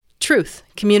truth,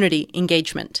 community,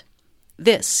 engagement.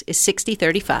 This is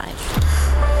 6035.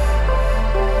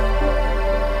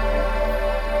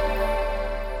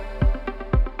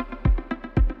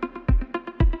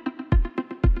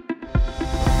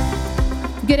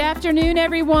 Good afternoon,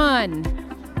 everyone.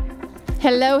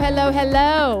 Hello, hello,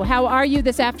 hello. How are you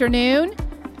this afternoon?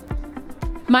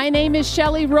 My name is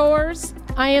Shelley Roars.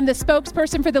 I am the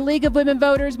spokesperson for the League of Women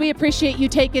Voters. We appreciate you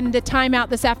taking the time out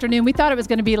this afternoon. We thought it was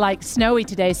going to be like snowy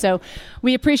today, so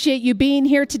we appreciate you being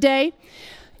here today.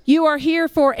 You are here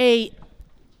for a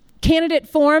candidate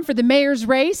forum for the mayor's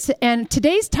race, and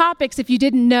today's topics, if you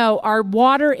didn't know, are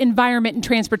water, environment, and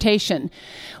transportation.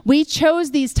 We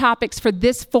chose these topics for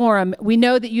this forum. We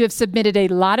know that you have submitted a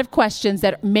lot of questions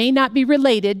that may not be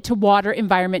related to water,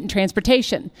 environment, and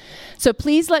transportation. So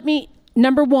please let me,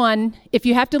 number one, if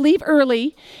you have to leave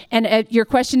early and your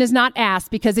question is not asked,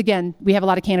 because again, we have a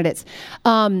lot of candidates,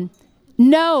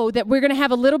 know that we're going to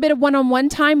have a little bit of one-on-one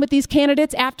time with these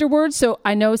candidates afterwards, so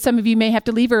I know some of you may have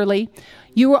to leave early.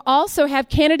 You will also have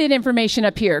candidate information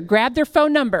up here. Grab their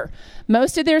phone number.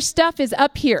 Most of their stuff is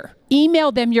up here.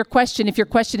 Email them your question if your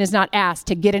question is not asked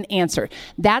to get an answer.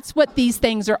 That's what these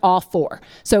things are all for.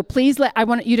 So please, I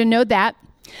want you to know that.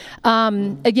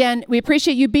 Again, we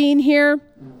appreciate you being here.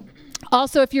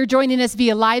 Also, if you're joining us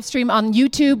via live stream on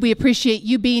YouTube, we appreciate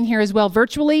you being here as well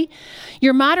virtually.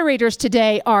 Your moderators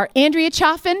today are Andrea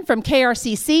Chaffin from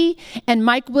KRCC and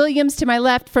Mike Williams to my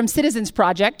left from Citizens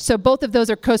Project. So both of those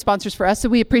are co-sponsors for us, so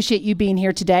we appreciate you being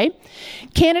here today.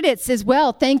 Candidates as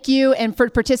well, thank you and for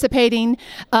participating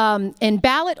in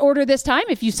ballot order this time.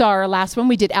 If you saw our last one,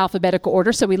 we did alphabetical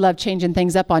order, so we love changing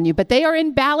things up on you. But they are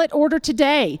in ballot order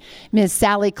today. Ms.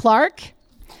 Sally Clark,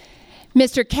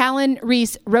 Mr. Callan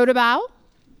Reese Rodebaugh,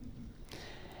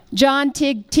 John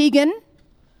Teagan,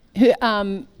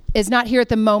 who is not here at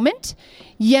the moment,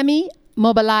 Yemi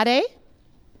Mobalade,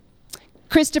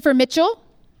 Christopher Mitchell,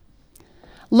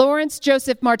 Lawrence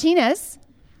Joseph Martinez,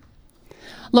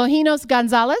 Lojinos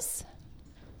Gonzalez,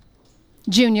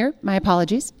 Jr., my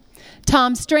apologies,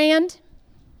 Tom Strand,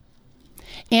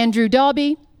 Andrew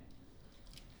Dalby,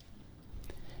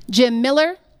 Jim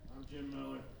Miller,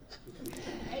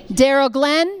 Daryl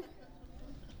Glenn,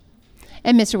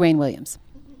 and Mr. Wayne Williams.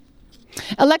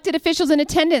 Elected officials in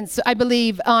attendance, I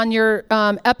believe, on your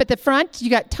up at the front, you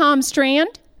got Tom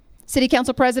Strand, City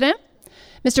Council President,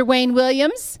 Mr. Wayne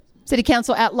Williams, City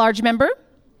Council at-large member.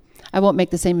 I won't make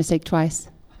the same mistake twice.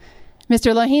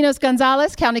 Mr. Lojinos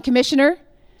Gonzalez, County Commissioner,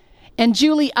 and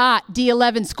Julie Ott,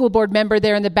 D11 School Board member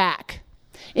there in the back.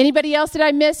 Anybody else that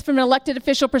I missed from an elected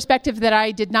official perspective that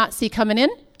I did not see coming in?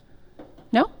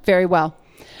 No? Very well.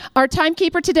 Our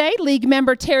timekeeper today, League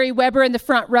member Terry Weber in the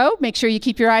front row. Make sure you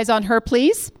keep your eyes on her,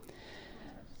 please.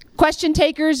 Question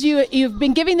takers, you've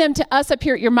been giving them to us up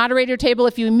here at your moderator table.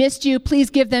 If you missed you,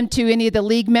 please give them to any of the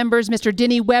League members. Mr.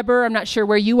 Denny Weber, I'm not sure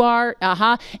where you are.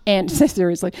 And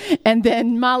seriously. And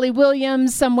then Molly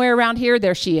Williams, somewhere around here.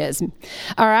 There she is.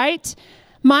 All right.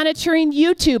 Monitoring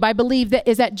YouTube, I believe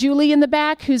is that Julie in the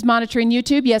back who's monitoring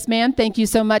YouTube? Yes, ma'am. Thank you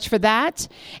so much for that.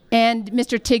 And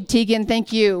Mr. Tig Teagan,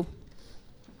 thank you.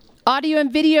 Audio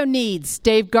and video needs,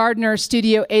 Dave Gardner,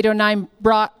 Studio 809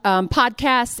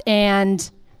 podcast,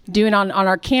 and doing on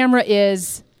our camera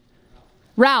is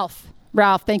Ralph.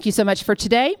 Ralph, thank you so much for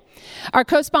today. Our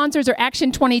co-sponsors are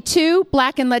Action 22,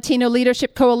 Black and Latino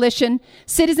Leadership Coalition,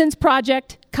 Citizens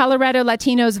Project, Colorado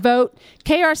Latinos Vote,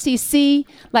 KRCC,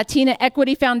 Latina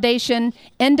Equity Foundation,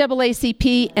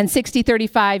 NAACP, and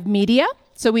 6035 Media.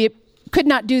 So we could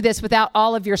not do this without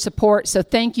all of your support, so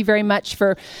thank you very much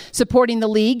for supporting the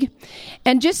League.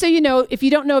 And just so you know, if you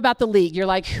don't know about the League, you're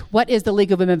like, what is the League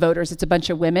of Women Voters? It's a bunch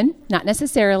of women. Not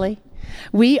necessarily.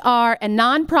 We are a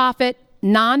nonprofit,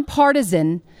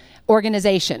 nonpartisan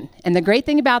organization. And the great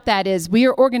thing about that is we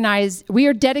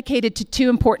are dedicated to two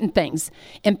important things: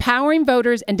 empowering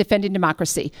voters and defending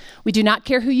democracy. We do not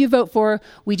care who you vote for.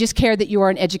 We just care that you are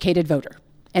an educated voter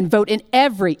and vote in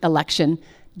every election,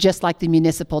 just like the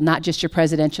municipal, not just your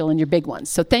presidential and your big ones.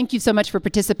 So thank you so much for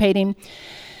participating.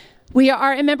 We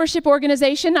are a membership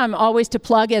organization. I'm always to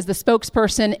plug as the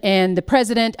spokesperson and the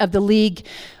president of the League.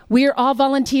 We are all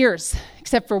volunteers,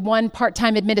 except for one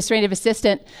part-time administrative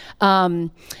assistant.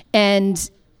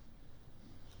 And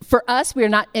for us, we're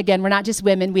not just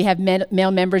women. We have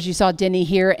male members. You saw Denny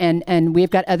here, and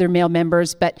we've got other male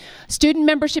members. But student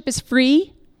membership is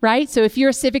free. Right? So if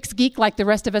you're a civics geek like the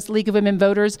rest of us League of Women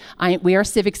Voters, we are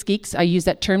civics geeks. I use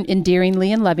that term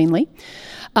endearingly and lovingly.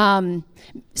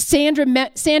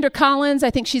 Sandra Collins, I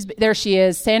think there she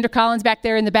is. Sandra Collins back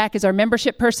there in the back is our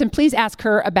membership person. Please ask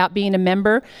her about being a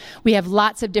member. We have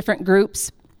lots of different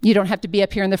groups. You don't have to be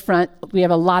up here in the front. We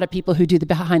have a lot of people who do the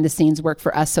behind the scenes work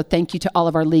for us. So thank you to all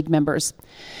of our league members.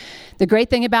 The great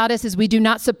thing about us is we do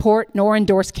not support nor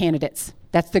endorse candidates.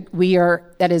 That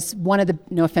is one of the,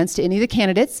 no offense to any of the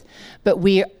candidates, but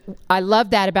I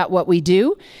love that about what we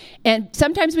do. And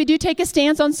sometimes we do take a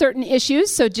stance on certain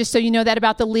issues. So just so you know that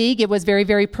about the league, it was very,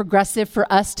 very progressive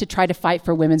for us to try to fight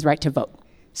for women's right to vote.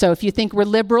 So if you think we're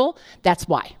liberal, that's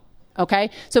why. Okay,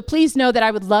 so please know that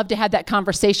I would love to have that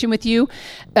conversation with you.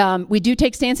 We do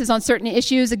take stances on certain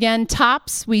issues. Again,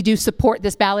 TOPS, we do support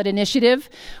this ballot initiative.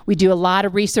 We do a lot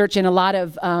of research and a lot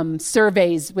of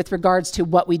surveys with regards to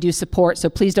what we do support. So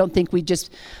please don't think we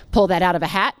just pull that out of a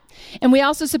hat. And we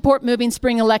also support moving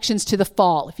spring elections to the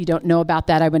fall. If you don't know about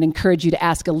that, I would encourage you to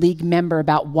ask a league member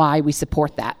about why we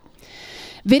support that.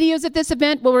 Videos of this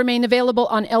event will remain available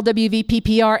on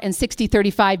LWVPPR and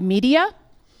 6035 Media.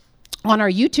 On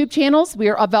our YouTube channels, we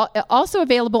are also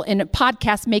available in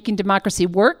podcast Making Democracy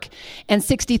Work and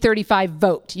 6035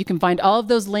 Vote. You can find all of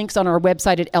those links on our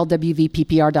website at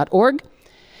lwvppr.org.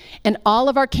 And all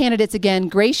of our candidates, again,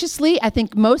 graciously, I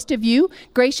think most of you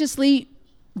graciously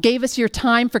gave us your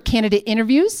time for candidate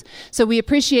interviews. So we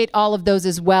appreciate all of those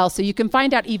as well. So you can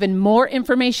find out even more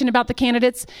information about the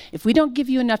candidates. If we don't give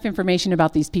you enough information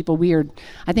about these people,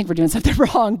 I think we're doing something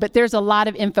wrong, but there's a lot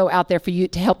of info out there for you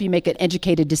to help you make an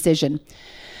educated decision.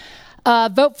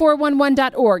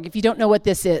 Vote411.org, if you don't know what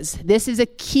this is a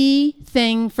key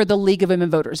thing for the League of Women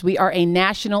Voters. We are a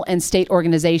national and state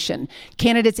organization.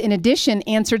 Candidates, in addition,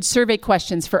 answered survey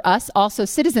questions for us. Also,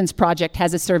 Citizens Project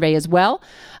has a survey as well.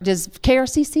 Does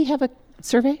KRCC have a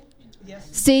survey? Yes.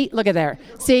 See, look at there.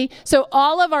 See, so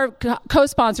all of our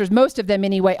co-sponsors, most of them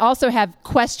anyway, also have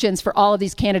questions for all of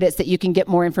these candidates that you can get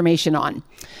more information on.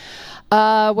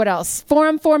 What else?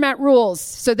 Forum format rules.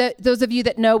 So that those of you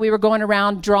that know, we were going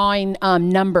around drawing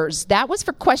numbers. That was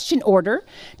for question order.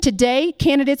 Today,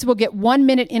 candidates will get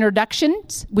 1-minute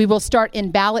introductions. We will start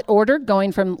in ballot order,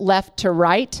 going from left to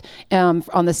right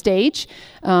on the stage.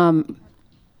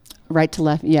 Right to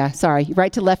left. Yeah, sorry.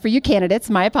 Right to left for you candidates.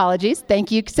 My apologies. Thank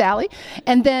you, Sally.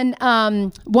 And then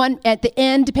one at the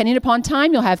end, depending upon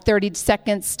time, you'll have 30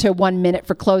 seconds to 1 minute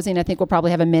for closing. I think we'll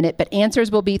probably have a minute, but answers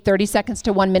will be 30 seconds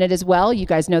to 1 minute as well. You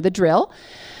guys know the drill.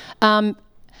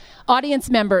 Audience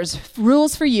members,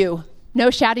 rules for you. No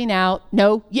shouting out.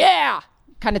 No, yeah,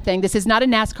 kind of thing. This is not a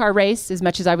NASCAR race, as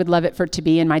much as I would love it for it to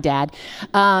be, and my dad.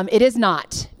 It is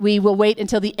not. We will wait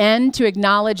until the end to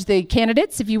acknowledge the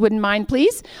candidates, if you wouldn't mind,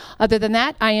 please. Other than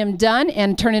that, I am done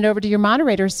and turn it over to your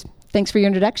moderators. Thanks for your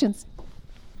introductions.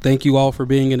 Thank you all for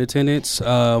being in attendance.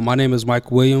 My name is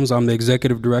Mike Williams. I'm the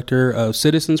Executive Director of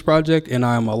Citizens Project, and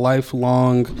I'm a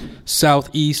lifelong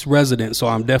Southeast resident, so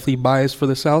I'm definitely biased for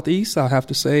the Southeast. I'll have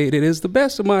to say it is the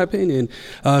best in my opinion.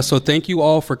 So thank you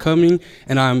all for coming,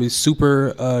 and I'm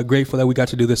super grateful that we got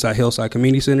to do this at Hillside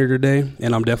Community Center today,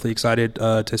 and I'm definitely excited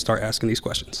to start asking these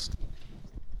questions.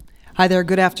 Hi there,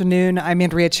 good afternoon. I'm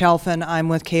Andrea Chalfin. I'm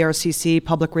with KRCC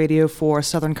Public Radio for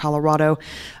Southern Colorado.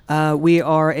 We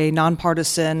are a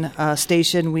nonpartisan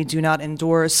station. We do not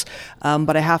endorse,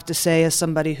 but I have to say, as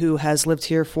somebody who has lived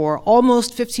here for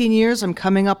almost 15 years, I'm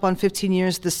coming up on 15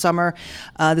 years this summer,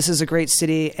 this is a great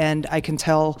city, and I can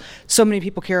tell so many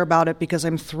people care about it because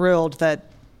I'm thrilled that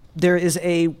there is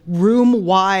a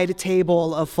room-wide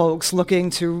table of folks looking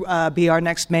to be our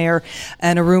next mayor,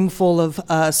 and a room full of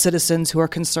citizens who are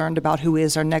concerned about who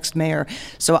is our next mayor.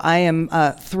 So I am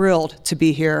thrilled to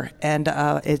be here, and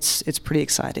it's pretty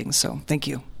exciting. So thank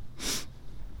you.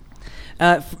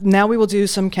 Now we will do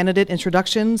some candidate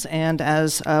introductions, and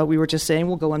as we were just saying,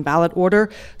 we'll go in ballot order.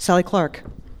 Sally Clark.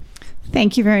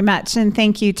 Thank you very much, and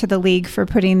thank you to the League for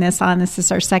putting this on. This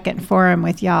is our second forum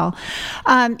with y'all.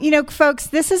 Folks,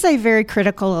 this is a very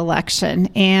critical election,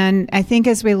 and I think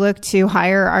as we look to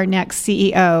hire our next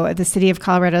CEO of the City of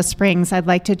Colorado Springs, I'd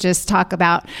like to just talk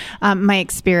about my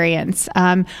experience.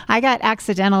 I got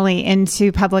accidentally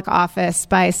into public office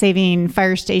by saving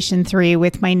Fire Station 3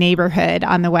 with my neighborhood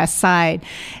on the west side.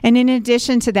 And in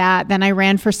addition to that, then I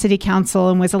ran for city council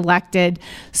and was elected,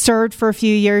 served for a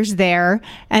few years there,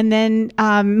 and then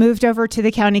moved over to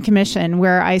the county commission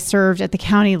where I served at the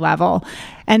county level.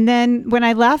 And then when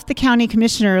I left the county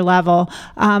commissioner level,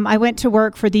 I went to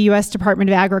work for the U.S. Department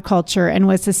of Agriculture and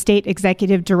was the state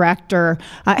executive director,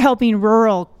 helping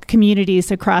rural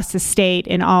communities across the state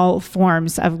in all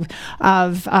forms of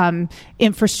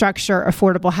infrastructure,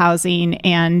 affordable housing,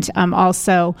 and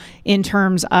also in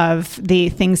terms of the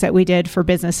things that we did for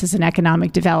businesses and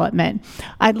economic development.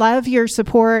 I'd love your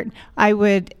support. I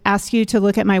would ask you to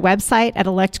look at my website at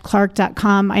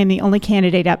electclark.com. I am the only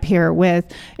candidate up here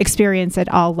with experience at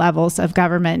all levels of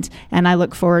government, and I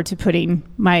look forward to putting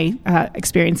my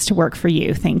experience to work for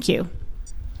you. Thank you.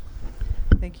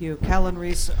 Thank you. Callan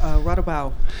Reese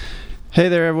Rotobow. Hey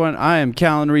there, everyone. I am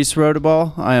Callan Reese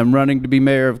Rotobow. I am running to be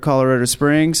mayor of Colorado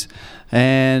Springs,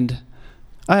 and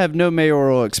I have no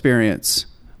mayoral experience,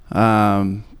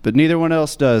 but neither one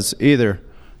else does either.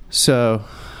 So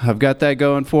I've got that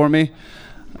going for me.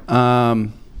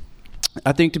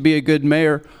 I think to be a good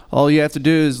mayor, all you have to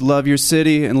do is love your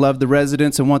city and love the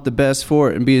residents and want the best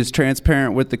for it and be as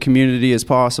transparent with the community as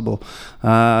possible,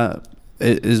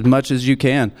 as much as you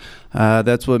can.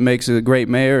 That's what makes a great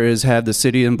mayor, is have the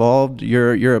city involved.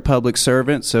 You're a public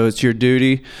servant, so it's your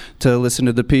duty to listen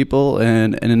to the people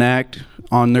and enact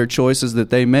on their choices that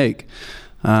they make.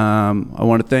 I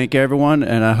want to thank everyone,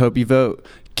 and I hope you vote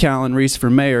Callan Reese for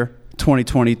mayor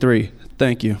 2023.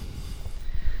 Thank you.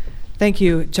 Thank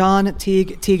you. John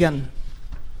Teague Teagan.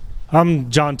 I'm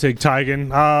John Teague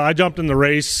Teagan. I jumped in the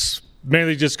race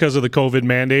mainly just because of the COVID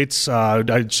mandates.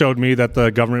 It showed me that the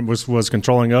government was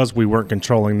controlling us. We weren't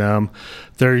controlling them.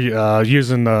 They're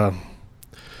using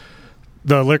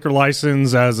the liquor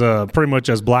license as pretty much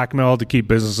as blackmail to keep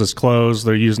businesses closed.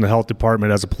 They're using the health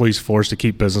department as a police force to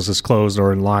keep businesses closed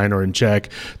or in line or in check.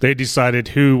 They decided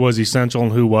who was essential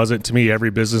and who wasn't. To me,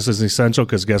 every business is essential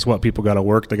because guess what? People got to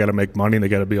work. They got to make money. And they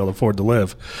got to be able to afford to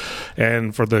live.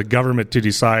 And for the government to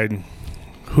decide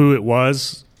who it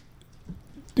was,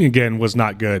 again, was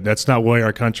not good. That's not what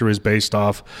our country is based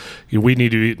off. We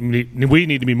need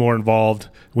to be more involved.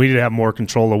 We need to have more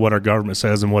control of what our government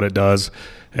says and what it does.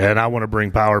 And I want to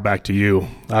bring power back to you.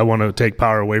 I want to take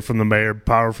power away from the mayor,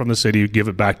 power from the city, give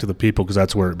it back to the people because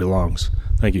that's where it belongs.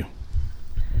 Thank you.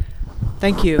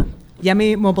 Thank you.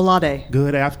 Yemi Mobolade.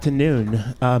 Good afternoon.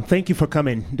 Thank you for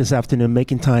coming this afternoon,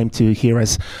 making time to hear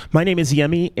us. My name is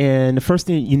Yemi, and the first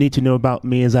thing you need to know about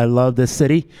me is I love this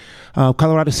city.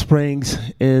 Colorado Springs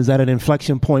is at an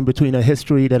inflection point between a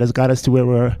history that has got us to where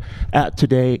we're at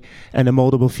today and a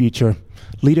moldable future.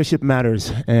 Leadership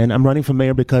matters, and I'm running for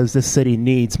mayor because this city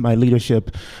needs my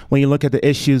leadership. When you look at the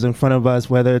issues in front of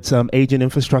us, whether it's aging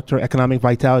infrastructure, economic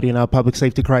vitality, and our public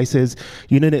safety crisis,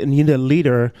 you need a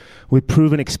leader with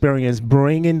proven experience,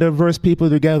 bringing diverse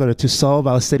people together to solve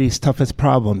our city's toughest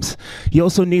problems. You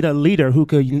also need a leader who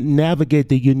can navigate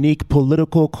the unique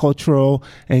political, cultural,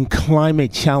 and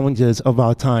climate challenges of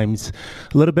our times.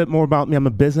 A little bit more about me. I'm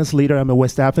a business leader. I'm a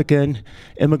West African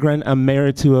immigrant. I'm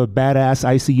married to a badass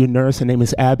ICU nurse. Her name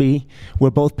is Abby. We're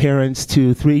both parents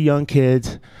to 3 young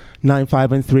kids, 9,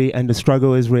 5, and 3, and the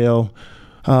struggle is real.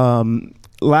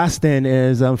 Last thing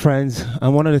is, friends,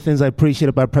 one of the things I appreciate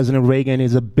about President Reagan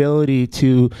is ability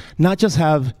to not just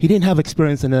he didn't have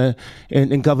experience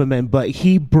in government, but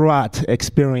he brought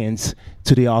experience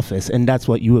to the office, and that's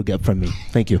what you will get from me.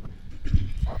 Thank you.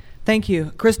 Thank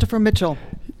you. Christopher Mitchell.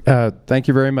 Thank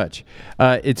you very much.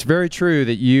 It's very true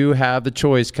that you have the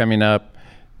choice coming up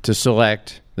to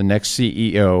select the next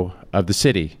CEO of the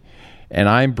city. And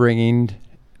I'm bringing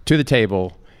to the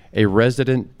table a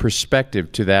resident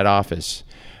perspective to that office.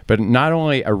 But not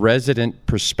only a resident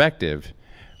perspective,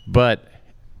 but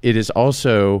it is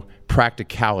also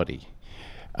practicality.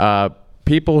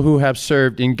 People who have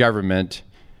served in government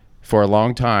for a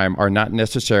long time are not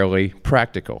necessarily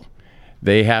practical.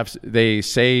 They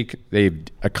say they've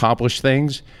accomplished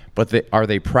things, but are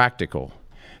they practical?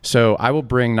 So I will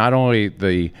bring not only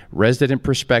the resident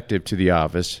perspective to the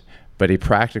office, but a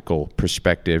practical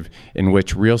perspective in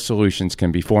which real solutions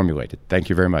can be formulated. Thank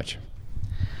you very much.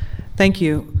 Thank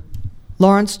you.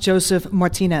 Lawrence Joseph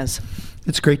Martinez.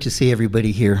 It's great to see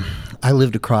everybody here. I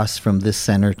lived across from this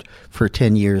center for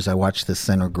 10 years. I watched this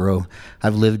center grow.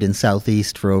 I've lived in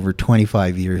Southeast for over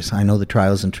 25 years. I know the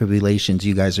trials and tribulations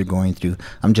you guys are going through.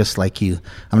 I'm just like you.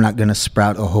 I'm not going to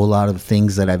sprout a whole lot of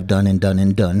things that I've done and done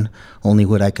and done. Only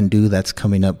what I can do that's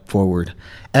coming up forward.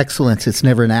 Excellence, it's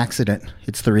never an accident.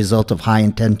 It's the result of high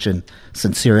intention,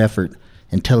 sincere effort,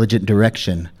 intelligent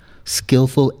direction,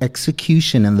 skillful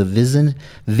execution, and the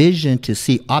vision to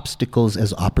see obstacles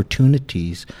as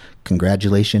opportunities.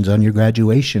 Congratulations on your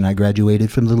graduation. I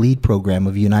graduated from the LEAD program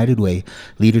of United Way,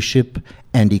 Leadership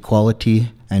and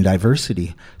Equality and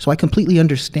Diversity. So I completely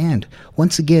understand.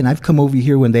 Once again, I've come over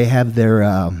here when they have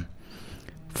their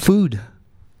food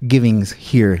givings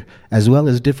here, as well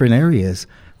as different areas.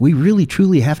 We really,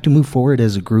 truly have to move forward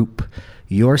as a group.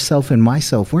 Yourself and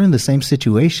myself, we're in the same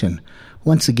situation.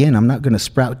 Once again, I'm not going to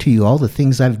sprout to you all the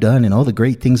things I've done and all the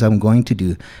great things I'm going to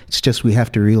do. It's just we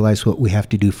have to realize what we have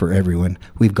to do for everyone.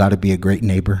 We've got to be a great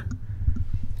neighbor.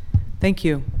 Thank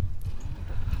you.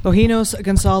 Lojinos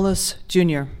Gonzalez,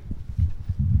 Jr.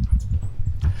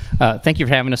 Thank you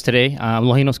for having us today. I'm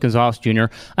Lojinos Gonzalez Jr.,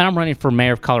 and I'm running for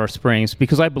mayor of Colorado Springs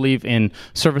because I believe in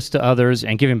service to others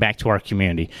and giving back to our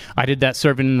community. I did that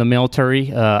serving in the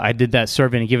military. I did that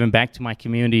serving and giving back to my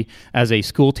community as a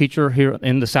school teacher here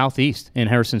in the Southeast in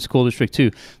Harrison School District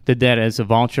 2. Did that as a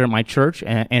volunteer at my church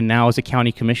and now as a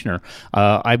county commissioner.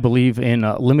 I believe in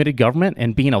limited government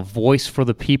and being a voice for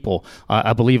the people.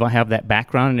 I believe I have that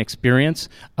background and experience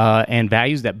and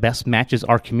values that best matches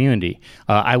our community.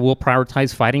 I will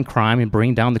prioritize fighting crime and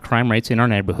bring down the crime rates in our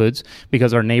neighborhoods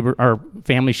because our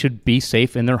families should be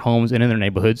safe in their homes and in their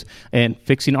neighborhoods, and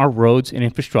fixing our roads and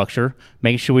infrastructure,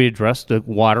 making sure we address the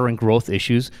water and growth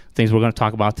issues, things we're going to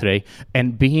talk about today,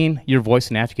 and being your voice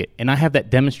and advocate. And I have that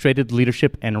demonstrated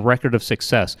leadership and record of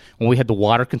success. When we had the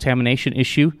water contamination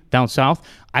issue down south,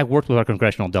 I worked with our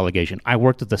congressional delegation. I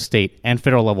worked at the state and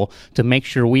federal level to make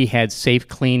sure we had safe,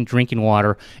 clean drinking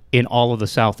water in all of the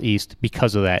Southeast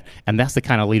because of that. And that's the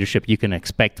kind of leadership you can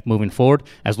expect moving forward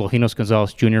as Lojinos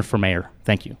Gonzalez Jr. for mayor.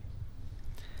 Thank you.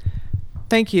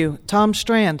 Thank you. Tom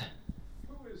Strand.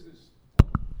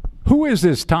 Who is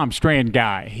this Tom Strand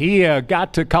guy? He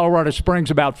got to Colorado Springs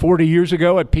about 40 years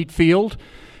ago at Pete Field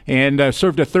and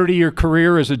served a 30-year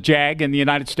career as a JAG in the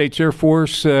United States Air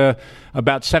Force,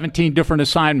 about 17 different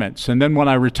assignments. And then when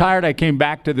I retired, I came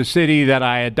back to the city that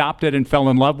I adopted and fell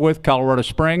in love with, Colorado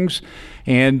Springs,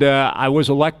 and I was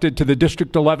elected to the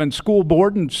District 11 School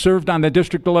Board and served on the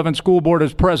District 11 School Board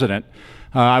as president.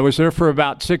 I was there for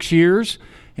about 6 years.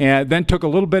 And then took a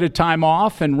little bit of time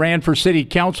off and ran for city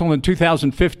council in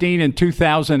 2015 and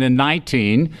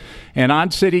 2019. And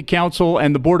on city council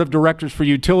and the board of directors for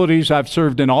utilities, I've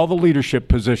served in all the leadership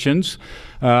positions.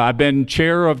 I've been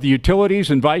chair of the utilities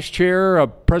and vice chair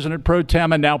of president pro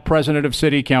tem and now president of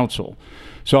city council.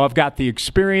 So I've got the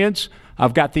experience,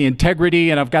 I've got the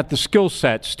integrity, and I've got the skill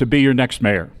sets to be your next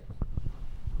mayor.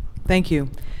 Thank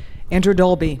you. Andrew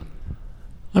Dolby.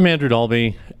 I'm Andrew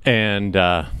Dolby, and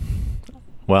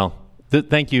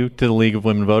thank you to the League of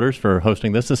Women Voters for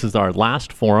hosting this. This is our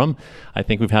last forum. I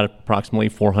think we've had approximately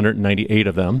 498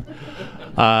 of them.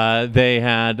 They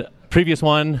had a previous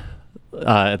one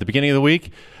at the beginning of the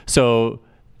week, so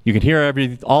you can hear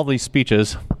all these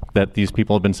speeches that these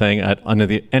people have been saying at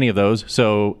any of those.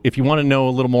 So if you want to know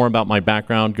a little more about my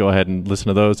background, go ahead and listen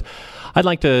to those. I'd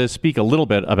like to speak a little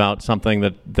bit about something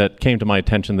that came to my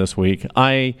attention this week.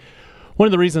 One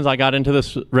of the reasons I got into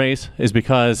this race is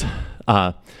because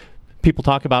people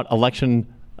talk about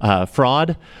election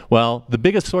fraud. Well, the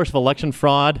biggest source of election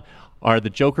fraud are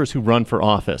the jokers who run for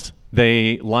office.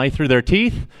 They lie through their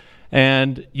teeth,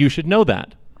 and you should know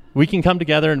that. We can come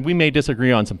together, and we may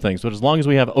disagree on some things, but as long as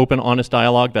we have open, honest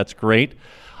dialogue, that's great.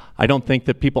 I don't think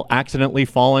that people accidentally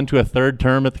fall into a third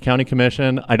term at the county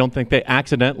commission. I don't think they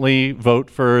accidentally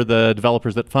vote for the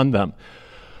developers that fund them.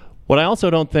 What I also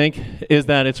don't think is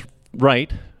that it's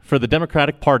right for the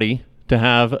Democratic Party to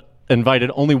have invited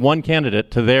only one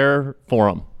candidate to their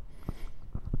forum.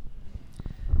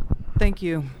 Thank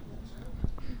you.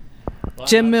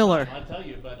 Jim Miller. I'll tell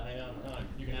you, but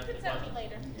you can ask the question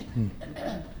later.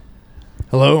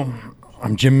 Hello,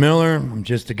 I'm Jim Miller. I'm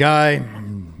just a guy.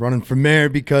 I'm running for mayor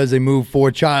because they moved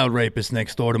 4 child rapists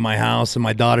next door to my house, and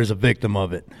my daughter's a victim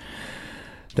of it.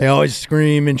 They always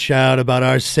scream and shout about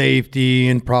our safety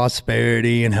and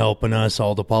prosperity and helping us,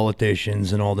 all the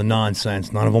politicians and all the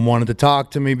nonsense. None of them wanted to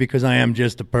talk to me because I am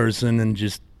just a person and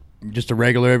just a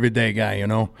regular everyday guy, you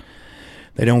know.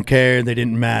 They don't care. They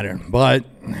didn't matter. But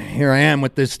here I am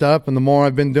with this stuff, and the more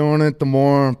I've been doing it, the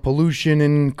more pollution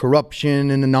and corruption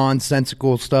and the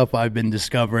nonsensical stuff I've been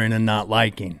discovering and not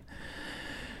liking.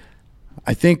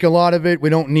 I think a lot of it, we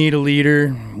don't need a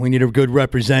leader. We need a good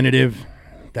representative.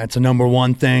 That's the number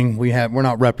one thing. We're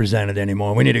not represented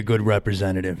anymore. We need a good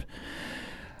representative.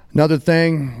 Another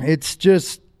thing, it's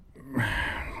just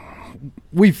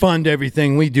we fund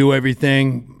everything. We do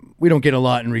everything. We don't get a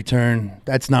lot in return.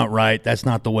 That's not right. That's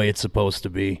not the way it's supposed to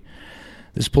be.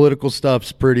 This political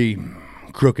stuff's pretty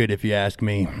crooked, if you ask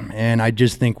me. And I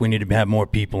just think we need to have more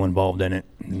people involved in it.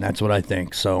 And that's what I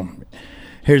think. So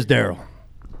here's Daryl.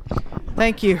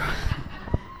 Thank you.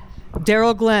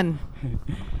 Daryl Glenn.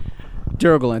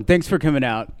 Daryl Glenn, thanks for coming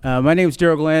out. My name is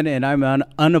Daryl Glenn, and I'm an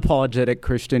unapologetic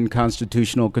Christian,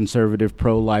 constitutional, conservative,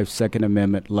 pro-life, Second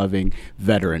Amendment loving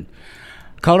veteran.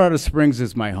 Colorado Springs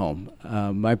is my home.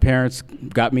 My parents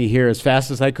got me here as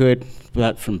fast as I could,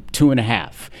 about from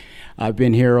 2.5. I've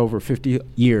been here over 50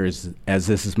 years, as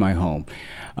this is my home.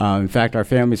 In fact, our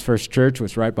family's first church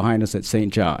was right behind us at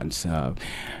St. John's.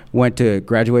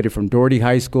 Graduated from Doherty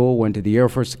High School, went to the Air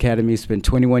Force Academy, spent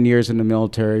 21 years in the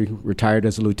military, retired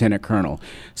as a lieutenant colonel.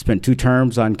 Spent 2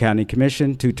 terms on county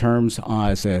commission, 2 terms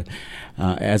as a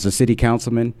city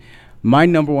councilman. My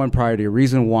number one priority, a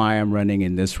reason why I'm running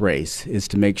in this race, is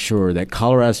to make sure that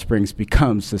Colorado Springs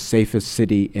becomes the safest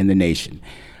city in the nation.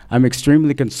 I'm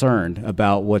extremely concerned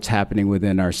about what's happening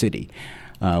within our city.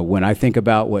 When I think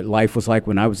about what life was like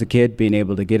when I was a kid, being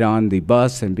able to get on the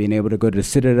bus and being able to go to the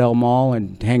Citadel Mall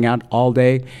and hang out all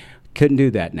day, couldn't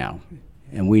do that now.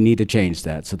 And we need to change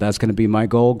that. So that's going to be my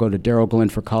goal. Go to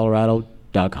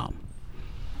darrellglennforcolorado.com.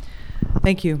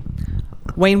 Thank you.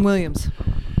 Wayne Williams.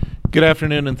 Good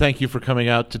afternoon, and thank you for coming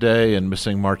out today and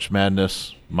missing March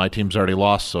Madness. My team's already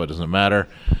lost, so it doesn't matter.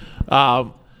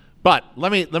 But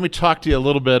let me talk to you a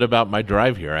little bit about my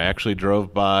drive here. I actually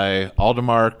drove by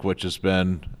Aldermark, which has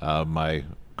been my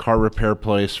car repair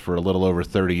place for a little over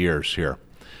 30 years here.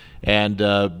 And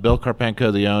Bill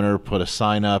Karpenko, the owner, put a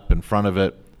sign up in front of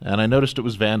it, and I noticed it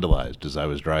was vandalized as I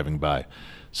was driving by.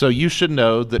 So you should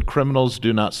know that criminals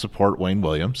do not support Wayne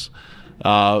Williams.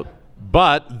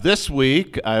 But this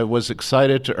week, I was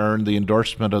excited to earn the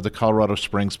endorsement of the Colorado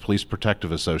Springs Police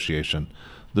Protective Association,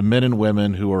 the men and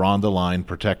women who are on the line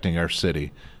protecting our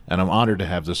city, and I'm honored to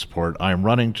have the support. I am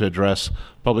running to address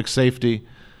public safety,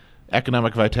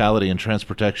 economic vitality, and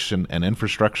transportation and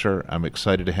infrastructure. I'm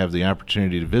excited to have the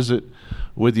opportunity to visit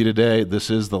with you today.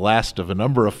 This is the last of a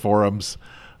number of forums,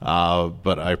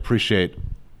 but I appreciate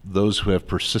those who have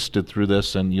persisted through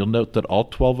this, and you'll note that all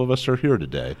 12 of us are here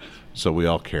today, so we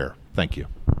all care. Thank you.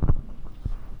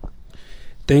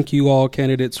 Thank you all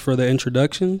candidates for the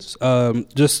introductions.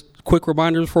 Just quick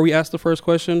reminder before we ask the first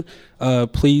question,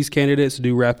 please candidates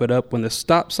do wrap it up when the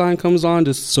stop sign comes on,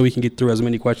 just so we can get through as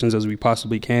many questions as we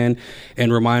possibly can.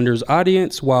 And reminders,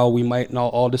 audience, while we might not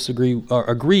all disagree or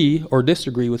agree or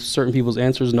disagree with certain people's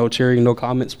answers, no cheering, no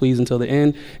comments please until the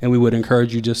end, and we would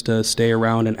encourage you just to stay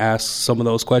around and ask some of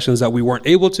those questions that we weren't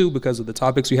able to because of the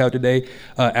topics we have today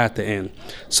at the end.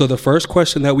 So the first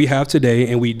question that we have today,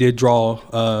 and we did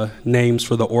draw names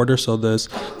for the order, so we'll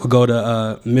go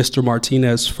to Mr.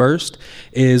 Martinez first,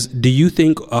 is do you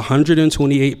think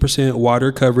 128%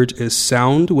 water coverage is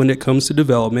sound when it comes to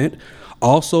development?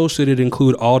 Also, should it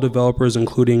include all developers,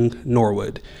 including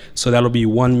Norwood? So that'll be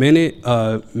 1 minute.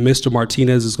 Mr.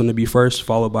 Martinez is going to be first,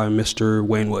 followed by Mr.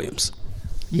 Wayne Williams.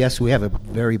 Yes, we have a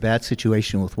very bad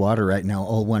situation with water right now.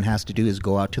 All one has to do is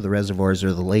go out to the reservoirs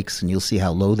or the lakes, and you'll see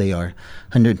how low they are.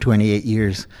 128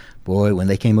 years. Boy, when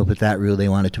they came up with that rule, they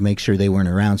wanted to make sure they weren't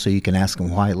around so you can ask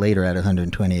them why later at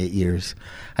 128 years.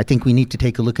 I think we need to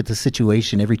take a look at the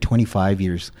situation every 25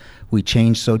 years. We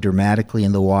change so dramatically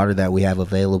in the water that we have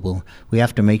available. We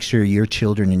have to make sure your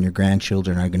children and your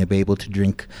grandchildren are going to be able to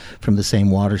drink from the same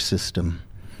water system.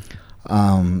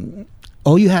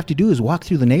 All you have to do is walk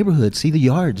through the neighborhood, see the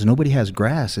yards. Nobody has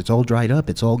grass. It's all dried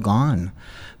up. It's all gone.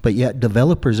 But yet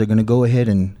developers are going to go ahead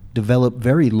and develop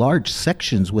very large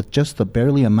sections with just the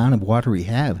barely amount of water we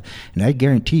have. And I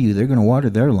guarantee you they're going to water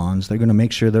their lawns. They're going to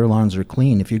make sure their lawns are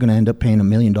clean. If you're going to end up paying $1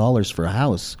 million for a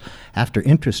house after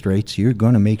interest rates, you're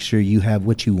going to make sure you have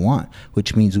what you want,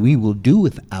 which means we will do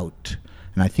without.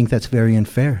 And I think that's very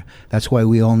unfair. That's why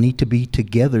we all need to be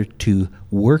together to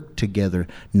work together,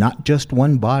 not just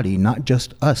one body, not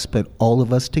just us, but all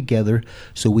of us together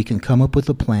so we can come up with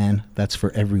a plan that's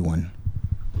for everyone.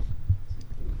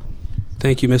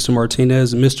 Thank you, Mr.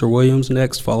 Martinez. Mr. Williams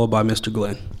next, followed by Mr.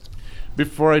 Glenn.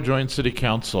 Before I joined City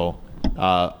Council,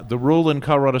 the rule in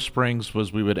Colorado Springs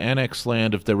was we would annex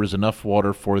land if there was enough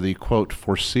water for the, quote,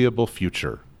 foreseeable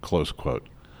future, close quote.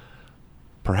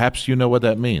 Perhaps you know what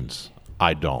that means.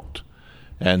 I don't.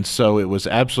 And so it was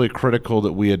absolutely critical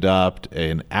that we adopt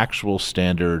an actual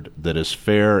standard that is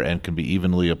fair and can be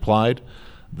evenly applied.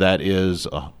 That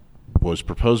was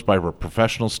proposed by our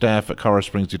professional staff at Colorado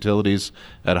Springs Utilities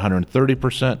at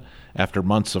 130%. After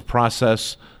months of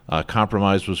process,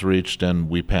 compromise was reached and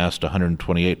we passed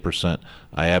 128%.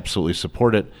 I absolutely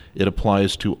support it. It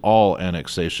applies to all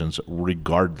annexations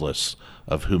regardless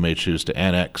of who may choose to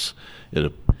annex.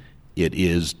 It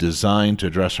is designed to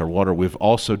address our water. We've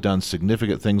also done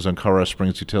significant things on Colorado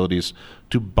Springs Utilities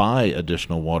to buy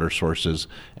additional water sources,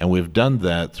 and we've done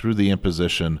that through the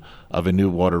imposition of a new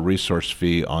water resource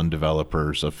fee on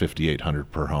developers of $5,800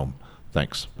 per home.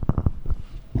 Thanks.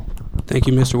 Thank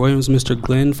you, Mr. Williams. Mr.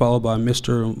 Glenn, followed by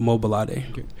Mr.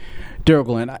 Mobilade. Daryl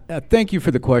Glenn, thank you for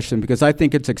the question, because I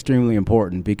think it's extremely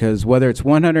important, because whether it's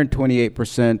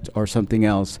 128% or something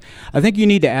else, I think you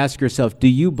need to ask yourself, do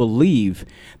you believe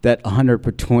that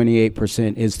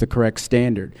 128% is the correct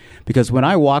standard? Because when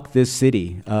I walk this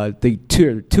city, the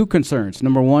two concerns.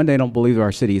 Number one, they don't believe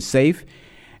our city is safe,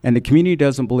 and the community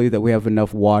doesn't believe that we have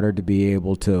enough water to be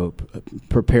able to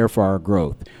prepare for our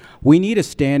growth. We need a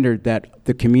standard that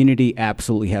the community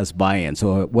absolutely has buy-in.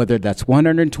 So whether that's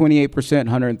 128%,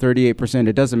 138%,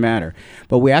 it doesn't matter.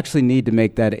 But we actually need to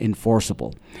make that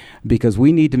enforceable, because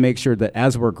we need to make sure that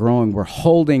as we're growing, we're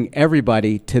holding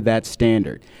everybody to that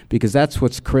standard, because that's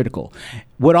what's critical.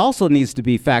 What also needs to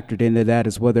be factored into that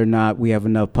is whether or not we have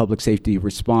enough public safety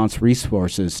response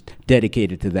resources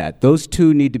dedicated to that. Those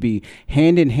two need to be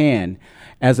hand in hand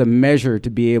as a measure to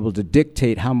be able to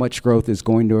dictate how much growth is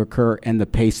going to occur and the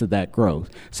pace of that growth.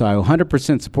 So I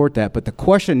 100% support that, but the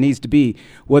question needs to be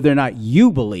whether or not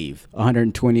you believe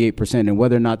 128% and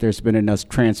whether or not there's been enough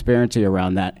transparency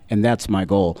around that, and that's my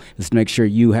goal, is to make sure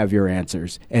you have your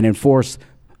answers and enforce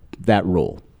that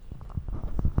rule.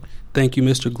 Thank you,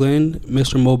 Mr. Glenn.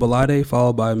 Mr. Mobilade,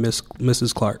 followed by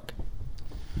Mrs. Clark.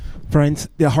 Friends,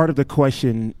 the heart of the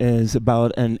question is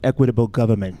about an equitable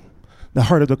government. The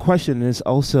heart of the question is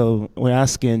also, we're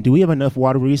asking, do we have enough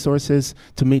water resources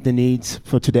to meet the needs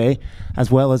for today, as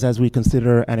well as we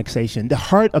consider annexation? The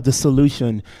heart of the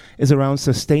solution is around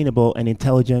sustainable and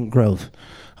intelligent growth.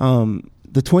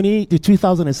 The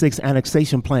 2006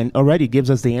 annexation plan already gives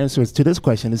us the answers to this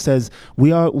question. It says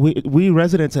we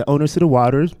residents are owners to the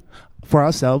waters for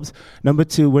ourselves. Number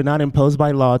two, we're not imposed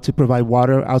by law to provide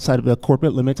water outside of the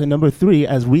corporate limits. And number three,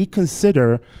 as we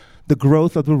consider the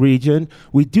growth of the region,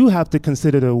 we do have to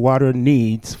consider the water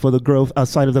needs for the growth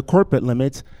outside of the corporate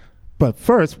limits. But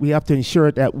first, we have to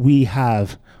ensure that we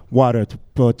have water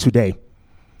for today.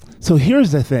 So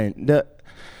here's the thing.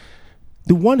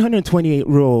 The 128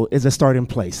 rule is a starting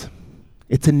place.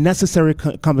 It's a necessary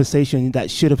conversation that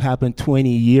should have happened 20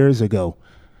 years ago.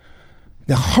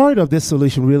 The heart of this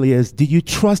solution really is, do you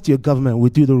trust your government will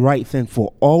do the right thing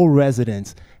for all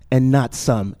residents and not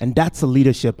some? And that's the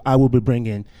leadership I will be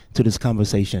bringing to this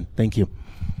conversation. Thank you.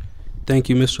 Thank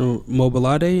you, Mr.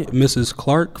 Mobilade. Mrs.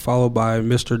 Clark, followed by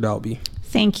Mr. Dalby.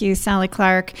 Thank you, Sally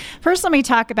Clark. First, let me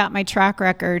talk about my track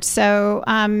record. So,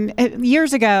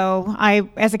 years ago,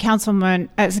 as a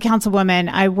councilwoman,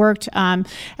 I worked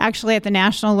actually at the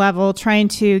national level trying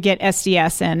to get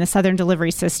SDS in, the Southern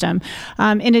Delivery System.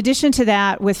 In addition to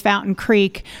that, with Fountain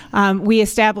Creek, we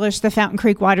established the Fountain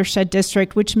Creek Watershed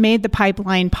District, which made the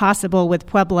pipeline possible with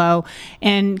Pueblo,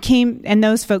 and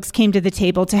those folks came to the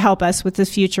table to help us with the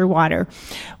future water.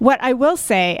 What I will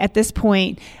say at this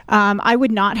point, I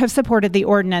would not have supported the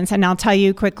ordinance, and I'll tell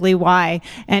you quickly why.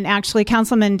 And actually,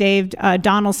 Councilman Dave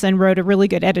Donaldson wrote a really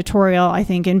good editorial, I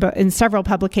think, in several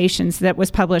publications that was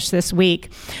published this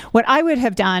week. What I would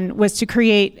have done was to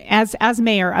create, as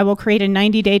mayor, I will create a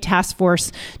 90-day task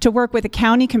force to work with the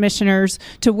county commissioners,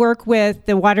 to work with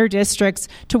the water districts,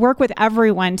 to work with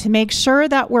everyone to make sure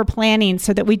that we're planning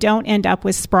so that we don't end up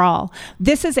with sprawl.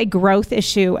 This is a growth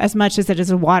issue as much as it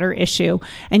is a water issue,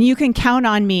 and you can count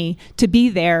on me to be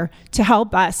there to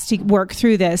help us to work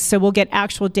through this, so we'll get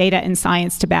actual data and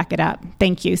science to back it up.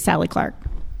 Thank you, Sally Clark.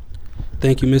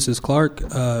 Thank you, Mrs. Clark.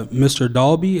 Mr.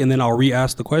 Dalby, and then I'll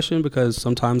re-ask the question because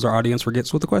sometimes our audience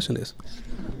forgets what the question is.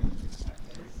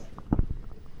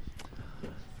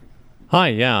 Hi,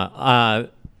 yeah.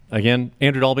 Again,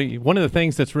 Andrew Dalby. One of the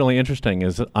things that's really interesting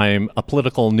is I'm a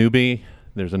political newbie.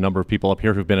 There's a number of people up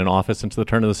here who've been in office since the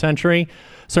turn of the century.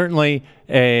 Certainly,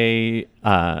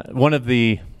 one of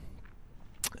the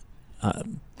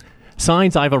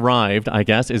signs I've arrived, I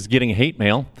guess, is getting hate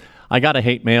mail. I got a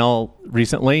hate mail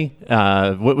recently.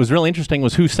 What was really interesting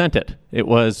was who sent it. It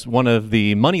was one of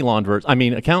the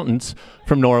accountants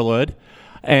from Norwood.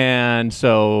 And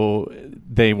so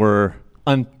they were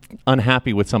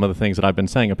unhappy with some of the things that I've been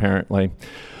saying, apparently.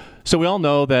 So we all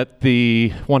know that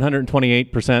the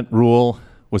 128% rule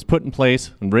was put in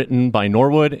place and written by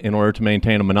Norwood in order to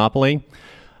maintain a monopoly.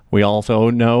 We also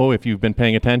know, if you've been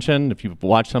paying attention, if you've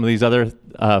watched some of these other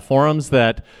forums,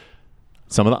 that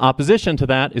some of the opposition to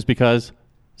that is because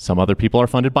some other people are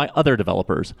funded by other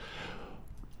developers.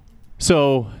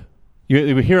 So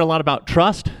you hear a lot about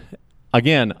trust.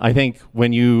 Again, I think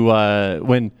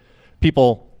when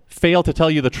people fail to tell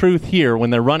you the truth here when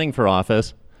they're running for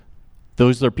office,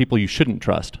 those are people you shouldn't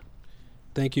trust.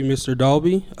 Thank you, Mr.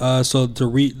 Dalby. So to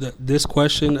read this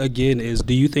question again is,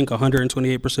 do you think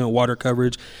 128% water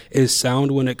coverage is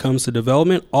sound when it comes to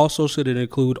development? Also, should it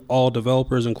include all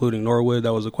developers, including Norwood?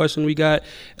 That was a question we got.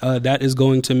 That is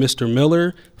going to Mr.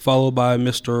 Miller, followed by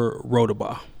Mr.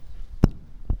 Rodabaugh.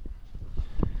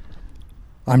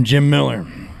 I'm Jim Miller.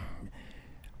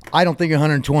 I don't think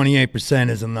 128%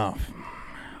 is enough.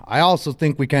 I also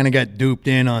think we kind of got duped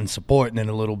in on supporting it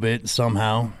a little bit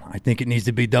somehow. I think it needs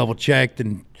to be double-checked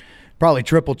and probably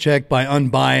triple-checked by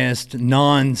unbiased,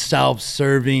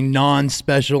 non-self-serving,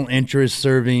 non-special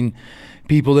interest-serving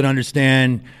people that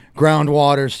understand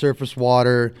groundwater, surface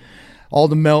water, all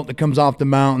the melt that comes off the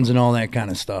mountains and all that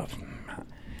kind of stuff.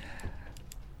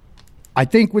 I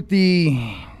think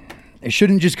it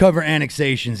shouldn't just cover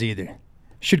annexations either. It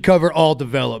should cover all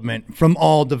development from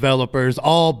all developers,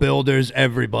 all builders,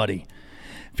 everybody.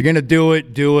 If you're going to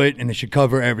do it, and it should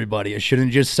cover everybody. It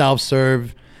shouldn't just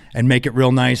self-serve and make it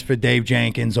real nice for Dave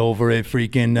Jenkins over at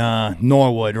freaking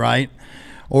Norwood, right?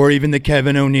 Or even the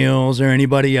Kevin O'Neills or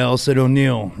anybody else at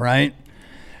O'Neill, right?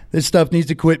 This stuff needs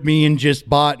to quit being just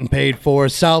bought and paid for,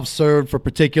 self-served for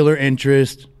particular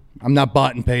interest. I'm not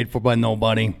bought and paid for by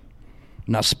nobody.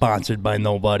 I'm not sponsored by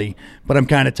nobody. But I'm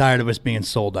kind of tired of us being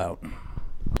sold out.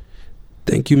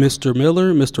 Thank you, Mr.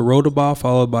 Miller. Mr. Rodabaugh,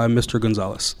 followed by Mr.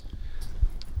 Gonzalez.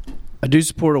 I do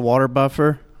support a water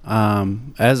buffer.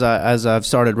 As I've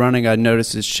started running, I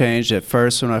noticed it's changed. At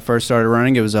first, when I first started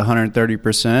running, it was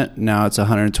 130%. Now it's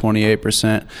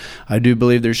 128%. I do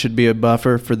believe there should be a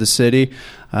buffer for the city.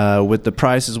 With the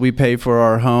prices we pay for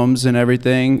our homes and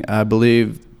everything, I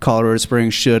believe Colorado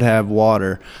Springs should have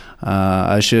water.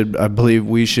 I believe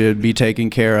we should be taken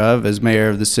care of. As mayor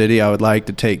of the city, I would like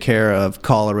to take care of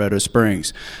Colorado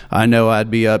Springs. I know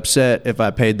I'd be upset if I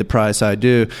paid the price I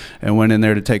do and went in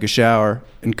there to take a shower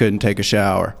and couldn't take a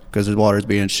shower because the water's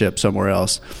being shipped somewhere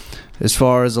else. As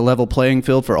far as a level playing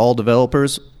field for all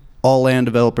developers, all land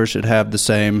developers should have the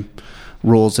same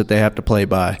rules that they have to play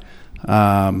by.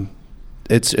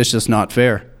 It's just not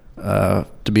fair.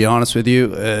 To be honest with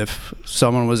you, if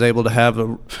someone was able to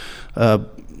have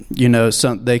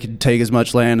they could take as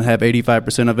much land and have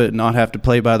 85% of it and not have to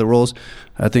play by the rules.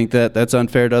 I think that's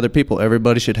unfair to other people.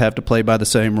 Everybody should have to play by the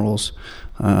same rules.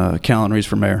 Callan Reese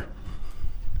for mayor.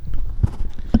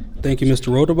 Thank you, Mr.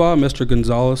 Rodabaugh. Mr.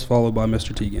 Gonzalez, followed by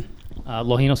Mr. Teagan.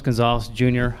 Lojinos Gonzalez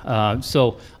Jr.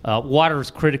 Water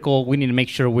is critical. We need to make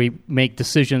sure we make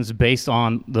decisions based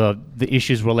on the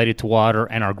issues related to water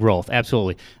and our growth.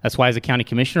 Absolutely. That's why, as a county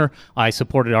commissioner, I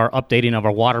supported our updating of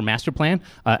our water master plan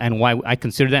and why I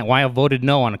considered that and why I voted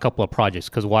no on a couple of projects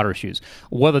because of water issues.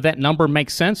 Whether that number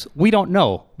makes sense, we don't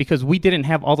know because we didn't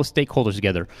have all the stakeholders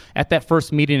together. At that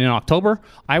first meeting in October,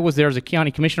 I was there as a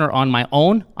county commissioner on my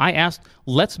own. I asked,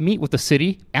 let's meet with the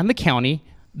city and the county,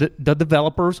 the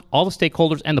developers, all the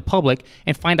stakeholders, and the public,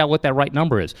 and find out what that right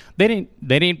number is. They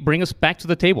didn't bring us back to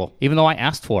the table, even though I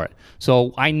asked for it.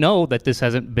 So I know that this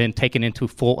hasn't been taken into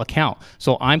full account.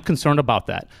 So I'm concerned about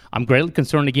that. I'm greatly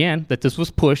concerned, again, that this was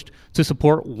pushed to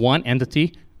support one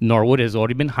entity. Norwood has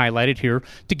already been highlighted here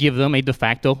to give them a de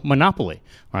facto monopoly,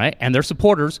 all right? And their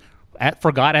supporters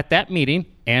forgot at that meeting,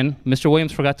 and Mr.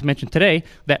 Williams forgot to mention today,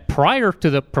 that prior to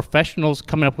the professionals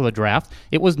coming up with a draft,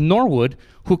 it was Norwood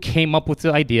who came up with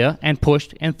the idea and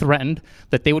pushed and threatened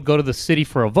that they would go to the city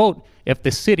for a vote if the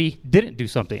city didn't do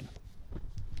something.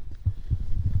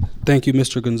 Thank you,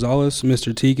 Mr. Gonzalez.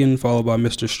 Mr. Teagan, followed by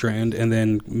Mr. Strand, and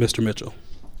then Mr. Mitchell.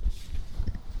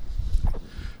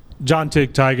 John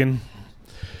Teagan.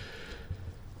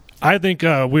 I think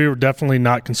we were definitely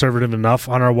not conservative enough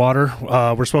on our water.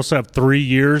 We're supposed to have 3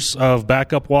 years of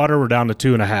backup water. We're down to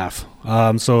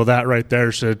 2.5. So that right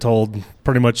there should have told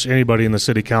pretty much anybody in the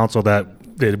city council that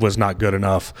it was not good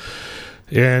enough.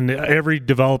 And every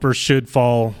developer should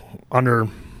fall under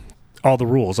all the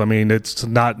rules. I mean, it's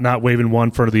not waving one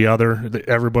in front of the other.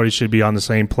 Everybody should be on the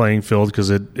same playing field because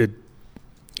it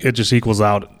just equals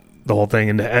out the whole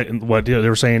thing. And what they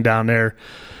were saying down there,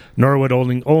 Norwood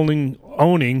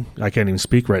owning, I can't even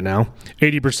speak right now,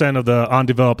 80% of the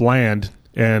undeveloped land,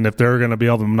 and if they're going to be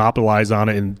able to monopolize on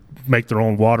it and make their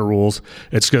own water rules,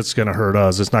 it's just going to hurt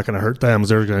us. It's not going to hurt them.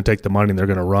 They're going to take the money and they're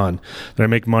going to run. They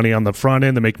make money on the front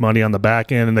end, they make money on the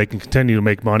back end, and they can continue to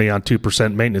make money on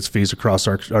 2% maintenance fees across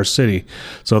our city.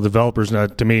 So developers,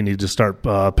 to me, need to start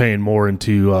paying more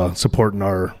into supporting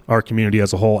our community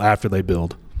as a whole after they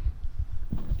build.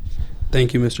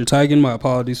 Thank you, Mr. Teagan. My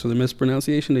apologies for the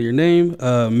mispronunciation of your name.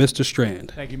 Mr.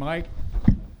 Strand. Thank you, Mike.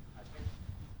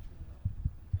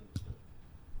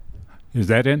 Is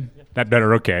that in? That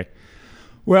better? Okay.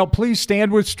 Well, please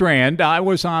stand with Strand. I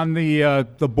was on the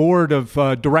board of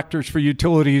directors for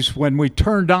utilities when we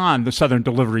turned on the Southern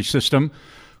Delivery System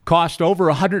Cost over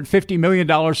 $150 million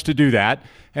to do that.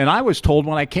 And I was told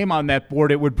when I came on that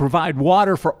board, it would provide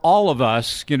water for all of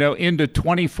us, into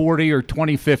 2040 or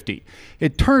 2050.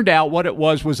 It turned out what it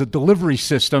was a delivery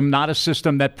system, not a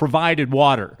system that provided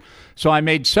water. So I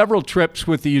made several trips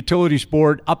with the utilities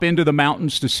board up into the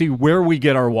mountains to see where we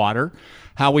get our water,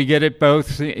 how we get it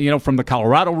both, from the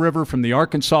Colorado River, from the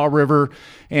Arkansas River,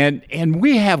 and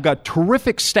we have got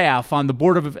terrific staff on the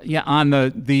board of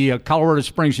the Colorado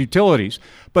Springs Utilities,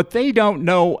 but they don't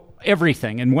know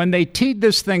everything. And when they teed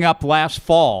this thing up last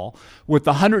fall with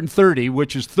the 130,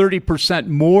 which is 30%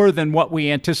 more than what we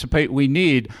anticipate we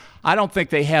need, I don't think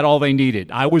they had all they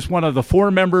needed. I was one of the 4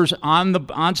 members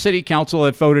on City Council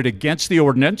that voted against the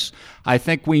ordinance. I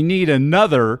think we need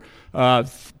another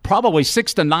probably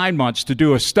 6 to 9 months to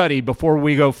do a study before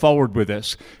we go forward with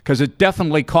this, because it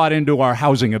definitely caught into our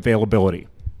housing availability.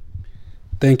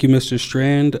 Thank you, Mr.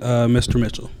 Strand. Mr.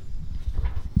 Mitchell.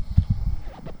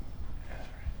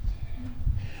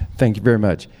 Thank you very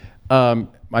much.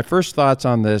 My first thoughts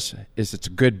on this is it's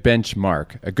a good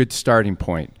benchmark, a good starting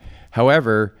point.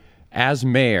 However, as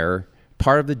mayor,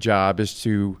 part of the job is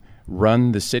to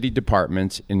run the city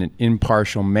departments in an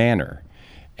impartial manner.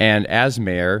 And as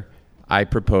mayor, I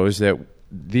propose that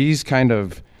these kind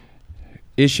of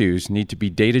issues need to be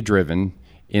data-driven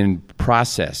in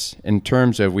process, in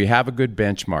terms of we have a good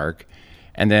benchmark,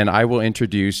 and then I will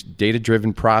introduce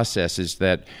data-driven processes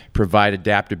that provide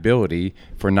adaptability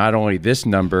for not only this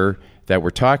number that we're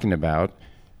talking about,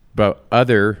 but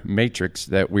other metrics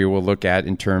that we will look at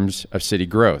in terms of city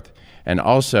growth. And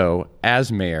also,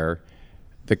 as mayor,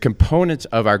 the components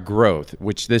of our growth,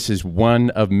 which this is one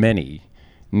of many,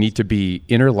 need to be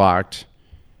interlocked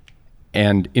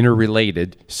and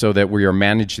interrelated so that we are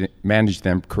manage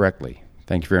them correctly.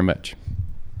 Thank you very much.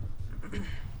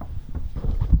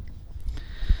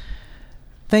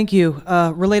 Thank you.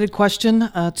 Related question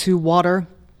to water,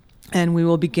 and we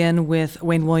will begin with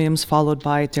Wayne Williams, followed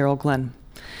by Daryl Glenn.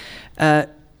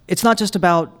 It's not just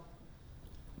about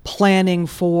planning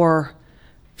for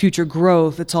future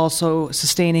growth, it's also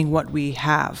sustaining what we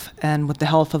have. And with the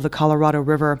health of the Colorado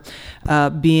River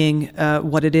being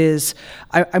what it is,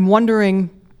 I'm wondering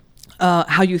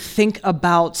how you think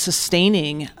about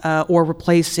sustaining or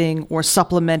replacing or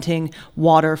supplementing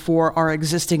water for our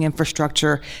existing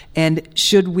infrastructure, and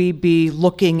should we be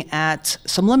looking at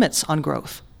some limits on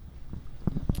growth?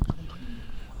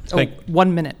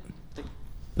 1 minute.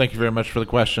 Thank you very much for the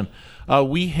question.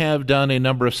 We have done a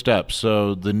number of steps.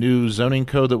 So the new zoning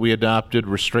code that we adopted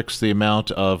restricts the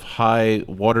amount of high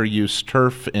water use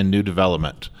turf in new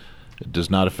development. It does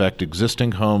not affect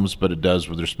existing homes, but it does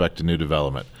with respect to new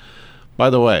development. By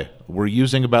the way, we're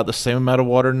using about the same amount of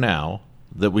water now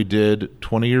that we did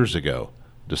 20 years ago,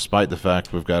 despite the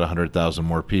fact we've got 100,000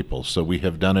 more people. So we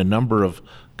have done a number of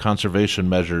conservation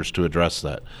measures to address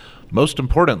that. Most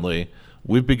importantly,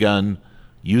 we've begun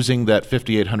using that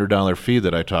 $5,800 fee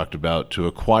that I talked about to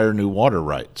acquire new water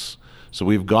rights. So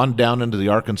we've gone down into the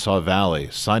Arkansas Valley,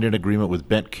 signed an agreement with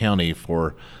Bent County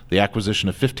for the acquisition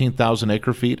of 15,000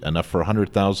 acre feet, enough for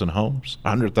 100,000 homes,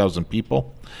 100,000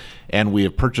 people. And we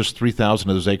have purchased 3,000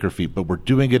 of those acre feet, but we're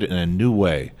doing it in a new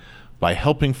way by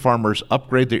helping farmers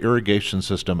upgrade their irrigation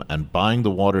system and buying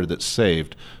the water that's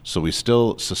saved, so we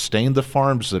still sustain the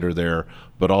farms that are there,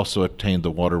 but also obtain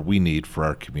the water we need for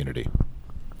our community.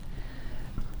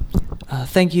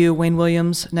 Thank you, Wayne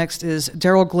Williams. Next is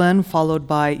Daryl Glenn, followed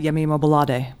by Yemi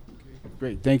Mobolade.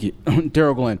 Great, thank you.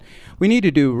 Daryl Glenn. We need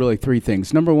to do really 3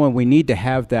 things. Number 1, we need to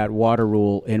have that water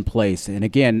rule in place. And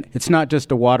again, it's not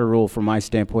just a water rule from my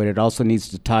standpoint. It also needs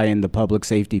to tie in the public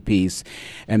safety piece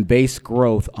and base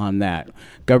growth on that.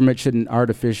 Government shouldn't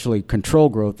artificially control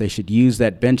growth. They should use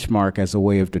that benchmark as a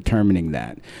way of determining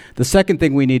that. The second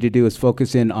thing we need to do is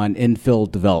focus in on infill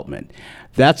development.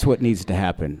 That's what needs to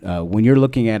happen. When you're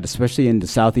looking at, especially in the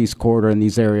southeast corridor in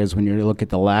these areas, when you look at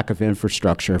the lack of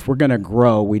infrastructure, if we're going to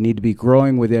grow, we need to be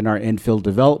growing within our infill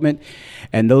development.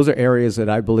 And those are areas that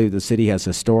I believe the city has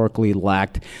historically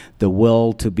lacked the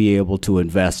will to be able to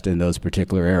invest in those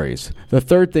particular areas. The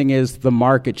third thing is the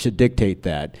market should dictate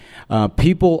that.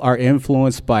 People are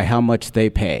influenced by how much they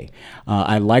pay.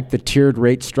 I like the tiered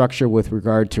rate structure with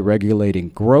regard to regulating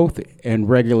growth and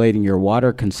regulating your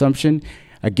water consumption.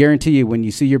 I guarantee you, when you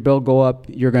see your bill go up,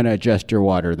 you're going to adjust your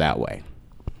water that way.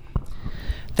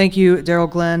 Thank you, Daryl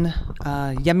Glenn.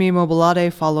 Yemi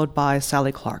Mobolade, followed by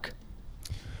Sally Clark.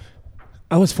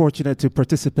 I was fortunate to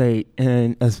participate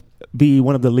and be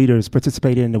one of the leaders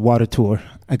participating in the water tour.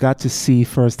 I got to see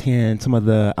firsthand some of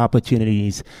the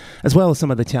opportunities as well as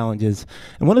some of the challenges.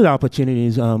 And one of the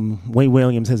opportunities Wayne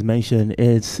Williams has mentioned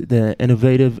is the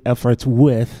innovative efforts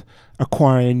with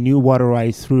acquiring new water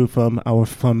rights through from our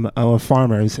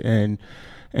farmers and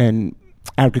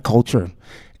agriculture.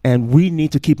 And we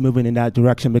need to keep moving in that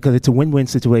direction because it's a win-win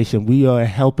situation. We are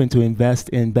helping to invest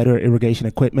in better irrigation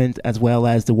equipment as well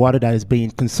as the water that is being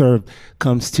conserved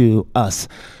comes to us.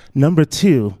 Number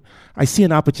two, I see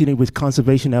an opportunity with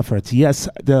conservation efforts. Yes,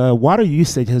 the water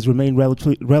usage has remained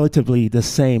relatively the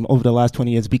same over the last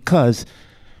 20 years because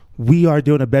we are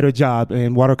doing a better job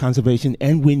in water conservation,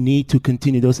 and we need to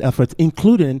continue those efforts,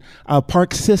 including our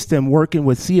park system working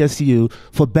with CSU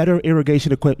for better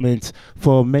irrigation equipment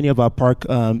for many of our park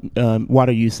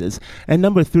water uses. And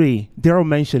number three, Daryl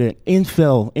mentioned it,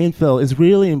 infill. Infill is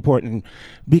really important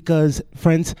because,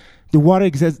 friends, the water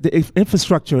exists, the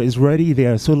infrastructure is already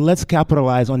there, so let's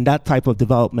capitalize on that type of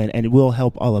development, and it will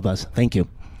help all of us. Thank you.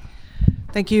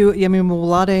 Thank you, Yemi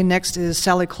Mulade. Next is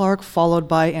Sally Clark, followed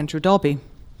by Andrew Dalby.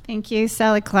 Thank you,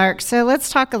 Sally Clark. So let's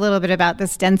talk a little bit about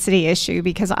this density issue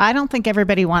because I don't think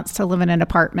everybody wants to live in an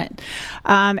apartment.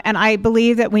 And I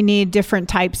believe that we need different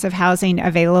types of housing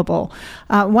available.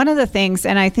 One of the things,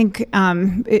 and I think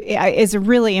is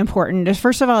really important, is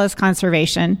first of all is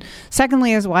conservation.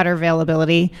 Secondly is water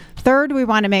availability. Third, we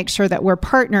want to make sure that we're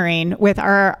partnering with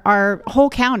our whole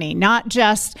county, not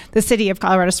just the city of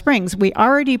Colorado Springs. We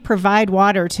already provide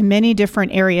water to many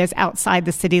different areas outside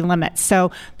the city limits.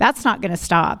 So that's not going to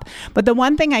stop. But the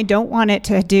one thing I don't want it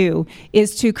to do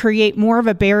is to create more of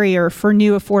a barrier for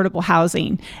new affordable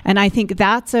housing. And I think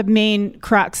that's a main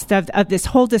crux of this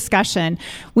whole discussion.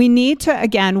 We need to,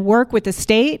 again, work with the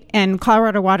state and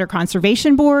Colorado Water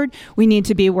Conservation Board. We need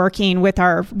to be working with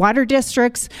our water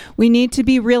districts. We need to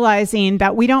be realizing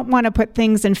that we don't want to put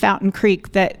things in Fountain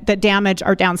Creek that damage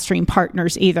our downstream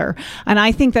partners either. And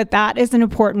I think that is an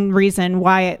important reason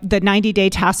why the 90-day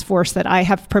task force that I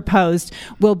have proposed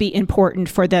will be important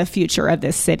for the future of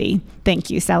this city.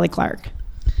 Thank you, Sally Clark.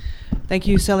 Thank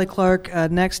you, Sally Clark.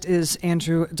 Next is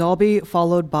Andrew Dalby,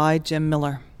 followed by Jim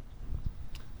Miller.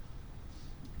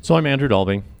 So I'm Andrew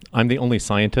Dalby. I'm the only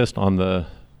scientist on the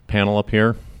panel up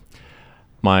here.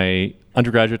 My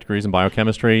undergraduate degree is in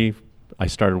biochemistry. I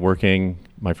started working,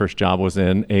 my first job was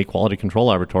in a quality control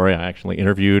laboratory. I actually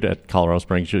interviewed at Colorado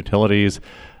Springs Utilities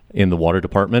in the water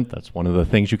department. That's one of the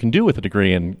things you can do with a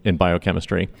degree in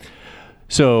biochemistry.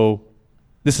 So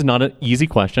this is not an easy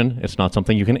question. It's not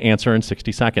something you can answer in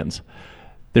 60 seconds.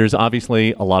 There's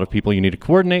obviously a lot of people you need to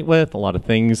coordinate with, a lot of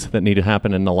things that need to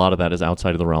happen, and a lot of that is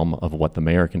outside of the realm of what the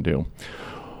mayor can do.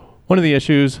 One of the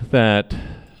issues that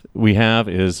we have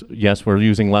is, yes, we're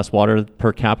using less water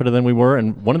per capita than we were,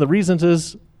 and one of the reasons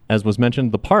is, as was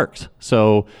mentioned, the parks.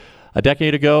 So a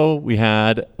decade ago, we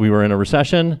were in a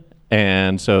recession,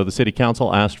 and so the city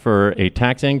council asked for a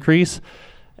tax increase.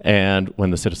 And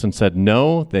when the citizens said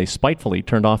no, they spitefully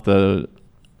turned off the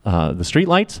street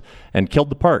lights and killed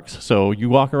the parks. So you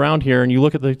walk around here and you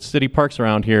look at the city parks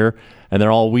around here, and they're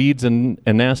all weeds and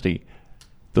nasty.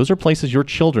 Those are places your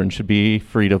children should be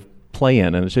free to play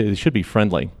in, and it should be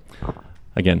friendly.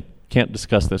 Again, can't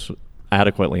discuss this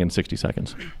adequately in 60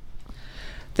 seconds.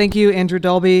 Thank you, Andrew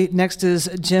Dalby. Next is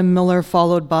Jim Miller,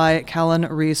 followed by Callan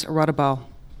Reese-Rodabow.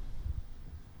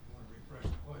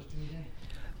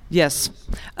 Yes.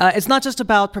 It's not just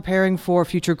about preparing for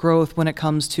future growth when it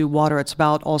comes to water. It's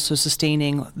about also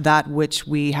sustaining that which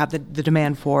we have the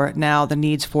demand for now, the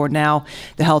needs for now.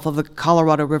 The health of the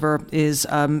Colorado River is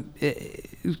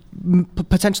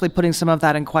potentially putting some of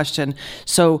that in question.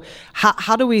 So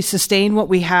how do we sustain what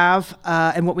we have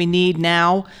and what we need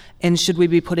now, and should we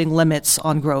be putting limits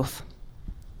on growth?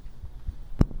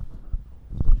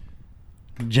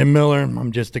 Jim Miller,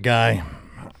 I'm just a guy.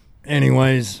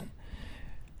 Anyways,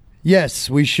 yes,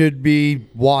 we should be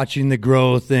watching the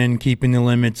growth and keeping the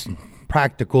limits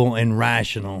practical and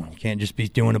rational. You can't just be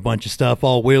doing a bunch of stuff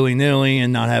all willy-nilly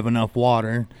and not have enough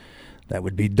water. That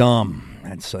would be dumb.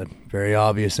 That's a very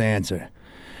obvious answer.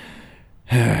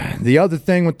 The other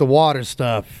thing with the water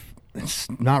stuff, it's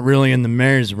not really in the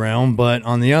mayor's realm, but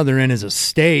on the other end, as a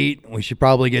state, we should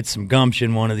probably get some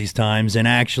gumption one of these times and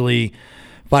actually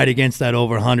fight against that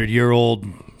over 100-year-old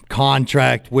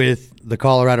contract with the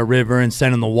Colorado River and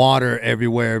sending the water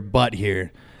everywhere but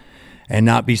here, and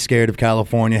not be scared of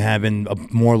California having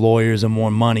more lawyers and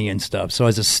more money and stuff. So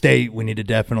as a state, we need to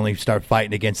definitely start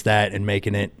fighting against that and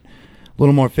making it a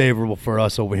little more favorable for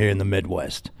us over here in the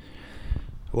Midwest.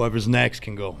 Whoever's next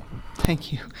can go.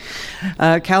 Thank you.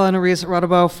 Callan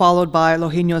Reese-Rodabow, followed by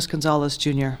Lojinos Gonzalez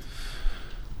Jr.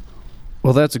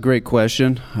 Well, that's a great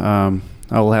question.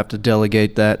 I will have to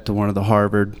delegate that to one of the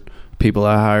Harvard people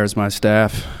I hire as my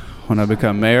staff when I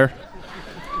become mayor.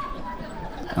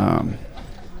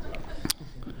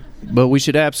 But we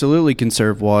should absolutely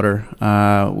conserve water.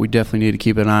 We definitely need to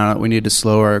keep an eye on it. We need to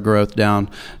slow our growth down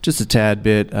just a tad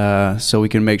bit so we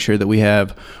can make sure that we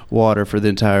have water for the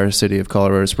entire city of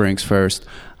Colorado Springs first.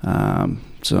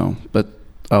 But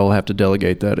I'll have to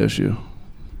delegate that issue.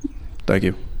 Thank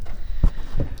you.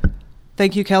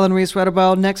 Thank you, Kellen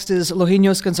Reese-Redebaugh. Next is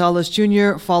Lojinos Gonzalez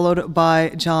Jr., followed by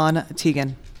John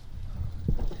Teagan.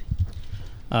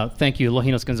 Thank you,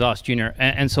 Lojinos Gonzalez Jr.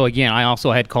 And so, again, I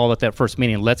also had called at that first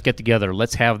meeting, let's get together.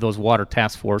 Let's have those water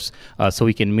task force so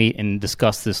we can meet and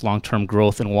discuss this long-term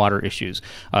growth and water issues.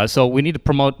 So we need to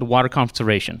promote the water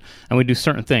conservation, and we do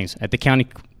certain things. At the county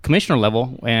commissioner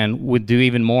level, and would do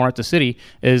even more at the city,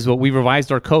 is what we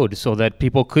revised our code so that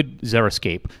people could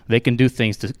xeriscape. They can do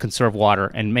things to conserve water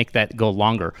and make that go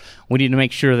longer. We need to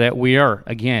make sure that we are,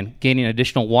 again, gaining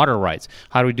additional water rights.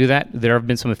 How do we do that? There have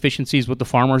been some efficiencies with the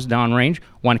farmers downrange.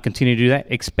 Want to continue to do that?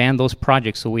 Expand those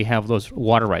projects so we have those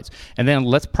water rights. And then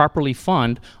let's properly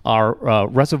fund our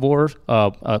reservoirs,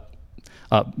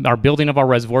 our building of our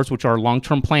reservoirs, which are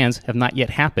long-term plans, have not yet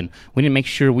happened. We need to make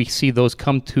sure we see those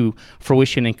come to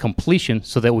fruition and completion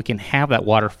so that we can have that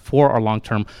water for our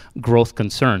long-term growth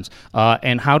concerns.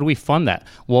 And how do we fund that?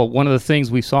 Well, one of the things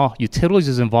we saw, utilities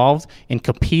is involved in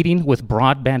competing with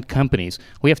broadband companies.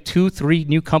 We have 2-3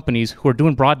 new companies who are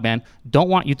doing broadband, don't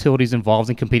want utilities involved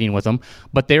in competing with them,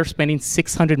 but they're spending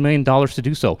 $600 million to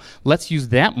do so. Let's use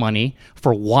that money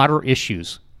for water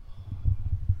issues.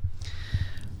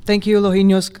 Thank you,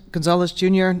 Lojinos Gonzalez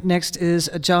Jr. Next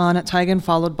is John Teagan,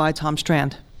 followed by Tom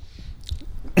Strand.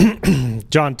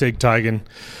 John Tig Teagan.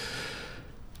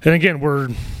 And again, we're,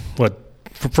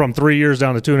 from 3 years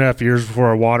down to 2.5 years before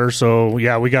our water. So,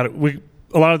 yeah,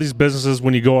 a lot of these businesses,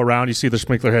 when you go around, you see the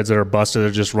sprinkler heads that are busted,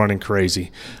 they're just running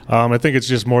crazy. I think it's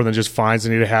just more than just fines that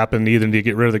need to happen. Either need to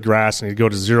get rid of the grass, need to go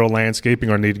to zero landscaping,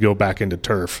 or need to go back into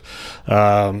turf.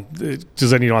 Because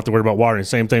then you don't have to worry about watering.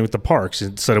 Same thing with the parks.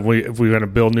 Instead of if we're going to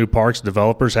build new parks,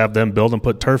 developers have them build and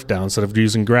put turf down instead of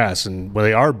using grass. And when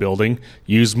they are building,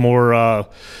 use more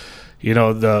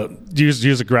use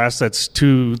the grass that's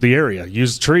to the area.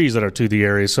 Use trees that are to the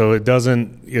area, so it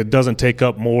doesn't take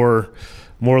up more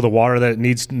of the water that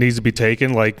needs to be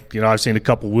taken. Like, I've seen a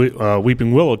couple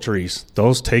weeping willow trees.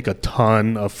 Those take a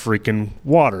ton of freaking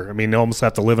water. I mean, they almost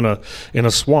have to live in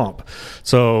a swamp.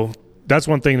 So that's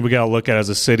one thing that we got to look at as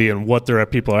a city, and what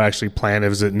people are actually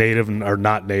planting. Is it native or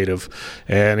not native?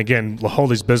 And again, hold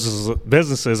these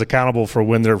businesses accountable for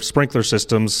when their sprinkler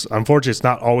systems, unfortunately, it's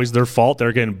not always their fault.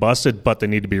 They're getting busted, but they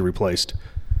need to be replaced.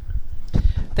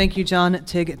 Thank you, John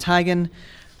Tig Teagan.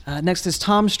 Next is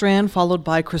Tom Strand, followed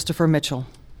by Christopher Mitchell.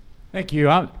 Thank you.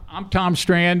 I'm Tom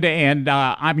Strand, and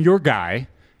I'm your guy.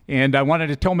 And I wanted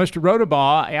to tell Mr.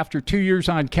 Rodebaugh, after 2 years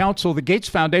on council, the Gates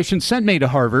Foundation sent me to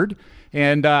Harvard,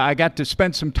 and I got to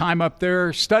spend some time up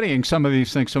there studying some of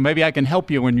these things. So maybe I can help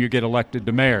you when you get elected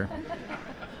to mayor.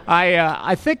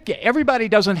 I think everybody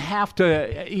doesn't have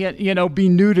to, be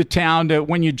new to town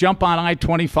when you jump on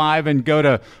I-25 and go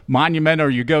to Monument, or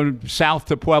you go south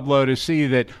to Pueblo, to see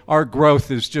that our growth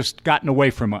has just gotten away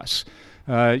from us.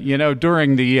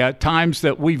 During the times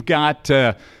that we've got,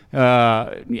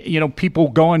 people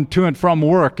going to and from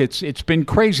work, it's been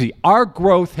crazy. Our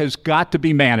growth has got to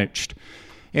be managed.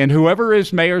 And whoever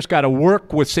is mayor's got to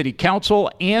work with city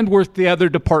council and with the other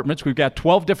departments. We've got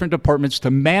 12 different departments to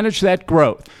manage that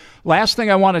growth. Last thing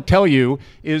I want to tell you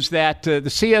is that the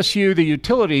CSU, the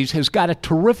utilities, has got a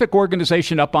terrific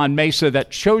organization up on Mesa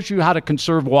that shows you how to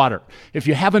conserve water. If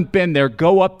you haven't been there,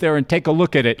 go up there and take a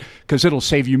look at it, because it'll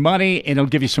save you money and it'll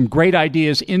give you some great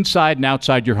ideas inside and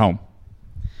outside your home.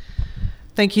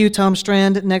 Thank you, Tom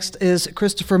Strand. Next is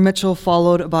Christopher Mitchell,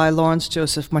 followed by Lawrence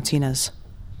Joseph Martinez.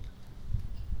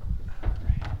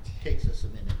 Takes us a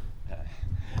minute.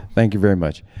 Thank you very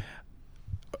much.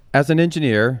 As an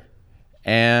engineer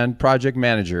and project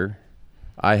manager,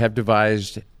 I have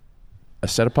devised a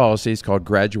set of policies called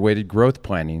graduated growth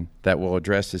planning that will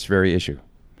address this very issue.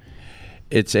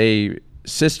 It's a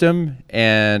system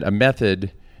and a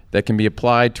method that can be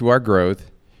applied to our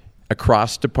growth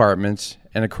across departments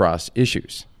and across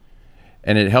issues.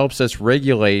 And it helps us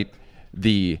regulate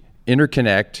the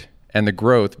interconnect and the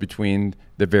growth between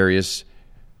the various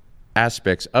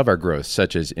aspects of our growth,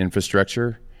 such as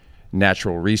infrastructure,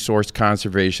 natural resource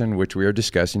conservation, which we are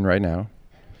discussing right now,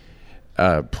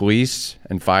 police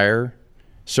and fire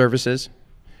services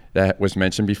that was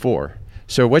mentioned before.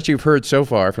 So what you've heard so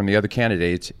far from the other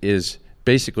candidates is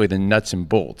basically the nuts and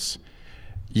bolts.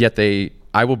 Yet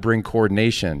I will bring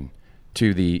coordination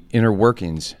to the inner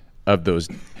workings of those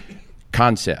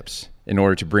concepts in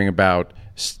order to bring about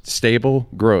stable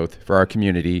growth for our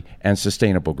community and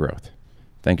sustainable growth.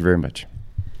 Thank you very much.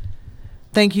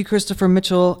 Thank you, Christopher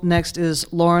Mitchell. Next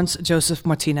is Lawrence Joseph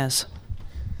Martinez.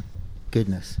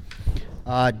 Goodness.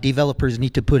 Developers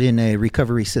need to put in a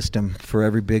recovery system for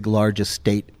every big, large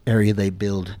estate area they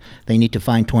build. They need to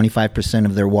find 25%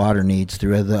 of their water needs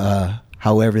through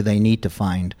however they need to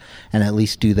find, and at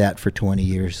least do that for 20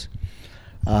 years.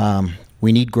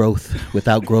 We need growth.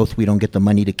 Without growth, we don't get the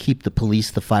money to keep the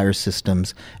police, the fire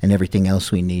systems, and everything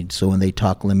else we need. So when they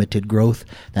talk limited growth,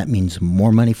 that means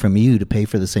more money from you to pay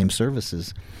for the same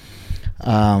services.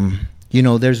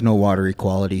 There's no water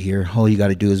equality here. All you got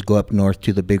to do is go up north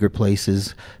to the bigger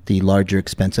places, the larger,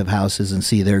 expensive houses, and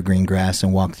see their green grass,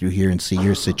 and walk through here and see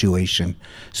your situation.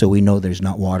 So we know there's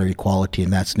not water equality,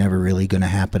 and that's never really going to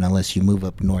happen unless you move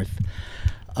up north.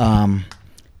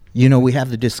 We have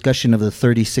the discussion of the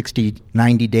 30, 60,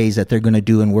 90 days that they're going to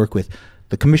do and work with.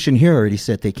 The commission here already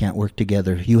said they can't work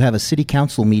together. You have a city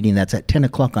council meeting that's at 10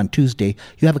 o'clock on Tuesday.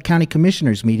 You have a county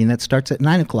commissioners meeting that starts at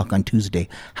 9 o'clock on Tuesday.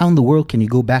 How in the world can you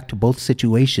go back to both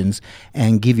situations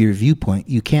and give your viewpoint?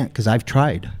 You can't, because I've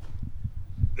tried.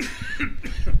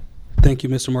 Thank you,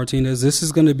 Mr. Martinez. This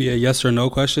is going to be a yes or no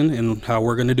question, and how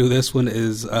we're going to do this one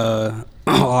is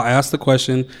I'll ask the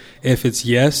question. If it's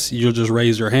yes, you'll just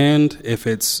raise your hand. If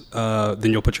it's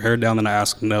then you'll put your hair down, and I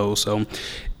ask no. So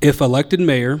if elected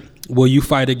mayor, will you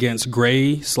fight against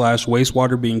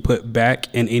gray/wastewater being put back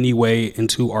in any way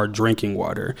into our drinking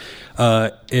water?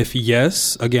 If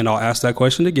yes, again, I'll ask that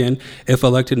question again. If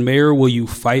elected mayor, will you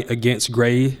fight against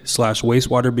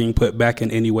gray/wastewater being put back in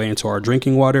any way into our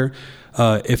drinking water?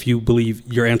 If you believe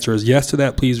your answer is yes to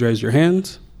that, please raise your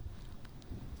hands.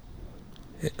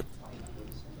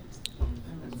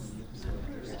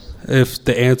 If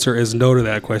the answer is no to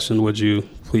that question, would you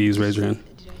please raise your hand?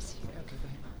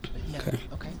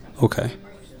 Okay.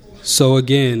 So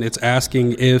again, it's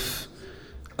asking if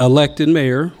elected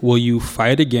mayor, will you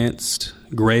fight against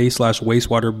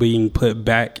gray/wastewater being put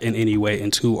back in any way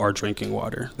into our drinking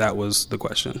water? That was the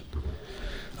question.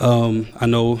 I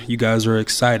know you guys are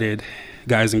excited.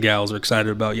 Guys and gals are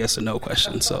excited about yes and no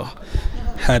questions, so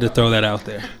had to throw that out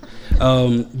there.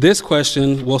 This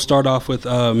question, we'll start off with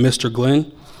Mr.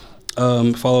 Glenn,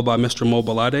 followed by Mr.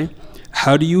 Mobilade.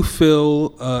 How do you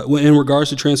feel in regards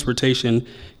to transportation?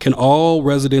 Can all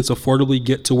residents affordably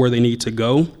get to where they need to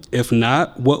go? If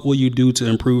not, what will you do to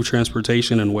improve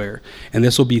transportation and where? And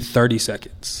this will be 30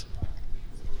 seconds.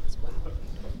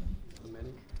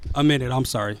 A minute, I'm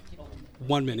sorry.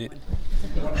 1 minute.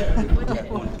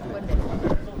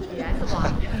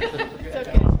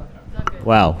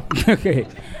 Wow. Okay.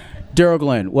 Daryl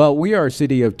Glenn. Well, we are a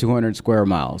city of 200 square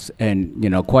miles, and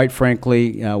quite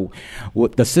frankly,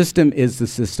 the system is the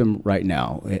system right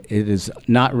now. It is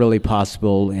not really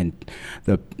possible, and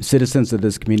the citizens of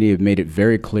this community have made it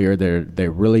very clear they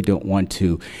really don't want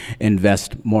to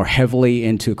invest more heavily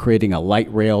into creating a light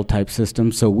rail type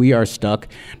system. So we are stuck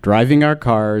driving our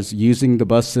cars, using the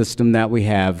bus system that we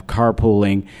have,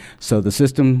 carpooling. So the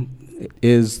system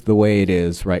is the way it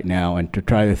is right now, and to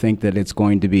try to think that it's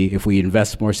going to be, if we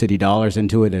invest more city dollars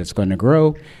into it, it's going to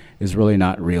grow, is really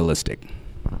not realistic.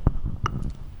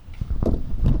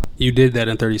 You did that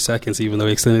in 30 seconds, even though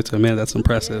we extended it to a minute. That's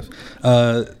impressive.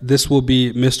 This will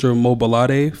be Mr.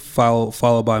 Mobilade,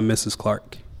 followed by Mrs.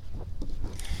 Clark.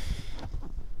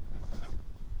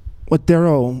 What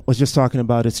Daryl was just talking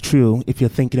about is true if you're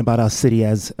thinking about our city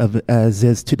as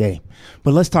is today.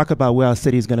 But let's talk about where our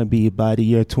city is going to be by the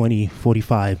year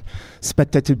 2045.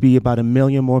 Expected to be about 1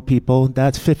 million more people.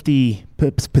 That's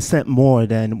 50% more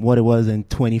than what it was in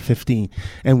 2015.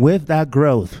 And with that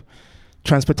growth,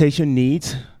 transportation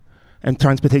needs and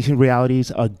transportation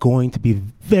realities are going to be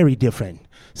very different.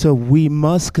 So we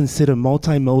must consider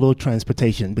multimodal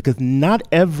transportation, because not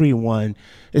everyone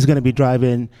is going to be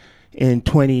driving in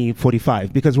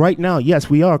 2045. Because right now, yes,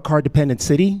 we are a car-dependent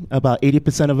city. About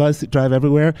 80% of us drive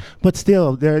everywhere. But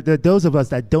still, there are those of us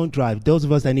that don't drive, those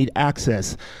of us that need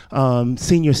access,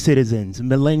 senior citizens,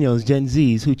 millennials, Gen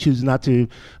Zs who choose not to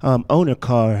own a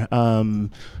car,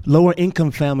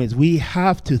 lower-income families. We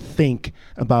have to think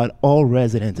about all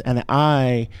residents. And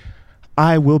I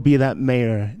will be that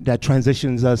mayor that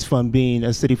transitions us from being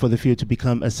a city for the few to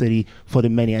become a city for the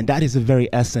many. And that is the very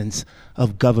essence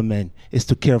of government, is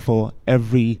to care for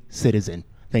every citizen.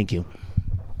 Thank you.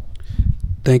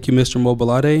 Thank you, Mr.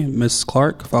 Mobilade. Ms.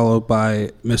 Clark, followed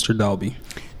by Mr. Dalby.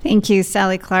 Thank you,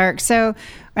 Sally Clark. So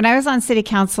when I was on city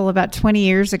council about 20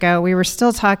 years ago, we were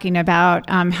still talking about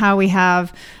how we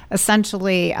have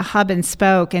essentially a hub and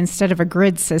spoke instead of a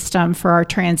grid system for our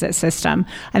transit system.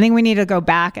 I think we need to go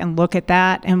back and look at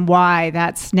that and why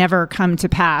that's never come to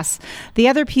pass. The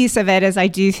other piece of it is I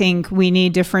do think we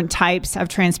need different types of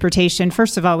transportation.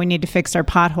 First of all, we need to fix our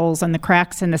potholes and the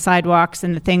cracks in the sidewalks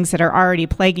and the things that are already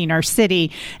plaguing our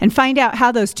city and find out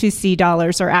how those 2C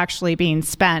dollars are actually being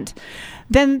spent.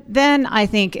 Then I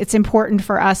think it's important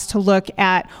for us to look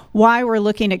at why we're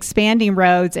looking at expanding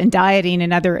roads and dieting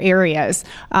in other areas.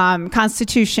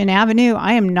 Constitution Avenue,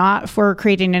 I am not for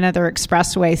creating another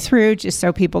expressway through just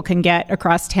so people can get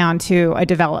across town to a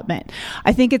development.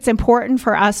 I think it's important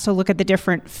for us to look at the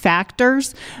different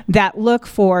factors that look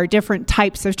for different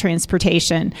types of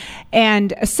transportation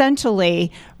and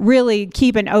essentially really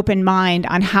keep an open mind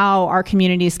on how our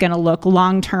community is going to look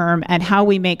long term and how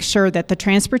we make sure that the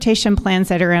transportation plans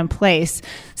that are in place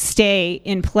stay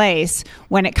in place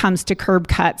when it comes to curb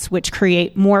cuts, which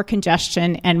create more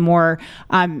congestion and more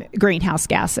greenhouse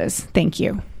gases. Thank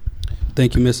you.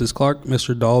 Thank you, Mrs. Clark.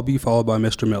 Mr. Dalby, followed by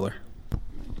Mr. Miller.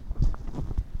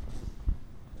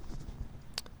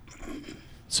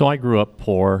 So I grew up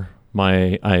poor.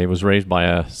 I was raised by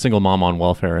a single mom on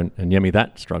welfare, and Yemi,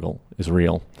 that struggle is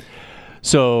real.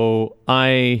 So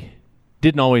I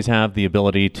didn't always have the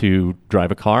ability to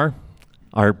drive a car.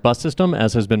 Our bus system,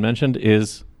 as has been mentioned,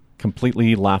 is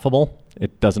completely laughable.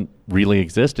 It doesn't really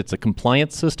exist. It's a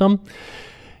compliance system.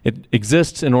 It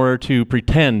exists in order to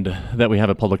pretend that we have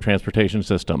a public transportation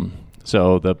system.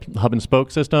 So the hub and spoke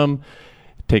system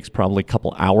takes probably a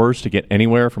couple hours to get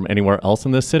anywhere from anywhere else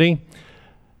in this city.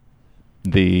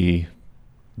 The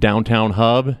downtown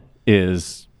hub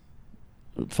is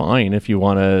fine if you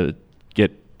want to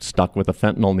get stuck with a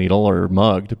fentanyl needle or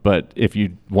mugged, but if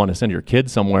you want to send your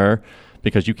kids somewhere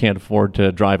because you can't afford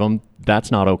to drive them,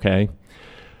 that's not okay.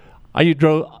 I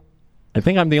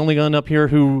think I'm the only one up here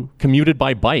who commuted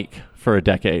by bike for a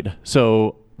decade.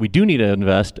 So we do need to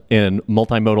invest in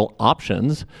multimodal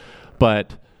options,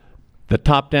 but the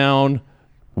top-down,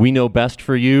 we know best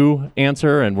for you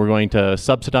answer, and we're going to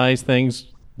subsidize things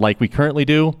like we currently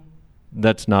do,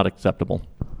 that's not acceptable.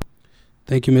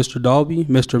 Thank you, Mr. Dalby.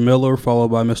 Mr. Miller, followed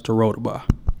by Mr. Rodabaugh.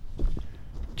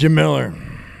 Jim Miller.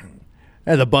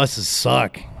 Yeah, the buses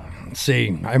suck. Let's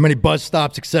see, how many bus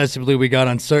stops excessively we got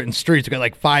on certain streets? We got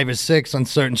like 5 or 6 on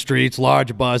certain streets,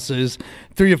 large buses.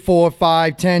 3 or 4,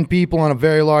 5, 10 people on a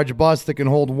very large bus that can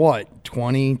hold what,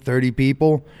 20, 30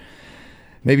 people?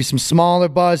 Maybe some smaller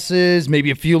buses,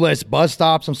 maybe a few less bus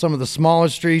stops on some of the smaller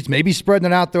streets, maybe spreading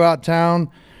it out throughout town.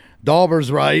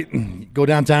 Dalber's right. Go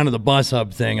downtown to the bus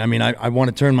hub thing. I mean, I want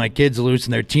to turn my kids loose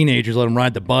and they're teenagers, let them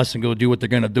ride the bus and go do what they're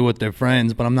going to do with their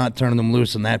friends, but I'm not turning them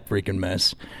loose in that freaking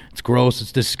mess. It's gross.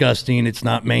 It's disgusting. It's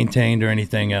not maintained or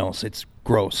anything else. It's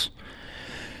gross.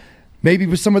 Maybe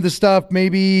with some of the stuff,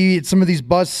 maybe it's some of these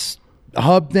bus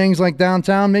hub things like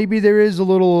downtown, maybe there is a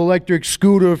little electric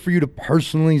scooter for you to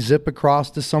personally zip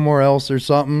across to somewhere else or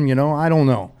something. You know, I don't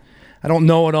know. I don't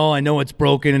know it all. I know it's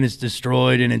broken and it's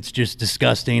destroyed and it's just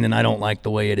disgusting and I don't like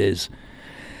the way it is.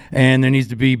 And there needs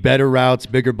to be better routes,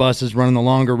 bigger buses running the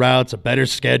longer routes, a better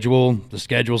schedule. The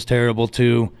schedule's terrible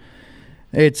too.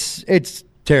 It's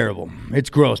terrible.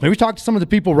 It's gross. Maybe talk to some of the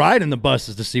people riding the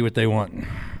buses to see what they want.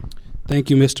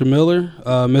 Thank you, Mr. Miller.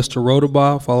 Mr.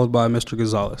 Rodabaugh, followed by Mr.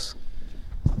 Gonzalez.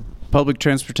 Public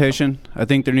transportation, I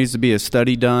think there needs to be a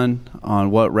study done on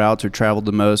what routes are traveled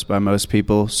the most by most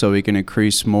people so we can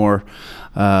increase more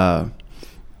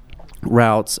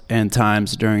routes and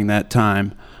times during that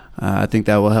time. I think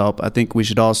that will help. I think we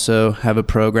should also have a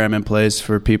program in place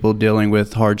for people dealing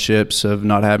with hardships of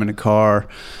not having a car,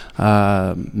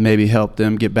 maybe help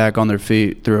them get back on their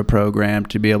feet through a program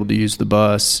to be able to use the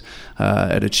bus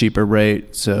at a cheaper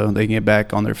rate so they can get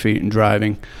back on their feet and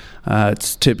driving.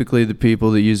 It's typically the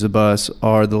people that use the bus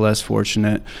are the less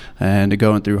fortunate and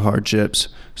going through hardships.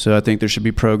 So I think there should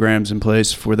be programs in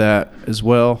place for that as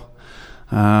well.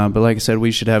 But like I said, we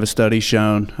should have a study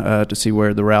shown to see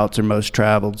where the routes are most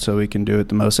traveled so we can do it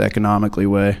the most economically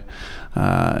way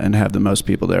and have the most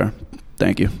people there.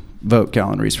 Thank you. Vote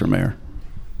Callan Reese for mayor.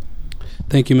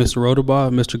 Thank you, Mr. Rodabaugh.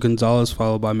 Mr. Gonzalez,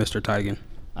 followed by Mr. Tigan.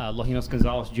 Lojinos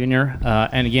Gonzalez Jr.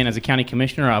 And again, as a county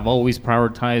commissioner, I've always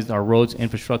prioritized our roads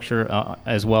infrastructure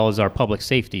as well as our public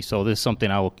safety. So this is something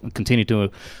I will continue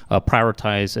to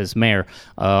prioritize as mayor.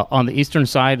 On the eastern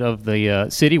side of the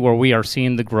city, where we are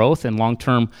seeing the growth and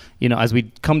long-term, as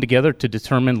we come together to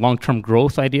determine long-term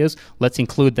growth ideas, let's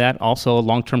include that also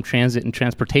long-term transit and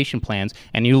transportation plans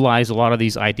and utilize a lot of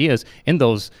these ideas in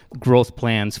those growth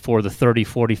plans for the 30,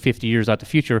 40, 50 years out the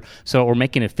future. So we're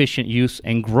making efficient use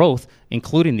and growth,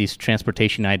 including including these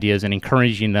transportation ideas and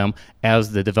encouraging them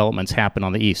as the developments happen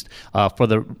on the east. For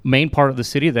the main part of the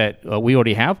city that we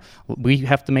already have, we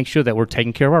have to make sure that we're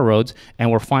taking care of our roads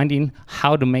and we're finding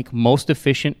how to make most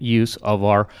efficient use of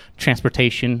our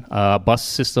transportation bus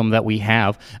system that we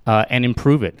have and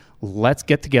improve it. Let's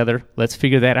get together. Let's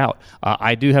figure that out.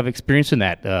 I do have experience in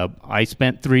that. I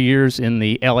spent 3 years in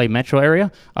the LA metro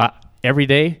area. Every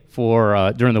day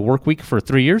for during the work week for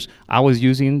 3 years, I was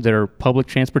using their public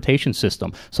transportation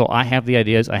system. So I have the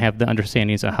ideas, I have the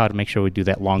understandings of how to make sure we do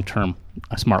that long term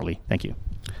smartly. Thank you.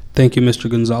 Thank you, Mr.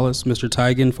 Gonzalez. Mr.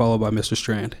 Teigen, followed by Mr.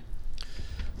 Strand.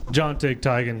 John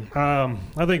Teigen.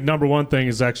 I think number one thing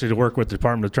is actually to work with the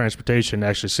Department of Transportation,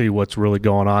 actually see what's really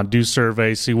going on, do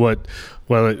surveys, see what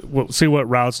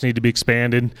routes need to be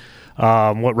expanded,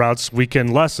 what routes we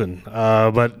can lessen.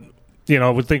 But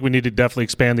we think we need to definitely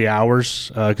expand the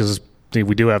hours because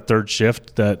we do have third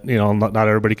shift that not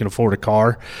everybody can afford a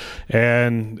car,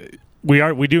 and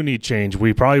we do need change.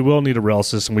 We probably will need a rail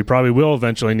system. We probably will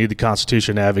eventually need the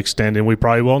Constitution Ave extended, and we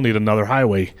probably will need another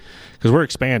highway because we're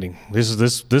expanding.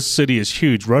 This city is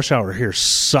huge. Rush hour here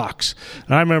sucks.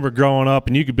 And I remember growing up,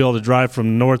 and you could be able to drive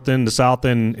from north end to south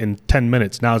end in 10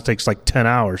 minutes. Now it takes like 10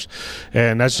 hours,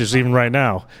 and that's just even right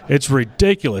now. It's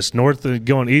ridiculous. North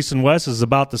going east and west is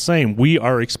about the same. We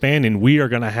are expanding. We are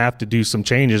going to have to do some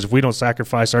changes. If we don't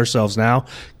sacrifice ourselves now,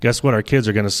 guess what? Our kids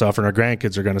are going to suffer, and our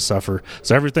grandkids are going to suffer.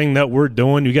 So everything that we're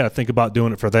doing, you got to think about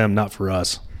doing it for them, not for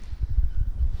us.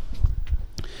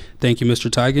 Thank you, Mr.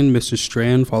 Teigen. Mr.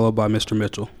 Strand, followed by Mr.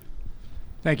 Mitchell.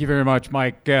 Thank you very much,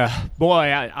 Mike.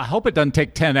 Boy, I hope it doesn't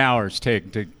take 10 hours to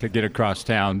get across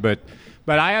town, but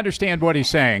I understand what he's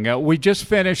saying. We just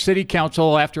finished City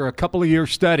Council after a couple of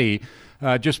years study,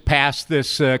 just passed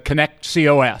this Connect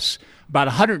COS. About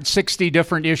 160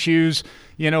 different issues,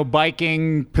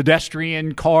 biking,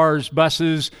 pedestrian, cars,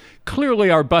 buses.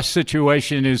 Clearly our bus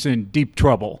situation is in deep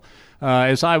trouble.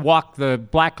 As I walk the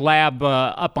Black Lab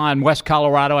up on West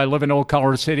Colorado, I live in Old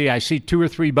Colorado City, I see 2 or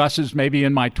 3 buses maybe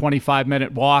in my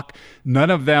 25-minute walk.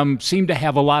 None of them seem to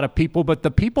have a lot of people, but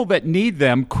the people that need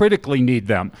them critically need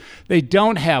them. They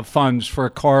don't have funds for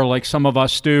a car like some of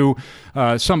us do.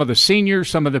 Some of the seniors,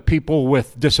 some of the people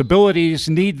with disabilities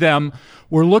need them.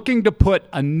 We're looking to put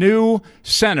a new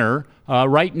center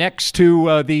right next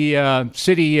to the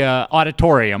city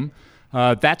auditorium.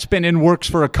 That's been in works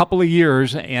for a couple of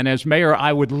years, and as mayor,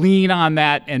 I would lean on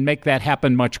that and make that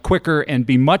happen much quicker and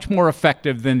be much more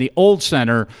effective than the old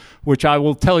center, which I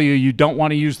will tell you don't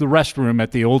want to use the restroom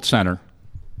at the old center.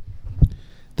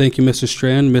 Thank you, Mr.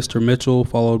 Strand. Mr. Mitchell,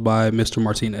 followed by Mr.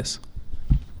 Martinez.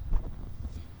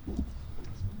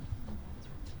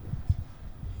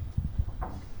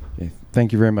 Okay,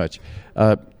 thank you very much.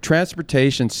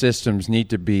 Transportation systems need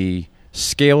to be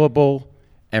scalable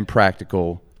and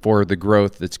practical for the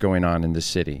growth that's going on in the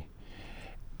city.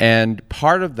 And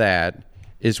part of that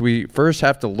is we first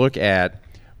have to look at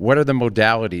what are the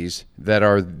modalities that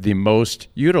are the most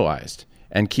utilized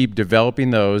and keep developing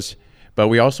those, but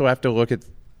we also have to look at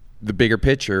the bigger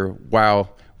picture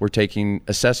while we're taking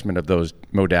assessment of those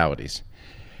modalities.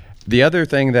 The other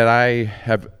thing that I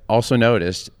have also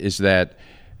noticed is that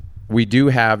we do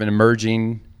have an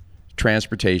emerging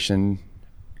transportation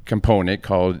component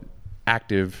called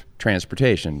active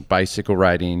transportation, bicycle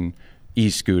riding,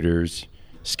 e-scooters,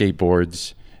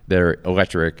 skateboards that are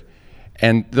electric.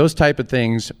 And those type of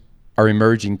things are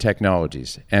emerging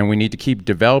technologies. And we need to keep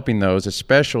developing those,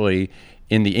 especially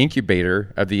in the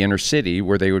incubator of the inner city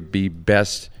where they would be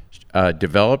best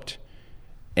developed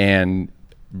and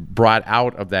brought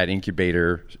out of that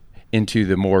incubator into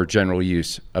the more general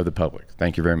use of the public.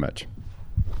 Thank you very much.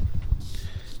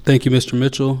 Thank you, Mr.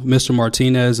 Mitchell, Mr.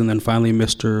 Martinez, and then finally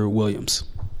Mr. Williams.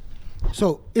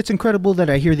 So it's incredible that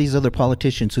I hear these other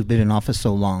politicians who've been in office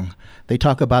so long. They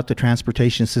talk about the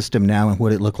transportation system now and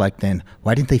what it looked like then.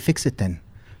 Why didn't they fix it then?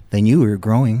 They knew we were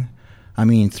growing.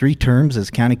 3 terms as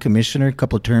county commissioner, a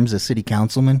couple of terms as city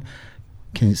councilman,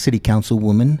 city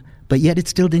councilwoman, but yet it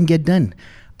still didn't get done.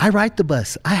 I ride the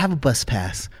bus. I have a bus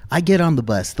pass. I get on the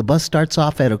bus. The bus starts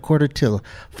off at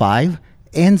 5:15,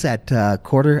 ends at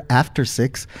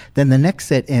 6:15, then the next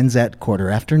set ends at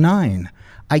 9:15.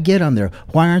 I get on there.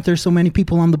 Why aren't there so many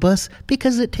people on the bus?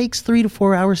 Because it takes 3 to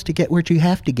 4 hours to get where you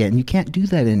have to get, and you can't do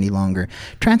that any longer.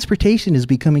 Transportation is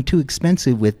becoming too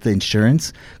expensive with the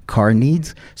insurance, car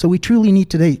needs, so we truly need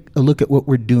to take a look at what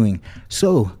we're doing.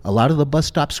 So a lot of the bus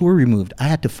stops were removed. I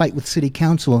had to fight with city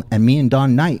council, and me and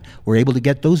Don Knight were able to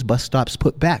get those bus stops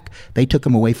put back. They took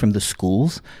them away from the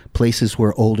schools, places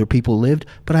where older people lived,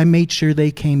 but I made sure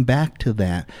they came back to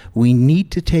that. We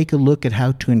need to take a look at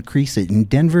how to increase it. In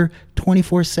Denver,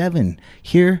 24/7.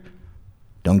 Here,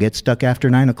 Don't get stuck after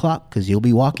 9 o'clock because you'll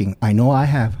be walking. I know I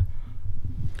have.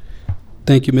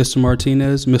 Thank you, Mr.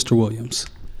 Martinez. Mr. Williams.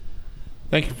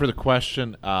 Thank you for the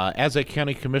question. As a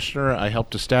county commissioner, I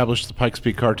helped establish the Pikes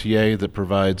Peak RTA that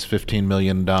provides $15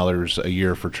 million a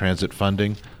year for transit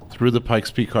funding. Through the Pikes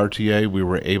Peak RTA, we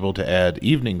were able to add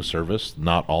evening service,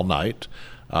 not all night,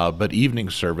 but evening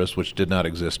service, which did not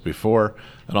exist before,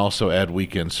 and also add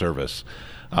weekend service.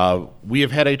 We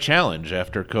have had a challenge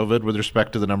after COVID with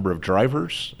respect to the number of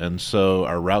drivers, and so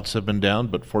our routes have been down,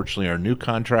 but fortunately our new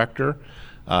contractor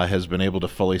has been able to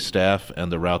fully staff,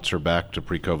 and the routes are back to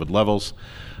pre-COVID levels.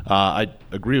 I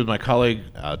agree with my colleague,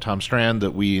 Tom Strand,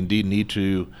 that we indeed need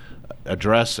to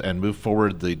address and move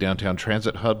forward the downtown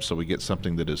transit hub so we get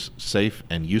something that is safe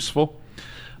and useful.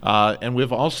 And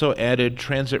we've also added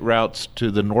transit routes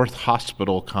to the North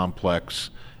Hospital complex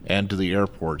and to the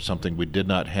airport, something we did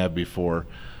not have before.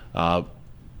 But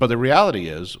the reality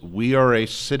is we are a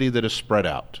city that is spread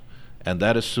out, and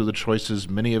that is through the choices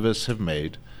many of us have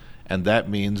made. And that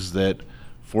means that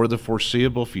for the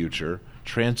foreseeable future,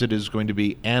 transit is going to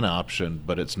be an option,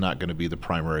 but it's not going to be the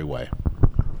primary way.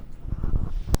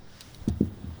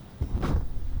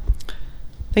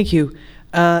 Thank you.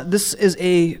 This is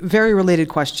a very related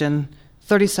question.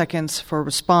 30 seconds for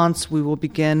response. We will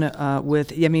begin with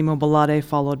Yemi Mobolade,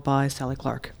 followed by Sally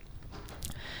Clark.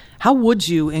 How would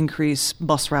you increase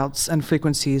bus routes and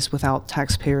frequencies without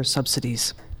taxpayer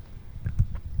subsidies?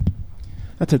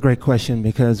 That's a great question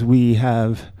because we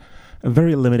have a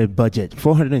very limited budget.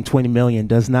 $420 million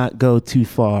does not go too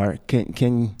far.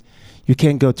 You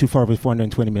can't go too far with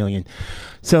 $420 million.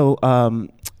 So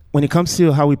when it comes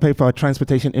to how we pay for our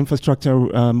transportation infrastructure,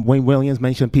 Wayne Williams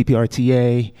mentioned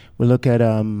PPRTA. We look at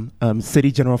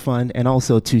City General Fund and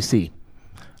also 2C.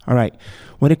 All right.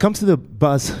 When it comes to the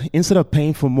bus, instead of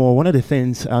paying for more, one of the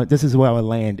things, this is where I would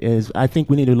land, is I think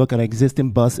we need to look at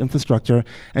existing bus infrastructure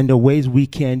and the ways we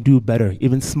can do better,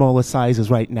 even smaller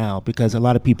sizes right now, because a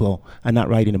lot of people are not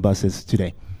riding the buses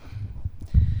today.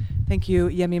 Thank you,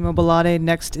 Yemi Mobolade.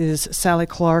 Next is Sally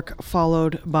Clark,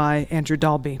 followed by Andrew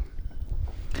Dalby.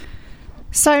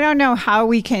 So I don't know how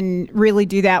we can really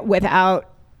do that without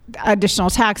additional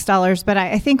tax dollars, but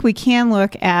I think we can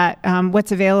look at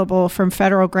what's available from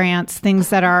federal grants, things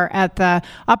that are at the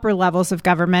upper levels of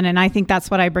government, and I think that's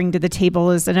what I bring to the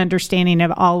table is an understanding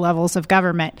of all levels of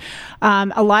government.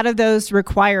 A lot of those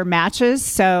require matches,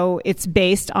 so it's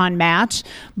based on match,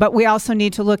 but we also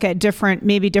need to look at different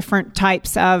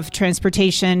types of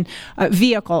transportation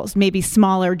vehicles, maybe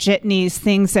smaller jitneys,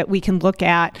 things that we can look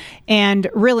at and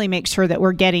really make sure that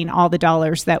we're getting all the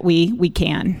dollars that we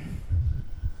can.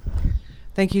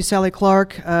 Thank you, Sally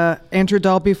Clark. Andrew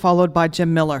Dalby, followed by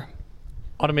Jim Miller.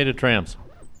 Automated trams.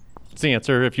 That's the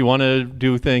answer. If you want to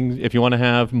do things, if you want to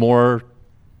have more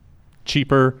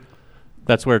cheaper,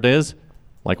 that's where it is.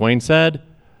 Like Wayne said,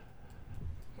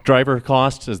 driver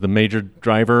cost is the major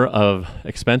driver of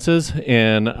expenses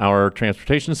in our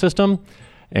transportation system.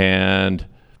 And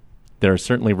there are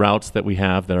certainly routes that we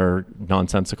have that are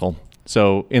nonsensical.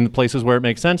 So in the places where it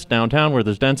makes sense, downtown, where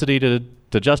there's density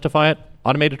to justify it,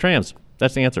 automated trams.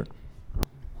 That's the answer.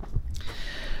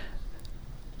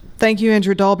 Thank you,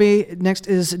 Andrew Dalby. Next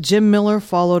is Jim Miller,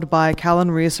 followed by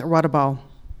Callan Reese Radabau.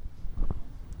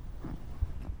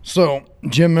 So,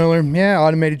 Jim Miller, yeah,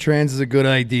 automated trans is a good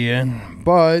idea,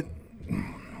 but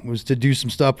was to do some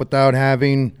stuff without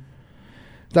having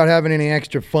any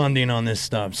extra funding on this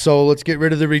stuff. So let's get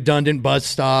rid of the redundant bus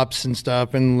stops and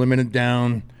stuff and limit it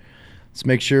down. Let's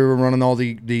make sure we're running all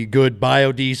the good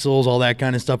biodiesels, all that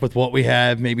kind of stuff with what we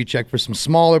have. Maybe check for some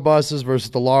smaller buses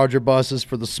versus the larger buses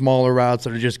for the smaller routes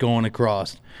that are just going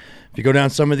across. If you go down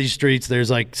some of these streets,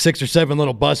 there's like 6 or 7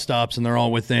 little bus stops, and they're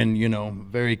all within,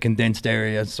 very condensed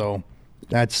area. So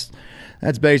that's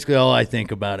basically all I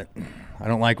think about it. I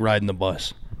don't like riding the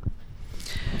bus.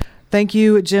 Thank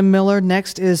you, Jim Miller.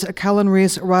 Next is Callan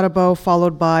Reese Radabau,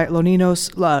 followed by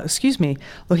Lohinos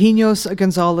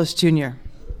Gonzalez Jr.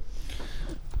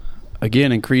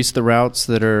 Again, increase the routes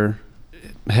that are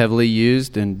heavily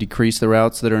used and decrease the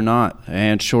routes that are not.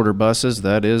 And shorter buses,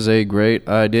 that is a great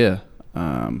idea.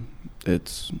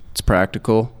 It's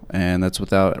practical, and that's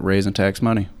without raising tax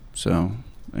money. So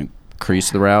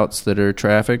increase the routes that are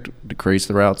trafficked, decrease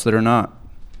the routes that are not.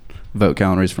 Vote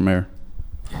Callan Reese for mayor.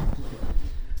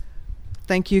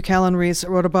 Thank you, Callan Reese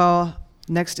Radabau.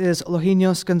 Next is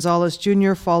Lohinos Gonzalez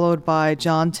Jr., followed by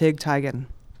John Tig Tigan.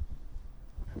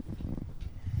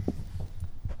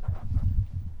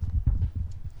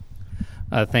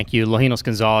 Thank you, Lojinos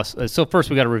Gonzalez. So first,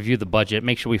 we got to review the budget,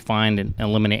 make sure we find and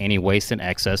eliminate any waste and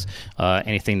excess,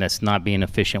 anything that's not being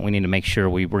efficient. We need to make sure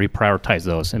we reprioritize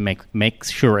those and make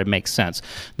sure it makes sense.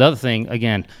 The other thing,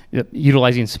 again,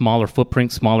 utilizing smaller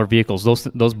footprint, smaller vehicles.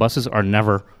 Those buses are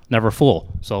never full.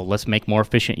 So let's make more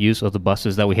efficient use of the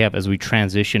buses that we have as we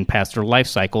transition past their life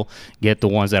cycle, get the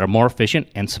ones that are more efficient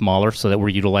and smaller so that we're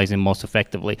utilizing most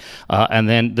effectively. And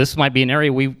then this might be an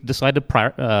area we decide to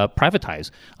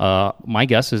privatize. My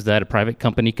guess is that a private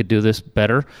company could do this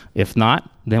better. If not,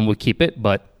 then we'll keep it,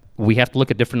 but we have to look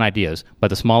at different ideas. But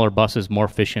the smaller buses, more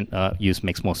efficient use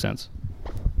makes most sense.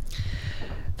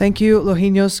 Thank you,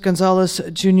 Lojinos Gonzalez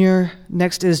Jr.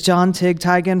 Next is John Tig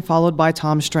Tigan, followed by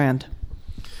Tom Strand.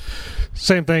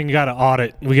 Same thing, you got to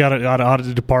audit. We got to audit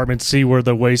the department, see where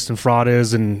the waste and fraud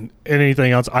is and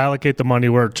anything else. Allocate the money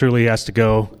where it truly has to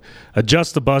go.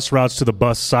 Adjust the bus routes to the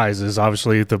bus sizes.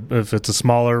 Obviously, if it's a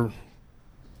smaller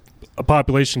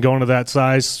population going to that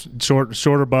size,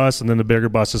 shorter bus, and then the bigger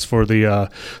buses for the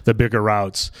bigger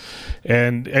routes.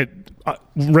 And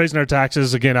raising our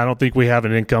taxes, again, I don't think we have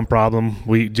an income problem.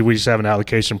 We just have an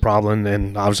allocation problem,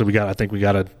 and obviously I think we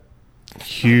got a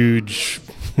huge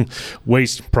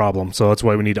waste problem, so that's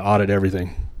why we need to audit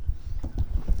everything.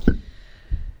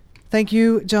 Thank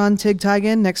you, John Tig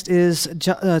Tigan. Next is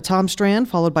Tom Strand,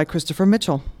 followed by Christopher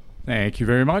Mitchell. Thank you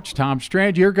very much, Tom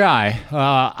Strand, your guy.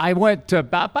 I went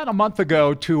about a month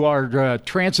ago to our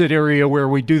transit area where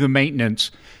we do the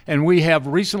maintenance, and we have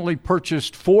recently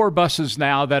purchased 4 buses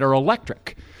now that are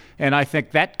electric, and I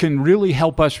think that can really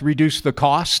help us reduce the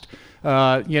cost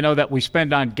that we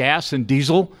spend on gas and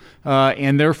diesel,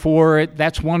 and therefore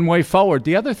that's one way forward.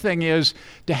 The other thing is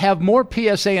to have more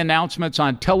PSA announcements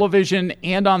on television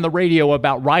and on the radio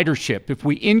about ridership. If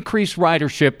we increase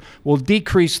ridership, we'll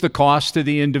decrease the cost to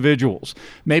the individuals.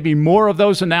 Maybe more of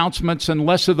those announcements and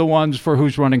less of the ones for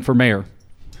who's running for mayor.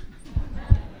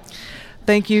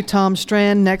 Thank you, Tom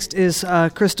Strand. Next is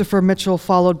Christopher Mitchell,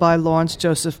 followed by Lawrence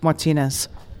Joseph Martinez.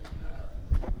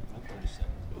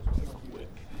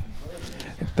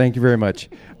 Thank you very much.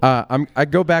 I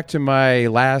go back to my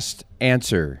last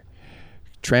answer.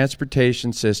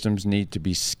 Transportation systems need to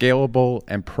be scalable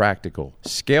and practical.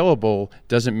 Scalable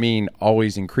doesn't mean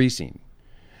always increasing.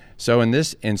 So in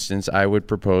this instance, I would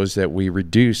propose that we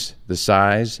reduce the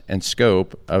size and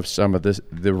scope of some of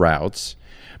the routes,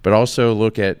 but also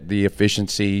look at the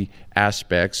efficiency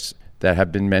aspects that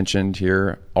have been mentioned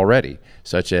here already,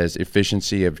 such as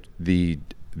efficiency of the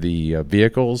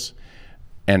vehicles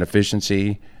and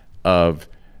efficiency of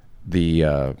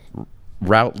the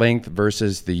route length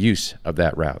versus the use of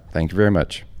that route. Thank you very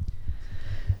much.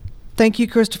 Thank you,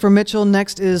 Christopher Mitchell.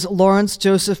 Next is Lawrence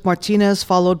Joseph Martinez,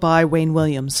 followed by Wayne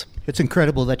Williams. It's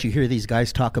incredible that you hear these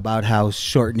guys talk about how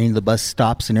shortening the bus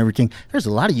stops and everything. There's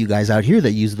a lot of you guys out here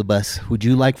that use the bus. Would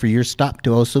you like for your stop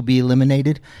to also be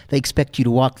eliminated? They expect you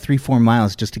to walk 3-4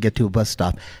 miles just to get to a bus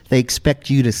stop. They expect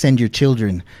you to send your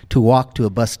children to walk to a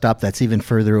bus stop that's even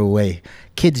further away.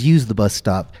 Kids use the bus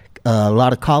stop. A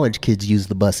lot of college kids use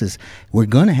the buses. We're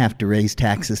going to have to raise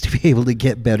taxes to be able to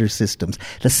get better systems.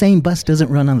 The same bus doesn't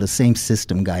run on the same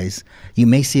system, guys. You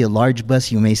may see a large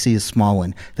bus, you may see a small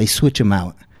one. They switch them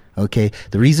out. Okay,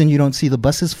 the reason you don't see the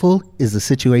buses full is the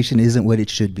situation isn't what it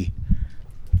should be.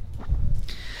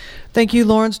 Thank you,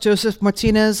 Lawrence Joseph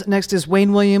Martinez. Next is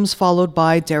Wayne Williams, followed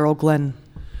by Darrell Glenn.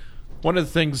 One of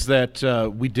the things that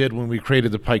we did when we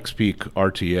created the Pikes Peak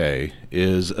RTA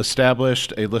is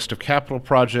established a list of capital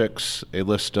projects, a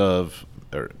list of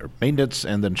maintenance,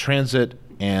 and then transit.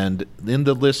 And in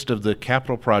the list of the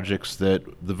capital projects that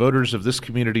the voters of this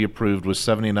community approved was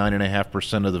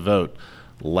 79.5% of the vote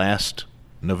last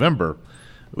November,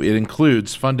 it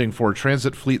includes funding for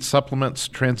transit fleet supplements,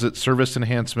 transit service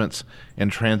enhancements,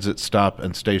 and transit stop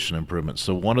and station improvements.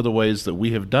 So one of the ways that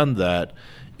we have done that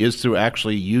is through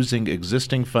actually using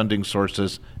existing funding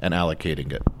sources and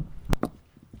allocating it.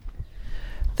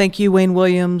 Thank you, Wayne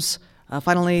Williams.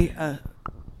 Finally,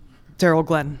 Darrell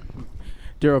Glenn.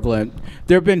 Darrell Glenn,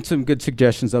 there have been some good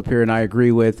suggestions up here, and I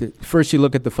agree with it. First, you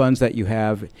look at the funds that you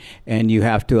have, and you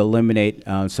have to eliminate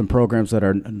some programs that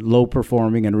are low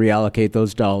performing and reallocate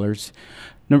those dollars.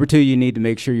 Number 2, you need to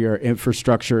make sure your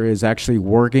infrastructure is actually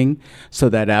working so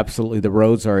that absolutely the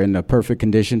roads are in a perfect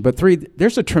condition. But 3,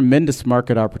 there's a tremendous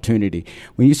market opportunity.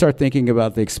 When you start thinking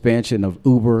about the expansion of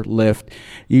Uber, Lyft,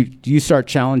 you start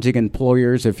challenging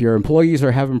employers. If your employees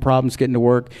are having problems getting to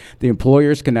work, the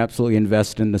employers can absolutely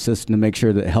invest in the system to make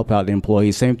sure that help out the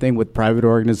employees. Same thing with private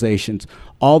organizations.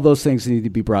 All those things need to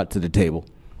be brought to the table.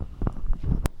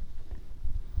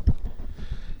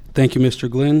 Thank you, Mr.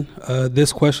 Glenn.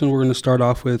 This question, we're going to start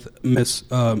off with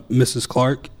Mrs.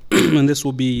 Clark, and this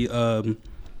will be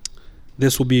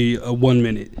This will be 1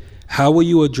 minute. How will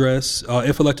you address,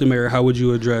 if elected mayor, how would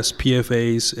you address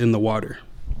PFAS in the water?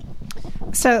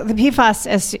 So the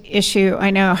PFAS issue,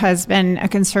 I know, has been a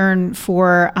concern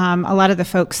for a lot of the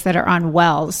folks that are on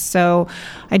wells. So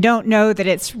I don't know that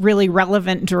it's really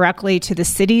relevant directly to the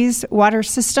city's water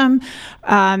system.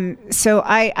 So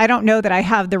I don't know that I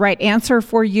have the right answer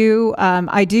for you.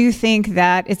 I do think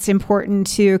that it's important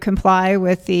to comply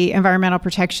with the Environmental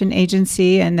Protection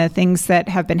Agency and the things that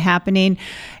have been happening,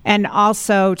 and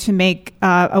also to make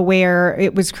aware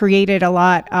it was created a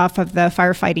lot off of the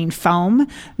firefighting foam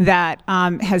that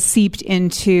has seeped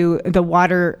into the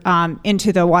water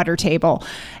table.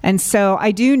 And so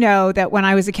I do know that when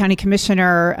I was a county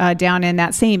commissioner down in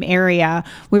that same area,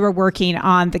 we were working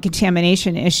on the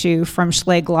contamination issue from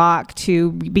Schleg Lock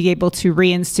to be able to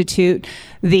reinstitute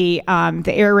the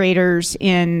aerators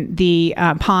in the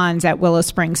ponds at Willow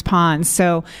Springs Ponds.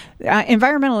 So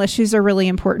environmental issues are really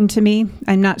important to me.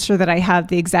 I'm not sure that I have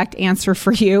the exact answer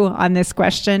for you on this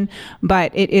question,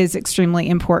 but it is extremely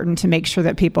important to make sure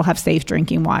that people have safe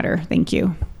drinking water. Thank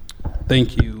you.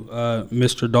 Thank you.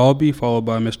 Mr. Dalby, followed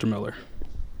by Mr. Miller.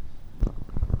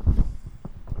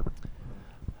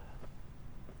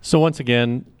 So once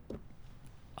again,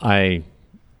 I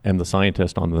am the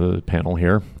scientist on the panel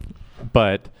here,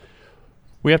 but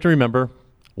we have to remember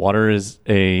water is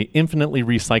a infinitely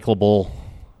recyclable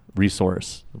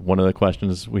resource. One of the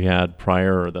questions we had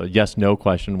prior, or the yes/no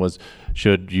question, was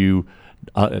should you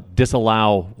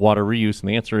disallow water reuse? And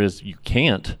the answer is you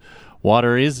can't.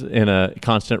 Water is in a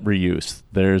constant reuse.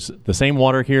 There's the same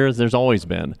water here as there's always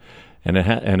been, and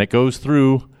it goes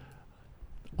through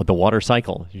the water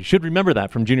cycle. You should remember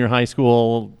that from junior high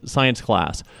school science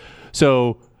class.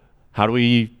 So how do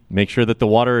we make sure that the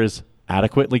water is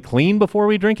adequately clean before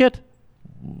we drink it?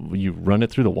 You run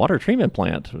it through the water treatment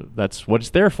plant. That's what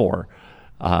it's there for.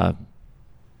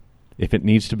 If it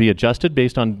needs to be adjusted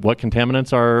based on what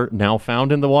contaminants are now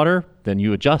found in the water, then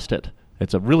you adjust it.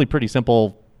 It's a really pretty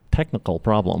simple technical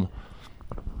problem.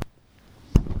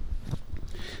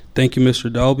 Thank you,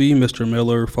 Mr. Dalby. Mr.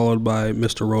 Miller, followed by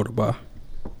Mr. Rodabaugh.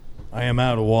 I am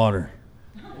out of water,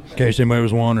 in case anybody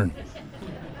was wondering.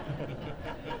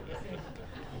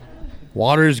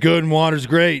 Water is good and water is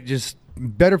great. Just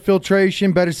better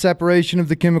filtration, better separation of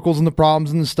the chemicals and the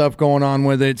problems and the stuff going on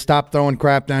with it. Stop throwing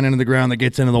crap down into the ground that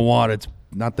gets into the water. It's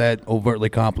not that overtly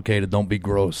complicated. Don't be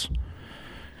gross.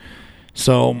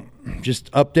 So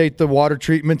just update the water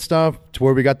treatment stuff to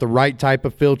where we got the right type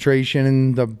of filtration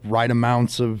and the right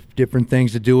amounts of different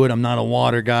things to do it. I'm not a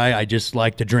water guy. I just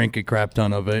like to drink a crap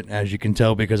ton of it, as you can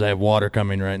tell, because I have water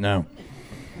coming right now.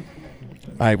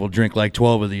 I will drink like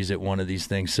 12 of these at one of these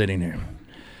things sitting here.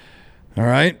 All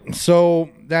right, so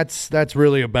that's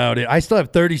really about it. I still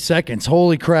have 30 seconds.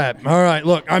 Holy crap. All right,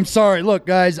 look, I'm sorry. Look,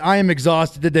 guys, I am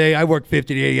exhausted today. I work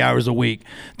 50 to 80 hours a week.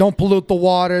 Don't pollute the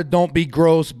water. Don't be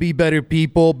gross. Be better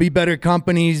people. Be better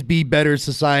companies. Be better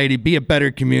society. Be a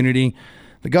better community.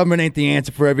 The government ain't the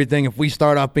answer for everything. If we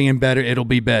start off being better, it'll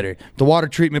be better. The water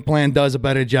treatment plan does a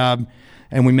better job,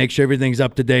 and we make sure everything's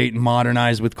up to date and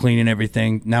modernized with cleaning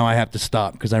everything. Now I have to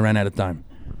stop because I ran out of time.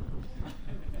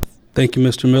 Thank you,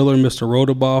 Mr. Miller. Mr.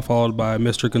 Rodabaugh, followed by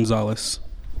Mr. Gonzalez.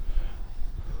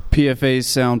 PFAs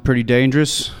sound pretty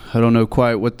dangerous. I don't know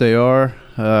quite what they are.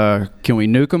 Can we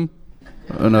nuke them?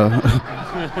 No.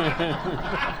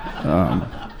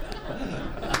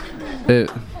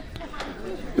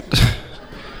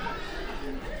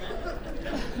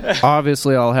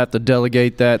 Obviously, I'll have to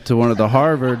delegate that to one of the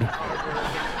Harvard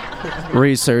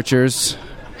researchers.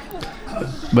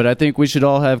 But I think we should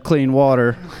all have clean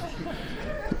water.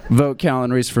 Vote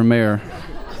Callan Reese for mayor.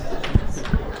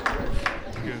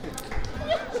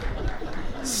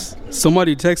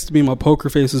 Somebody texted me my poker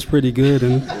face is pretty good,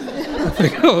 and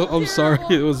I'm sorry,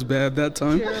 it was bad that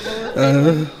time.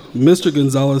 Mr.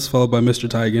 Gonzalez, followed by Mr.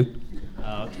 Tigan.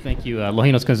 Thank you,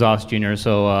 Lojinos Gonzalez Jr.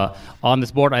 So on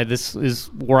this board, this is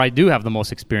where I do have the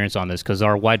most experience on this, because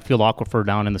our wide field aquifer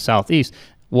down in the southeast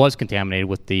was contaminated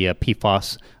with the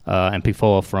PFAS and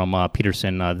PFOA from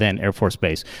Peterson, then Air Force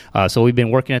Base. So we've been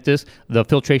working at this. The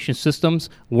filtration systems,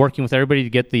 working with everybody to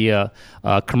get the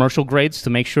commercial grades to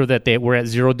make sure that we're at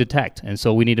zero detect. And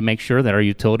so we need to make sure that our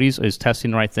utilities is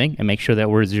testing the right thing and make sure that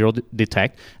we're zero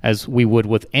detect, as we would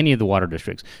with any of the water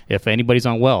districts. If anybody's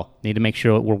on well, need to make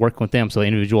sure we're working with them so the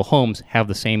individual homes have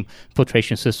the same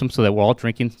filtration system so that we're all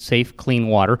drinking safe, clean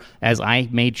water, as I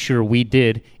made sure we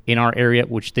did in our area,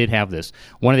 which did have this.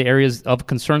 One of the areas of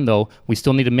concern, though, we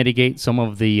still need to to mitigate some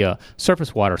of the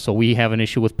surface water. So we have an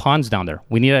issue with ponds down there.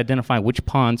 We need to identify which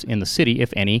ponds in the city,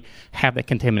 if any, have that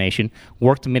contamination,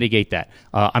 work to mitigate that.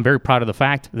 I'm very proud of the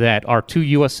fact that our 2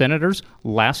 U.S. senators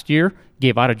last year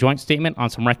gave out a joint statement on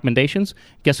some recommendations.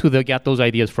 Guess who they got those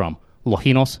ideas from?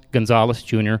 Lojinos Gonzalez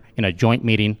Jr. in a joint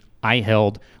meeting I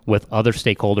held with other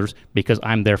stakeholders because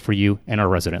I'm there for you and our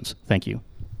residents. Thank you.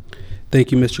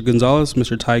 Thank you, Mr. Gonzalez.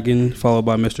 Mr. Tigan, followed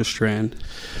by Mr. Strand.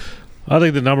 I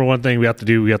think the number one thing we have to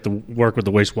do, we have to work with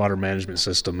the wastewater management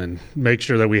system and make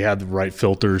sure that we have the right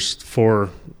filters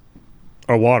for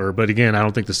our water. But again, I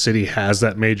don't think the city has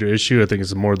that major issue. I think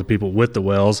it's more the people with the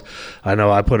wells. I know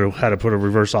I had to put a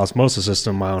reverse osmosis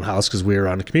system in my own house because we were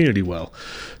on a community well.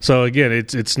 So again,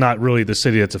 it's not really the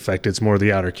city that's affected. It's more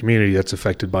the outer community that's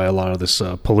affected by a lot of this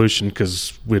pollution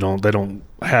because they don't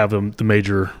have the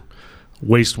major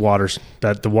wastewater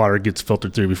that the water gets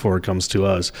filtered through before it comes to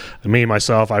us. And me,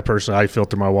 myself, I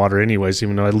filter my water anyways,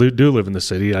 even though I do live in the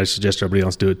city. I suggest everybody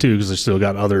else do it too because they still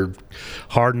got other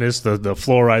hardness, the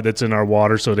fluoride that's in our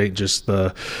water, so it ain't just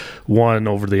the one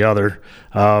over the other.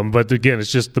 But again,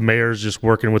 it's just the mayor's just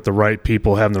working with the right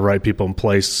people, having the right people in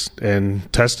place,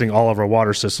 and testing all of our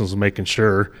water systems and making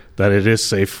sure that it is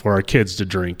safe for our kids to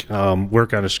drink. We're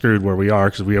kind of screwed where we are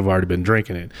because we have already been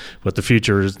drinking it. But the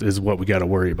future is what we got to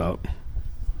worry about.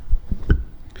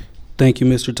 Thank you,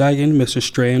 Mr. Tigan. Mr.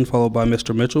 Strand, followed by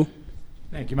Mr. Mitchell.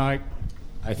 Thank you, Mike.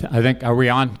 I think, are we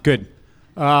on? Good.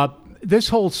 This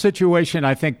whole situation,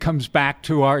 I think, comes back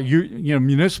to our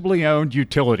municipally owned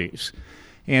utilities.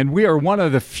 And we are one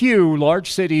of the few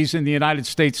large cities in the United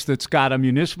States that's got a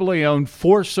municipally owned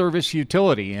 4-service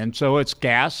utility. And so it's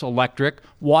gas, electric,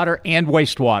 water, and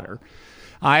wastewater.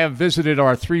 I have visited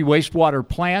our 3 wastewater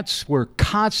plants. We're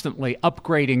constantly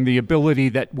upgrading the ability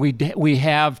that we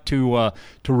have to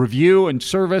review and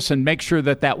service and make sure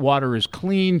that water is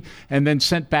clean and then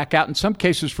sent back out, in some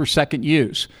cases for second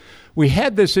use. We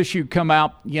had this issue come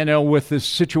out, with this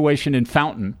situation in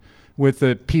Fountain with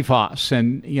the PFAS.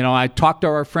 And, I talked to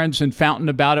our friends in Fountain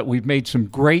about it. We've made some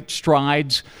great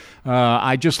strides.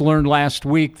 I just learned last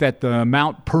week that the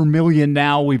amount per million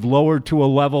now we've lowered to a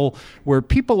level where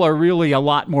people are really a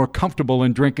lot more comfortable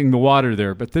in drinking the water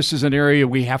there. But this is an area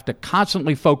we have to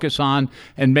constantly focus on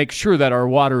and make sure that our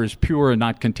water is pure and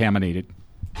not contaminated.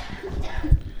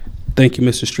 Thank you,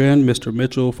 Mr. Strand. Mr.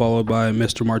 Mitchell, followed by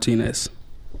Mr. Martinez.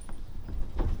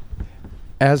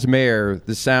 As mayor,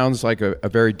 this sounds like a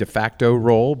very de facto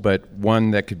role, but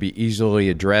one that could be easily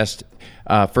addressed.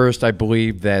 First, I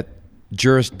believe that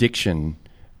jurisdiction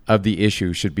of the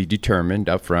issue should be determined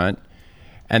up front,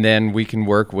 and then we can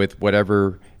work with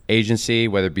whatever agency,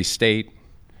 whether it be state,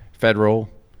 federal,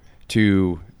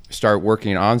 to start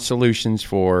working on solutions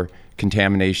for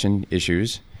contamination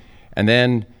issues. And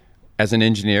then, as an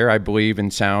engineer, I believe in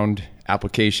sound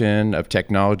application of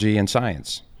technology and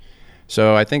science.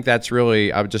 So I think that's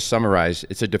really, I would just summarize,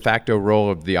 it's a de facto role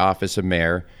of the office of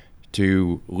mayor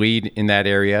to lead in that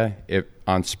area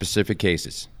on specific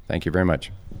cases. Thank you very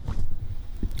much.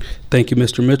 Thank you,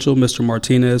 Mr. Mitchell. Mr.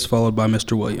 Martinez, followed by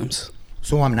Mr. Williams.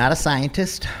 So I'm not a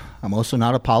scientist. I'm also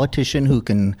not a politician who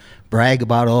can brag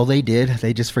about all they did.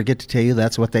 They just forget to tell you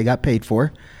that's what they got paid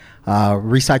for.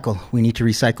 Recycle. We need to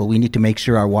recycle. We need to make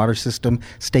sure our water system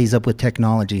stays up with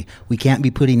technology. We can't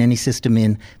be putting any system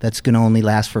in that's going to only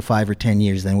last for 5 or 10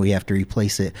 years. Then we have to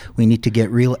replace it. We need to get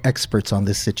real experts on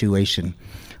this situation.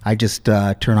 I just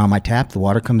turn on my tap, the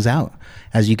water comes out.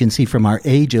 As you can see from our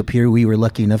age up here, we were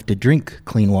lucky enough to drink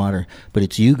clean water. But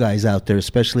it's you guys out there,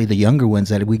 especially the younger ones,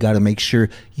 that we got to make sure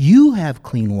you have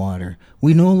clean water.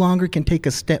 We no longer can take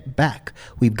a step back.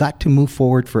 We've got to move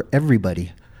forward for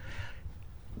everybody.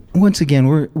 Once again,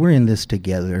 we're in this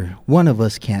together. One of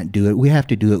us can't do it. We have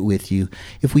to do it with you.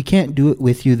 If we can't do it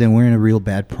with you, then we're in a real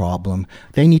bad problem.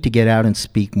 They need to get out and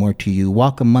speak more to you,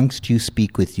 walk amongst you,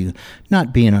 speak with you,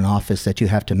 not be in an office that you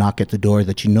have to knock at the door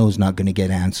that you know is not going to get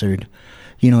answered.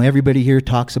 Everybody here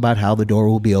talks about how the door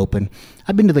will be open.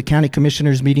 I've been to the county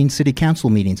commissioners' meetings, city council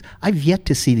meetings. I've yet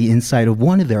to see the inside of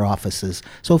one of their offices.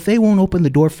 So if they won't open the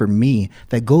door for me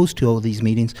that goes to all these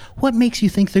meetings, what makes you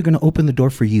think they're going to open the door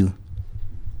for you?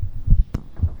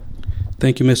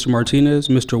 Thank you, Mr. Martinez.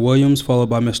 Mr. Williams, followed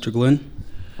by Mr. Glenn.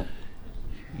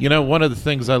 One of the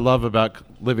things I love about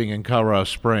living in Colorado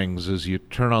Springs is you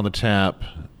turn on the tap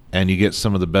and you get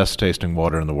some of the best tasting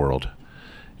water in the world.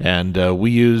 And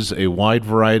we use a wide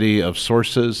variety of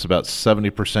sources. About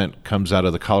 70% comes out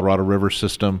of the Colorado River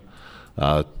system.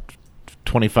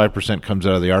 25% comes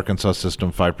out of the Arkansas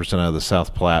system, 5% out of the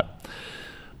South Platte.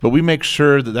 But we make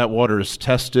sure that water is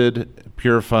tested,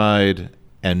 purified,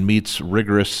 and meets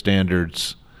rigorous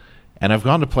standards. And I've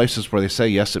gone to places where they say,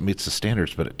 yes, it meets the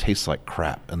standards, but it tastes like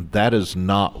crap. And that is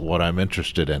not what I'm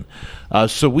interested in.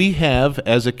 So we have,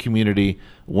 as a community,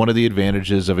 one of the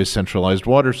advantages of a centralized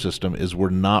water system is we're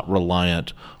not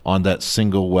reliant on that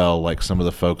single well like some of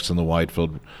the folks in the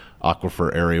Widefield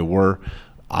Aquifer area were.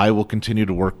 I will continue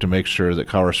to work to make sure that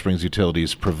Colorado Springs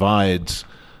Utilities provides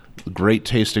great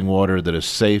tasting water that is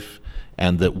safe,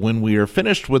 and that when we are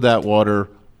finished with that water,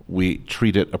 we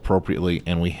treat it appropriately,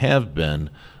 and we have been.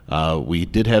 We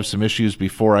did have some issues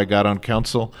before I got on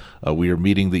council. We are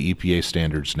meeting the EPA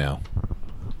standards now.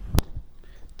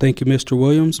 Thank you, Mr.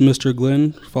 Williams. Mr.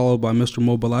 Glenn, followed by Mr.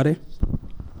 Mobilade.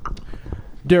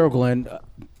 Daryl Glenn,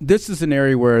 this is an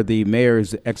area where the mayor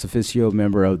is ex officio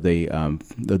member of the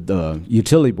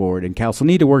utility board and council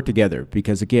need to work together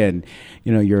because, again,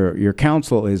 your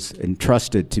council is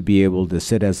entrusted to be able to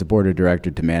sit as the board of director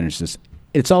to manage this.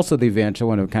 It's also the advantage, I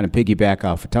want to kind of piggyback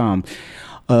off of Tom,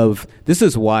 of this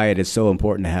is why it is so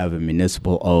important to have a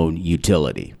municipal-owned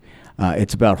utility.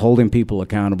 It's about holding people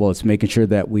accountable. It's making sure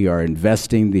that we are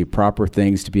investing the proper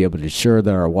things to be able to ensure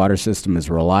that our water system is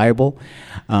reliable.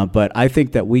 But I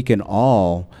think that we can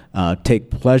all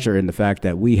take pleasure in the fact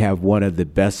that we have one of the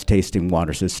best tasting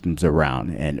water systems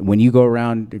around. And when you go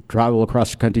around, travel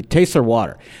across the country, taste our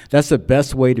water. That's the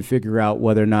best way to figure out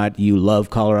whether or not you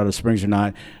love Colorado Springs or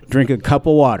not. Drink a cup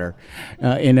of water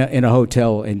in a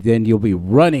hotel, and then you'll be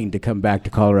running to come back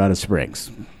to Colorado Springs.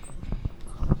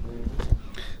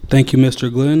 Thank you, Mr.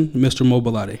 Glenn. Mr.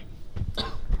 Mobilade.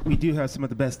 We do have some of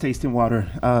the best tasting water.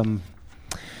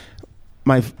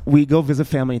 We go visit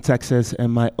family in Texas,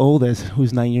 and my oldest,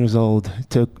 who's 9 years old,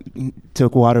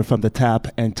 took water from the tap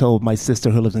and told my sister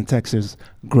who lives in Texas,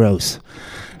 gross.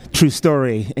 True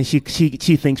story. And she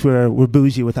thinks we're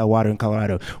bougie with our water in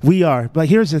Colorado. We are, but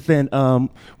here's the thing: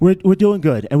 we're doing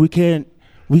good, and we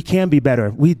can be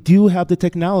better. We do have the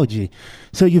technology.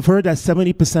 So you've heard that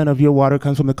 70% of your water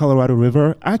comes from the Colorado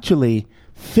River. Actually,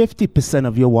 50%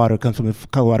 of your water comes from the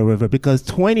Colorado River because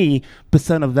 20%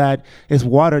 of that is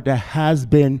water that has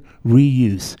been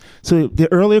reused. So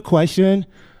the earlier question,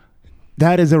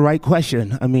 that is the right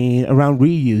question. I mean, around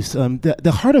reuse.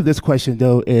 The heart of this question,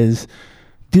 though, is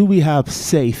do we have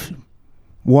safe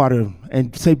water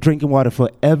and safe drinking water for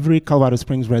every Colorado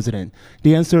Springs resident?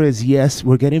 The answer is yes,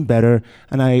 we're getting better.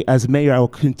 And as mayor, I will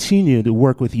continue to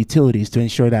work with utilities to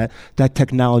ensure that that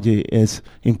technology is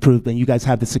improved and you guys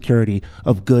have the security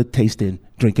of good tasting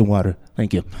drinking water.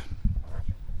 Thank you.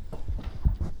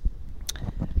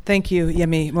 Thank you,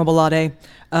 Yemi Mobilade.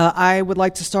 I would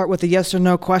like to start with a yes or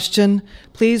no question.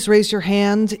 Please raise your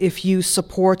hand if you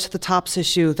support the TOPS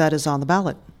issue that is on the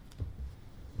ballot.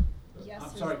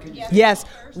 Yes.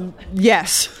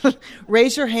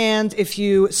 Raise your hand if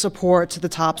you support the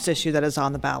TOPS issue that is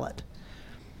on the ballot.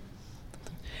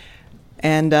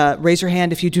 And raise your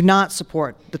hand if you do not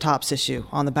support the TOPS issue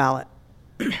on the ballot.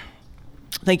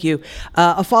 Thank you.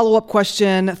 A follow-up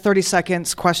question, 30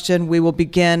 seconds question. We will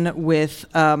begin with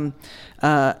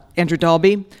Andrew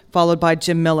Dalby, followed by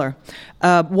Jim Miller.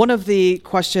 One of the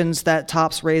questions that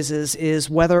TOPS raises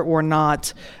is whether or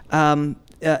not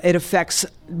it affects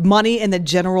money in the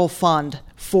general fund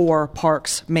for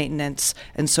parks maintenance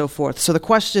and so forth. So the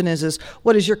question is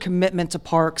what is your commitment to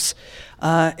parks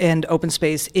and open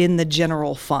space in the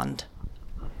general fund?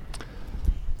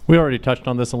 We already touched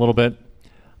on this a little bit.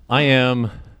 I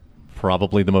am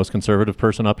probably the most conservative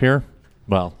person up here.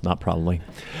 Well, not probably.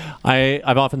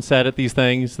 I've often said at these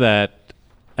things that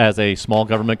as a small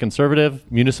government conservative,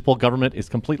 municipal government is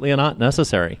completely not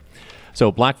necessary. So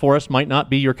Black Forest might not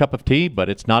be your cup of tea, but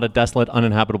it's not a desolate,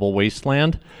 uninhabitable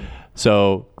wasteland.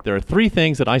 So there are three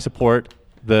things that I support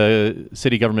the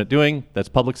city government doing. That's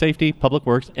public safety, public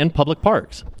works, and public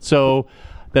parks. So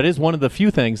that is one of the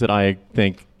few things that I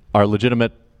think are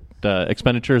legitimate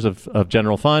expenditures of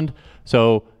general fund.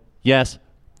 So yes,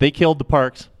 they killed the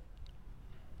parks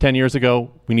 10 years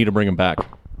ago. We need to bring them back.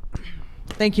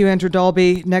 Thank you, Andrew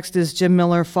Dalby. Next is Jim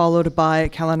Miller, followed by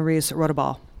Callan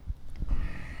Rees-Rodeball.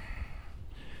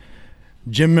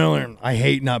 Jim Miller, I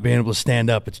hate not being able to stand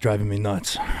up. It's driving me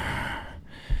nuts.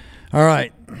 All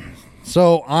right.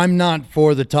 So I'm not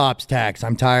for the TOPS tax.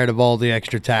 I'm tired of all the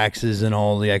extra taxes and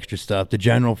all the extra stuff. The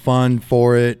general fund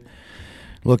for it.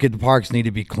 Look, at the parks need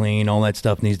to be clean. All that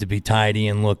stuff needs to be tidy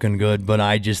and looking good. But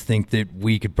I just think that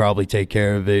we could probably take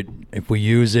care of it if we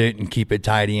use it and keep it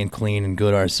tidy and clean and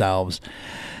good ourselves.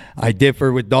 I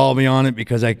differ with Dalby on it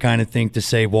because I kind of think to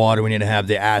save water, we need to have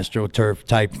the AstroTurf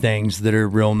type things that are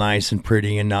real nice and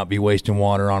pretty and not be wasting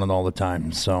water on it all the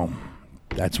time. So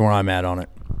that's where I'm at on it.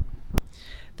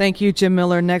 Thank you, Jim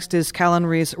Miller. Next is Callan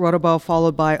Rees-Rodeball,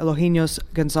 followed by Eloginos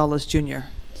Gonzalez Jr.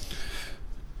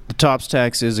 The TOPS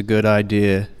tax is a good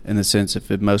idea in the sense if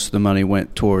most of the money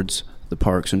went towards the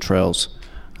parks and trails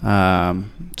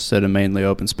instead of mainly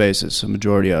open spaces, a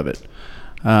majority of it.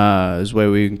 This way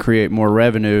we can create more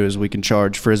revenue as we can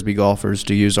charge Frisbee golfers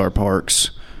to use our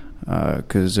parks.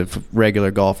 Because if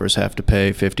regular golfers have to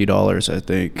pay $50, I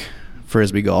think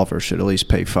Frisbee golfers should at least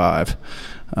pay $5.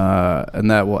 And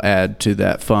that will add to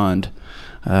that fund.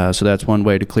 So that's one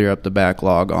way to clear up the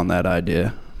backlog on that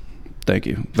idea. Thank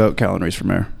you. Vote Callan Reese for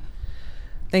mayor.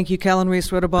 Thank you, Callan Reese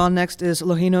Rotobaugh. Next is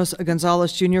Lojinos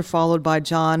Gonzalez Jr., followed by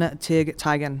John Tig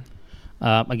Tigan.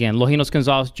 Again, Lojinos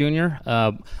Gonzalez Jr.,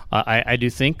 I do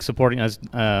think supporting, as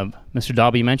Mr.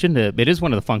 Dobby mentioned, it is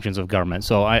one of the functions of government.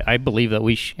 So I believe that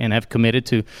we and have committed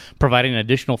to providing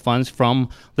additional funds from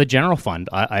the general fund.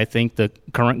 I think the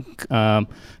current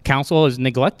council has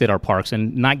neglected our parks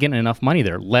and not getting enough money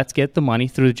there. Let's get the money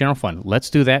through the general fund. Let's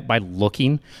do that by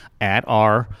looking at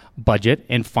our budget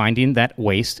and finding that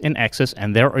waste and excess,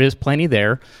 and there is plenty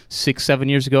there. 6-7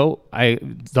 years ago,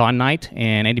 Don Knight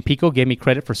and Andy Pico gave me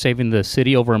credit for saving the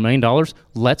city over $1 million.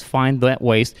 Let's find that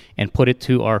waste and put it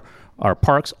to our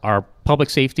parks, our public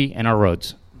safety, and our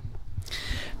roads.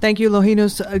 Thank you,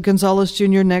 Lojinos Gonzalez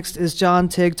Jr. Next is John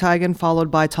Tig Tigan, followed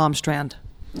by Tom Strand.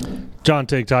 John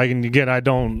Tig Tigan. Again,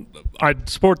 I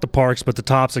support the parks, but the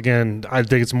TOPS, again, I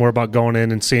think it's more about going in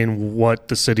and seeing what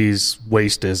the city's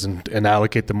waste is and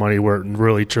allocate the money where it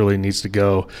really, truly needs to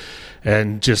go,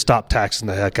 and just stop taxing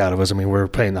the heck out of us. I mean, we're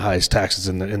paying the highest taxes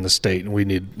in the state, and we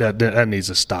need that needs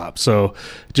to stop. So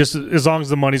just as long as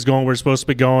the money's going where it's supposed to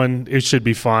be going, it should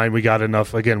be fine. We got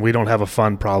enough. Again, we don't have a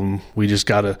fund problem. We just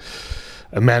got a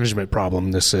management problem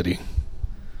in this city.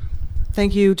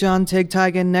 Thank you, John Tig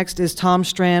Tigan. Next is Tom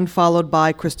Strand, followed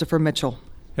by Christopher Mitchell.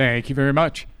 Thank you very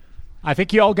much. I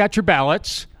think you all got your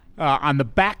ballots. On the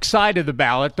back side of the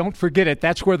ballot, don't forget it,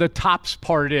 that's where the TOPS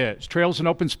part is. Trails and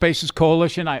Open Spaces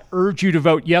Coalition, I urge you to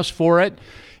vote yes for it.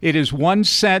 It is 1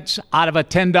 cent out of a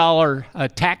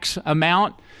 $10 tax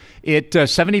amount.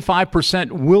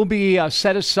 75% will be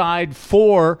set aside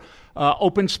for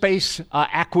open space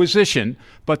acquisition,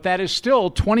 but that is still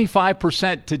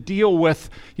 25% to deal with,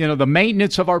 the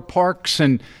maintenance of our parks,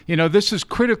 and this is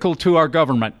critical to our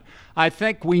government. I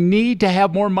think we need to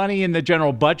have more money in the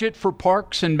general budget for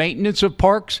parks and maintenance of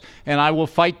parks, and I will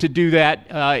fight to do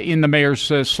that in the mayor's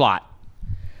slot.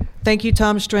 Thank you,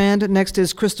 Tom Strand. Next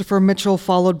is Christopher Mitchell,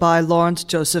 followed by Lawrence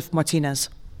Joseph Martinez.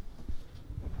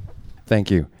 Thank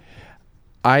you.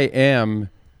 I am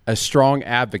a strong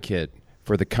advocate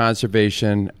for the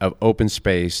conservation of open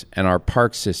space and our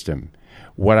park system.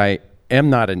 What I am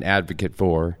not an advocate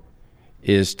for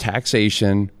is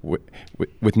taxation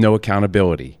with no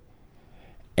accountability.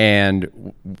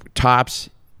 And TOPS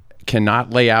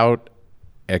cannot lay out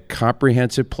a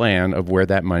comprehensive plan of where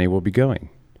that money will be going.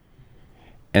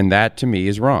 And that, to me,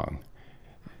 is wrong.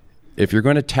 If you're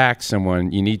going to tax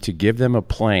someone, you need to give them a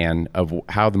plan of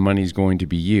how the money is going to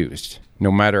be used,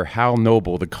 no matter how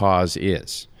noble the cause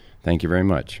is. Thank you very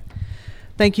much.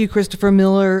 Thank you, Christopher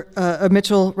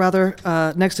Mitchell.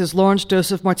 Next is Lawrence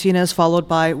Joseph Martinez, followed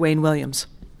by Wayne Williams.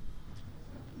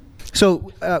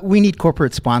 So we need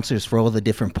corporate sponsors for all the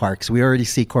different parks. We already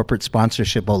see corporate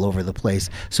sponsorship all over the place.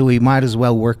 So we might as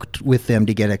well work with them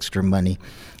to get extra money.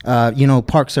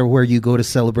 Parks are where you go to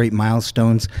celebrate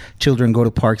milestones. Children go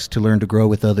to parks to learn to grow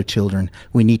with other children.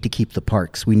 We need to keep the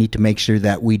parks. We need to make sure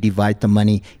that we divide the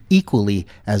money equally,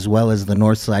 as well as the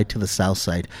north side to the south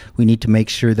side. We need to make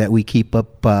sure that we keep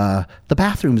up the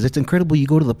bathrooms. It's incredible. You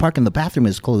go to the park and the bathroom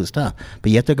is closed up,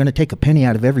 but yet they're going to take a penny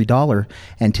out of every dollar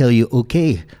and tell you,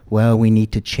 okay, well, we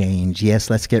need to change.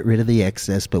 Yes, let's get rid of the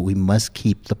excess, but we must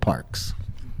keep the parks.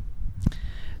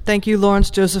 Thank you,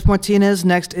 Lawrence Joseph Martinez.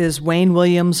 Next is Wayne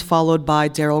Williams, followed by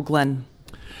Darrell Glenn.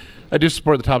 I do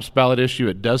support the TOPS ballot issue.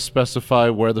 It does specify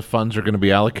where the funds are going to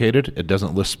be allocated. It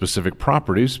doesn't list specific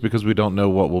properties because we don't know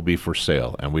what will be for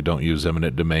sale, and we don't use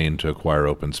eminent domain to acquire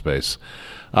open space.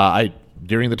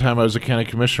 During the time I was a county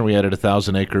commissioner, we added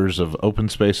 1,000 acres of open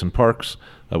space and parks.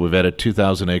 We've added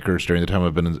 2,000 acres during the time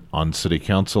I've been on city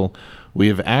council. We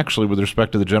have actually, with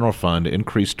respect to the general fund,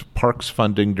 increased parks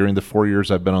funding during the 4 years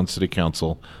I've been on city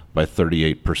council by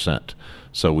 38%.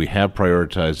 So we have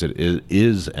prioritized it. It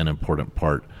is an important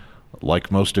part.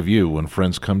 Like most of you, when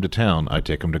friends come to town, I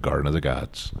take them to Garden of the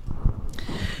Gods.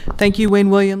 Thank you, Wayne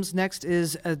Williams. Next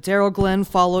is Darrell Glenn,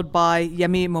 followed by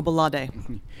Yemi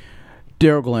Mobolade.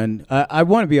 Darrell Glenn, I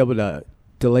want to be able to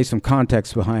lay some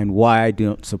context behind why I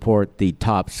don't support the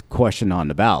TOPS question on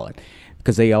the ballot.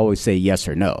 because they always say yes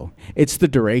or no. It's the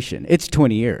duration. It's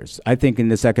 20 years. I think in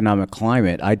this economic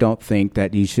climate, I don't think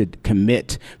that you should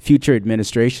commit future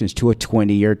administrations to a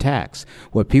 20-year tax.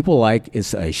 What people like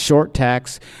is a short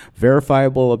tax,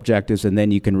 verifiable objectives, and then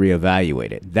you can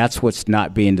reevaluate it. That's what's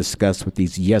not being discussed with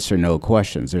these yes or no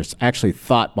questions. There's actually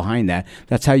thought behind that.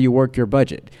 That's how you work your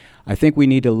budget. I think we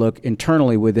need to look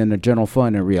internally within the general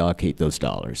fund and reallocate those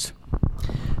dollars.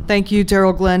 Thank you,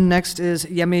 Daryl Glenn. Next is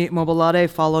Yemi Mobolade,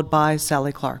 followed by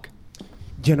Sally Clark.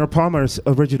 General Palmer's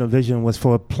original vision was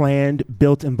for a planned,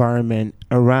 built environment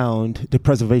around the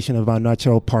preservation of our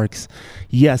natural parks.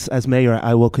 Yes, as mayor,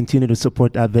 I will continue to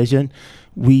support that vision.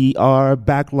 We are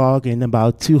backlogging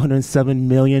about $207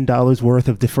 million worth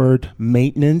of deferred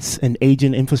maintenance and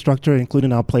aging infrastructure,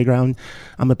 including our playground.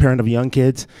 I'm a parent of young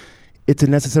kids. It's a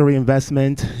necessary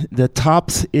investment. The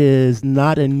TOPS is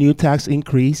not a new tax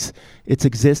increase. It's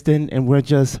existing, and we're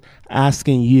just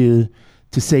asking you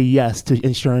to say yes to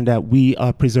ensuring that we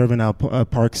are preserving our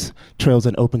parks, trails,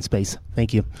 and open space.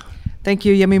 Thank you. Thank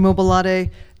you, Yemi Mobolade.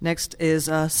 Next is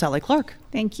Sally Clark.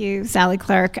 Thank you, Sally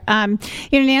Clark.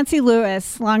 Nancy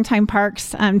Lewis, longtime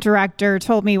parks director,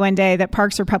 told me one day that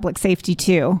parks are public safety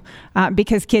too,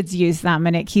 because kids use them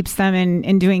and it keeps them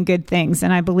in doing good things.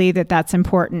 And I believe that that's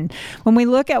important. When we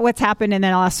look at what's happened in the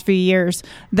last few years,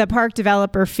 the park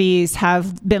developer fees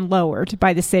have been lowered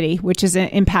by the city, which is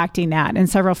impacting that. And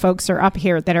several folks are up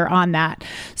here that are on that.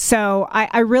 So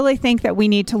I really think that we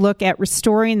need to look at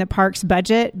restoring the parks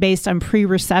budget based on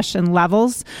pre-recession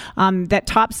levels. That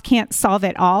TOPS can't solve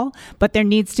it all, but there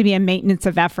needs to be a maintenance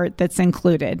of effort that's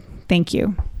included. Thank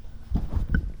you.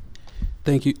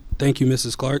 Thank you,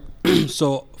 Mrs. Clark.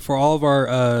 So for all of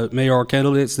our mayoral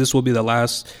candidates, this will be the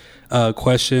last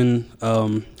question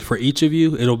for each of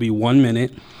you. It'll be 1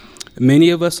 minute. Many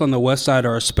of us on the west side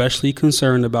are especially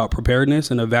concerned about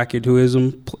preparedness and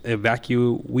evacuee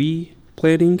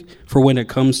planning for when it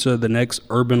comes to the next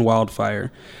urban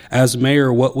wildfire. As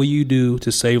mayor, what will you do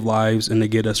to save lives and to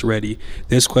get us ready?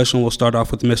 This question will start off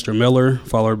with Mr. Miller,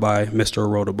 followed by Mr.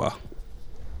 Rodabaugh.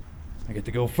 I get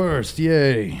to go first.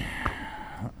 Yay.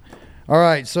 All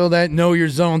right, so that know your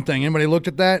zone thing. Anybody looked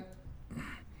at that?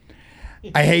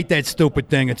 I hate that stupid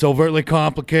thing. It's overtly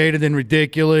complicated and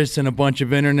ridiculous and a bunch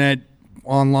of internet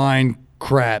online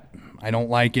crap. I don't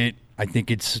like it. I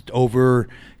think it's over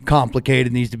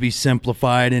complicated, needs to be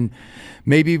simplified, and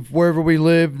maybe wherever we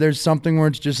live, there's something where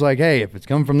it's just like, hey, if it's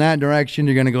coming from that direction,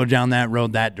 you're going to go down that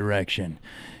road that direction.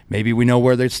 Maybe we know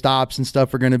where the stops and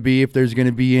stuff are going to be, if there's going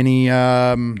to be any,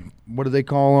 what do they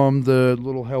call them, the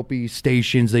little helpy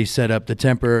stations they set up, the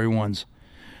temporary ones.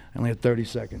 I only have 30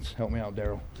 seconds. Help me out,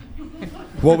 Daryl.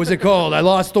 What was it called? I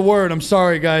lost the word. I'm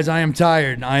sorry, guys. I am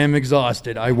tired. I am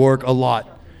exhausted. I work a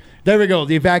lot. There we go.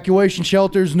 The evacuation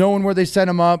shelters, knowing where they set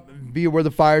them up, be where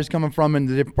the fire's coming from in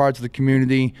the different parts of the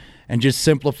community, and just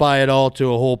simplify it all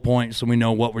to a whole point so we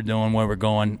know what we're doing, where we're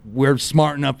going. We're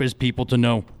smart enough as people to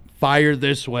know fire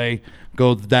this way,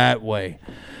 go that way.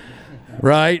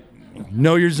 Right?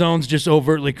 Know your zone's just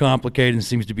overtly complicated and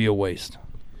seems to be a waste.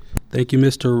 Thank you,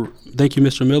 Mr.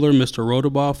 Miller. Mr.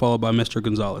 Rodabaugh, followed by Mr.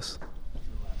 Gonzalez.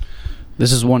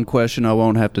 This is one question I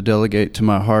won't have to delegate to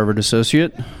my Harvard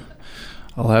associate.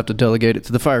 I'll have to delegate it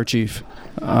to the fire chief.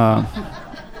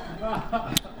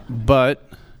 But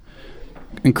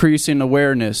increasing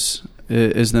awareness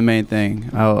is the main thing.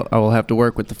 I will have to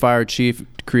work with the fire chief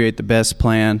to create the best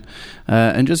plan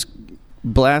and just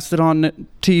blast it on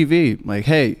TV. Like,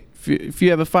 hey, if you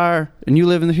have a fire and you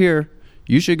live in here,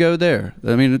 you should go there.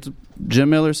 I mean, it's, Jim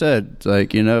Miller said, it's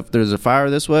like, if there's a fire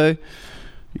this way,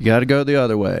 you got to go the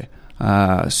other way.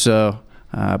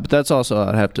 But that's also,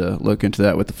 I'd have to look into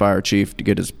that with the fire chief to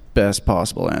get his best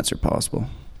possible answer possible.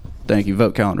 Thank you.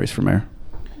 Vote Calendar for mayor.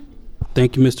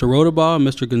 Thank you, Mr. Rodabaugh.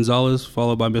 Mr. Gonzalez,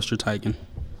 followed by Mr. Tigan.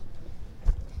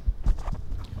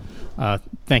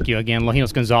 Thank you again,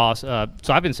 Lojinos Gonzalez.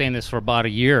 So I've been saying this for about a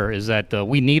year, is that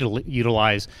we need to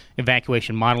utilize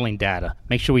evacuation modeling data.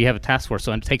 Make sure we have a task force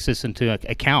so it takes this into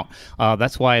account.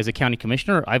 That's why, as a county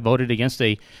commissioner, I voted against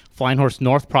a Flying Horse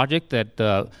North project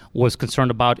that was concerned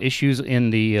about issues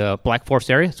in the Black Forest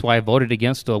area. That's why I voted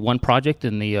against one project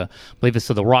in the, I believe it's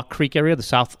the Rock Creek area,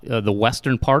 the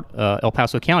western part, El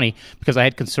Paso County, because I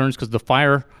had concerns because the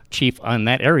fire chief on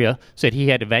that area said he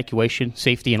had evacuation,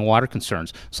 safety, and water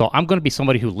concerns. So I'm going to be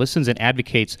somebody who listens and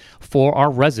advocates for our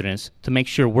residents to make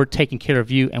sure we're taking care of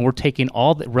you and we're taking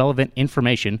all the relevant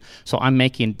information. So I'm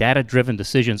making data-driven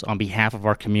decisions on behalf of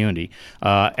our community.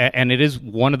 And it is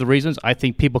one of the reasons I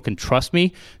think people can trust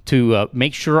me to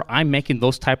make sure I'm making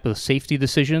those type of safety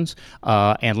decisions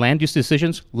and land use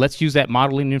decisions. Let's use that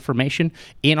modeling information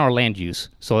in our land use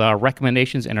so that our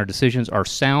recommendations and our decisions are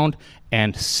sound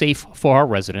and safe for our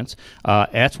residents.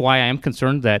 That's why I am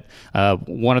concerned that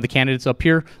one of the candidates up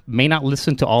here may not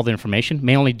listen to all the information,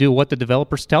 may only do what the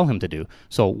developers tell him to do.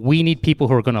 So we need people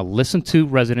who are going to listen to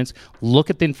residents, look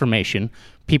at the information,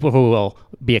 people who will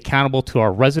be accountable to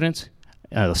our residents,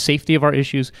 the safety of our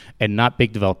issues, and not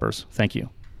big developers. Thank you.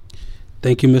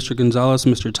 Thank you, Mr. Gonzalez.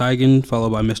 Mr. Tigan,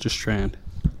 followed by Mr. Strand.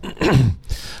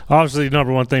 Obviously, the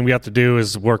number one thing we have to do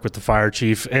is work with the fire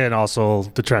chief and also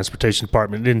the transportation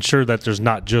department to ensure that there's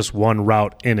not just one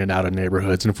route in and out of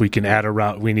neighborhoods. And if we can add a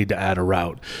route, we need to add a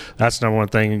route. That's the number one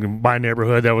thing. In my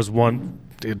neighborhood, that was one,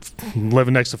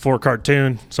 living next to Fort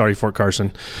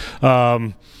Carson.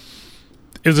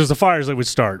 If there's the fires that would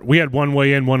start, we had one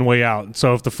way in, one way out.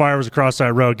 So if the fire was across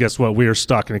that road, guess what? We were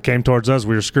stuck, and it came towards us.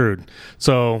 We were screwed.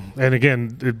 So, and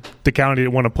again, the county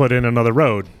didn't want to put in another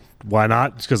road. Why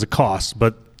not? It's because of cost.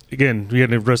 But again, you're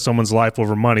going to risk someone's life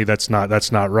over money. That's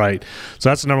not right. So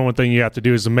that's the number one thing you have to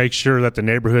do is to make sure that the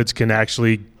neighborhoods can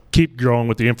actually keep growing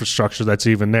with the infrastructure that's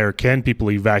even there. Can people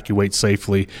evacuate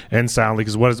safely and soundly?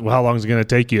 Because how long is it going to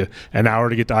take you? An hour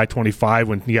to get to I-25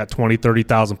 when you got 20,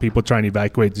 30,000 people trying to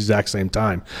evacuate at the exact same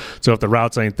time. So if the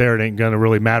routes ain't there, it ain't going to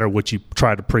really matter what you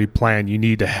try to pre-plan. You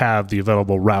need to have the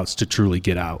available routes to truly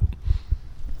get out.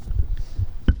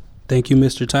 Thank you,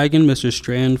 Mr. Tigan. Mr.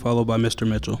 Strand, followed by Mr.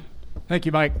 Mitchell. Thank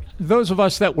you, Mike. Those of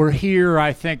us that were here,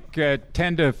 I think,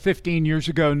 10 to 15 years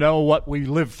ago know what we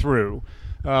lived through.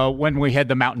 When we had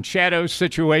the Mountain Shadows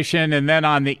situation, and then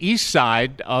on the east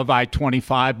side of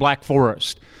I-25, Black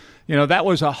Forest. You know, that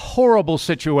was a horrible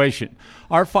situation.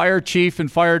 Our fire chief and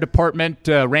fire department,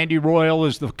 Randy Royal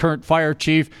is the current fire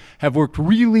chief, have worked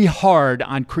really hard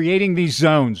on creating these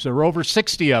zones. There are over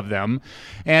 60 of them.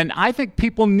 And I think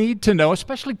people need to know,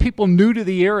 especially people new to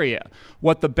the area,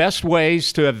 what the best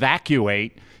ways to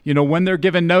evacuate, you know, when they're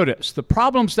given notice. The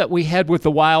problems that we had with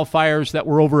the wildfires that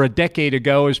were over a decade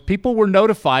ago is people were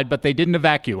notified, but they didn't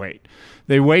evacuate.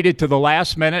 They waited to the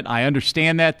last minute. I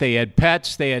understand that. They had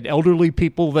pets. They had elderly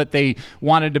people that they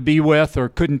wanted to be with or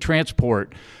couldn't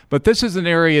transport. But this is an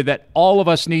area that all of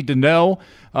us need to know.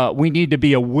 We need to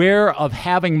be aware of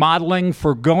having modeling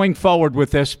for going forward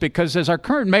with this because, as our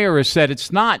current mayor has said,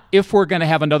 it's not if we're going to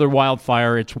have another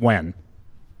wildfire, it's when.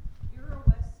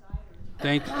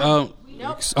 Thank you.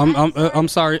 I'm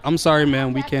sorry,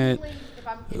 ma'am. We can't.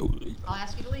 I'll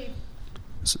ask you to leave.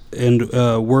 And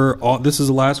this is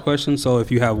the last question, so if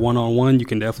you have one-on-one, you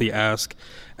can definitely ask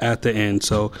at the end.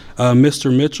 So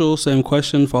Mr. Mitchell, same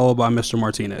question, followed by Mr.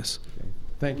 Martinez.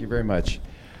 Thank you very much.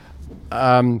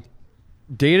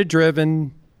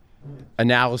 Data-driven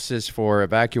analysis for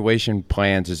evacuation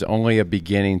plans is only a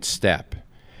beginning step.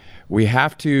 We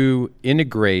have to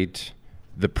integrate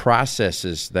the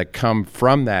processes that come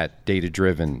from that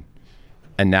data-driven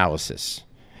analysis.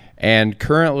 And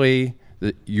currently,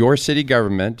 your city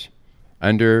government,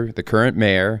 under the current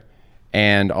mayor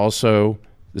and also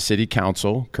the city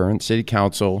council, current city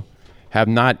council, have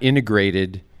not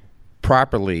integrated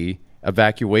properly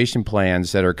evacuation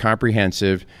plans that are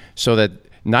comprehensive so that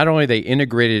not only they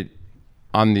integrated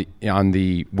on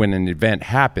the when an event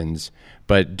happens,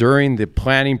 but during the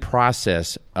planning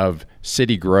process of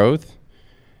city growth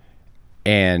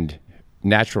and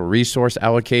natural resource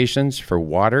allocations for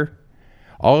water.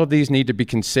 All of these need to be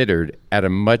considered at a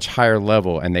much higher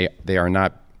level, and they are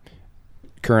not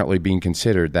currently being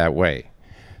considered that way.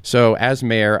 So as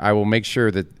mayor, I will make sure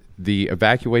that the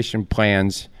evacuation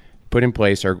plans put in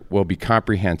place will be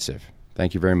comprehensive.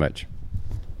 Thank you very much.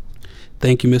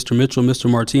 Thank you, Mr. Mitchell. Mr.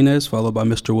 Martinez, followed by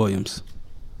Mr. Williams.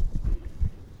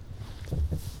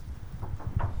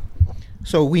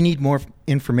 So we need more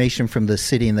information from the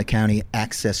city and the county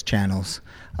access channels.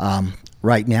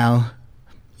 Right now,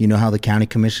 you know how the county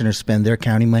commissioners spend their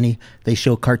county money? They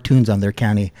show cartoons on their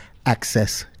county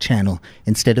access channel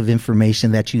instead of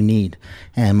information that you need.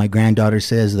 And my granddaughter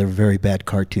says they're very bad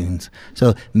cartoons.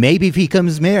 So maybe if he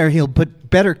comes mayor, he'll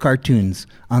put better cartoons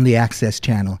on the access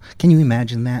channel. Can you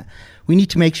imagine that? We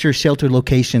need to make sure shelter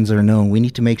locations are known. We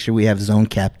need to make sure we have zone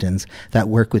captains that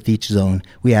work with each zone.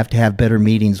 We have to have better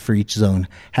meetings for each zone,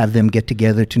 have them get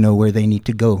together to know where they need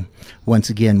to go. Once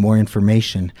again, more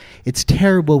information. It's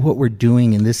terrible what we're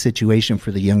doing in this situation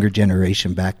for the younger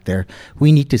generation back there.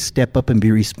 We need to step up and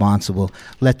be responsible.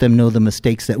 Let them know the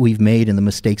mistakes that we've made and the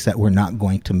mistakes that we're not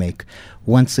going to make.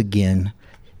 Once again,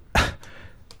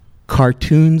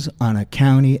 cartoons on a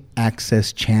county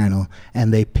access channel,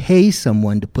 and they pay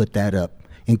someone to put that up.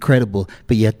 Incredible.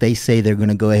 But yet they say they're going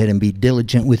to go ahead and be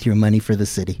diligent with your money for the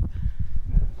city.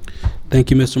 Thank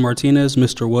you, Mr. Martinez.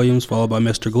 Mr. Williams, followed by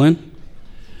Mr. Glenn.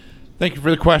 Thank you for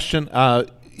the question.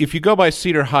 If you go by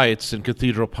Cedar Heights and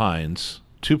Cathedral Pines,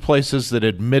 two places that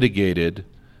had mitigated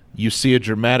you see a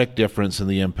dramatic difference in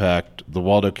the impact the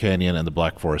Waldo Canyon and the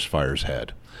Black Forest fires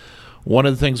had. One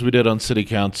of the things we did on City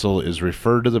Council is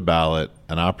refer to the ballot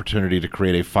an opportunity to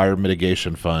create a fire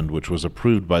mitigation fund, which was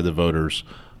approved by the voters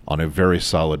on a very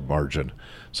solid margin.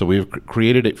 So we've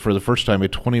created it for the first time, a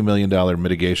 $20 million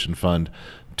mitigation fund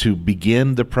to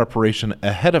begin the preparation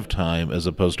ahead of time as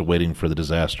opposed to waiting for the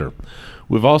disaster.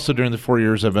 We've also, during the 4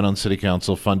 years I've been on City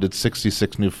Council, funded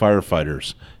 66 new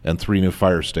firefighters and 3 new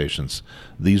fire stations.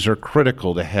 These are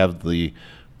critical to have the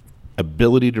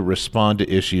ability to respond to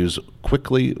issues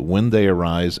quickly when they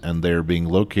arise, and they're being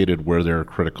located where there are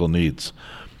critical needs.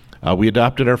 We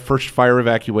adopted our first fire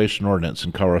evacuation ordinance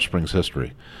in Colorado Springs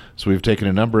history. So we've taken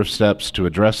a number of steps to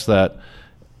address that.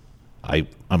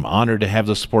 I'm honored to have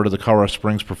the support of the Colorado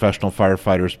Springs professional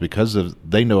firefighters because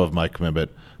they know of my commitment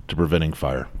to preventing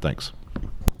fire. Thanks.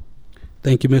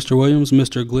 Thank you, Mr. Williams.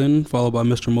 Mr. Glenn, followed by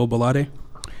Mr. Mobilade.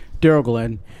 Daryl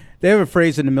Glenn. They have a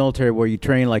phrase in the military where you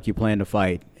train like you plan to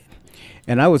fight.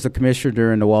 And I was a commissioner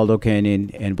during the Waldo Canyon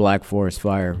and Black Forest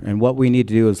fire. And what we need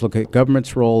to do is look at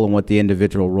government's role and what the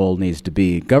individual role needs to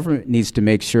be. Government needs to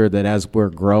make sure that as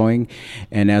we're growing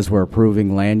and as we're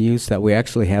approving land use, that we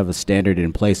actually have a standard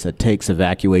in place that takes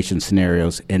evacuation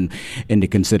scenarios into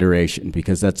consideration,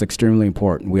 because that's extremely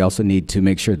important. We also need to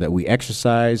make sure that we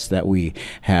exercise, that we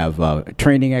have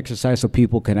training exercise so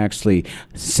people can actually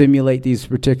simulate these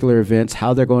particular events,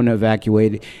 how they're going to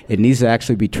evacuate. It needs to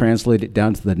actually be translated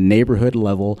down to the neighborhood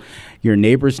level. Your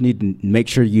neighbors need to make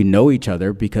sure you know each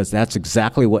other, because that's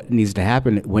exactly what needs to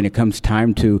happen when it comes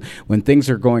time to, when things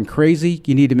are going crazy,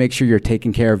 you need to make sure you're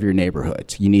taking care of your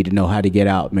neighborhoods. You need to know how to get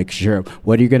out, make sure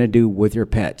what are you going to do with your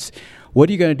pets. What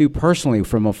are you going to do personally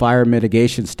from a fire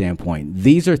mitigation standpoint?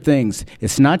 These are things,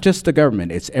 it's not just the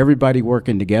government, it's everybody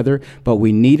working together, but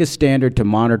we need a standard to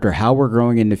monitor how we're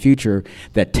growing in the future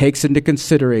that takes into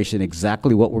consideration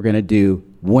exactly what we're going to do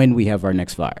when we have our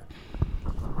next fire.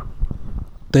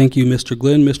 Thank you, Mr.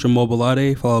 Glenn. Mr.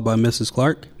 Mobilade, followed by Mrs.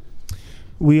 Clark.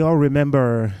 We all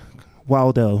remember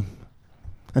Waldo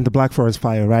and the Black Forest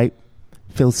fire, right?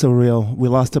 Feels so real. We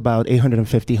lost about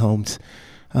 850 homes.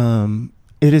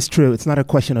 It is true. It's not a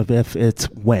question of if, it's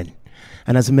when.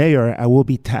 And as mayor, I will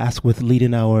be tasked with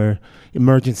leading our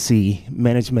emergency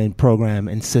management program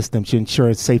and system to ensure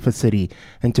a safer city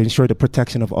and to ensure the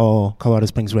protection of all Colorado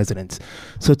Springs residents.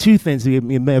 So 2 things you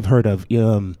may have heard of.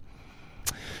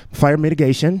 Fire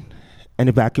mitigation and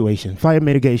evacuation. Fire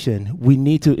mitigation, we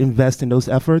need to invest in those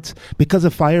efforts. Because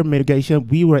of fire mitigation,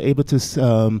 we were able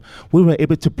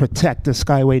to protect the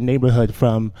Skyway neighborhood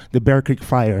from the Bear Creek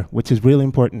fire, which is really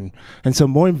important. And so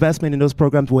more investment in those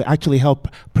programs will actually help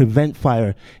prevent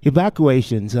fire.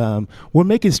 Evacuations, we're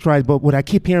making strides, but what I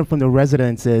keep hearing from the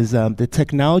residents is the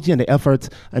technology and the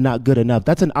efforts are not good enough.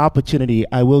 That's an opportunity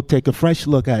I will take a fresh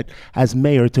look at as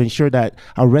mayor to ensure that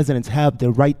our residents have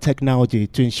the right technology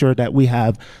to ensure that we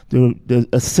have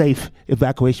a safe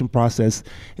evacuation process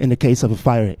in the case of a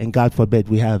fire, and God forbid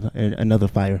we have another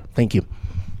fire. Thank you.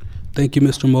 Thank you,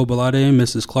 Mr. Mobilade.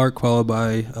 Mrs. Clark, followed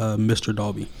by Mr.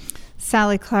 Dalby.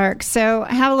 Sally Clark. So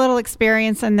I have a little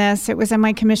experience in this. It was in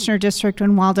my commissioner district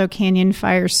when Waldo Canyon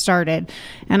fire started.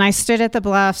 And I stood at the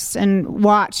bluffs and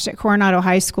watched at Coronado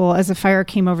High School as the fire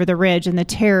came over the ridge and the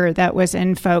terror that was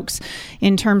in folks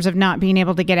in terms of not being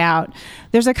able to get out.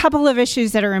 There's a couple of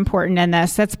issues that are important in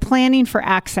this. That's planning for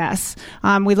access.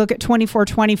 We look at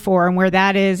 2424 and where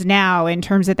that is now in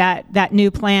terms of that new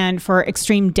plan for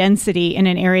extreme density in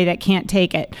an area that can't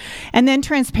take it. And then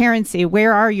transparency.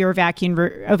 Where are your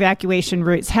evacuation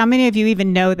routes? How many of you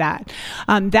even know that?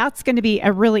 That's going to be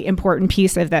a really important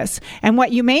piece of this. And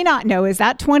what you may not know is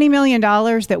that $20 million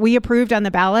that we approved on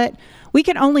the ballot, we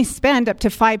can only spend up to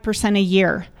 5% a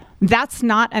year. That's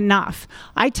not enough.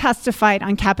 I testified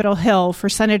on Capitol Hill for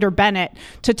Senator Bennett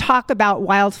to talk about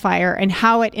wildfire and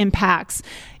how it impacts.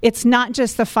 It's not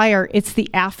just the fire, it's the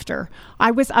after. I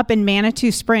was up in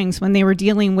Manitou Springs when they were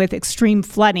dealing with extreme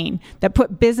flooding that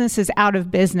put businesses out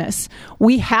of business.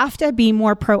 We have to be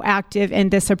more proactive in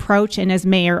this approach, and as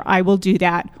mayor, I will do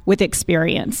that with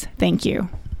experience. Thank you.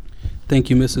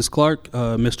 Thank you, Mrs. Clark.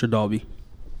 Mr. Dalby.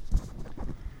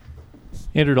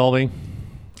 Andrew Dalby.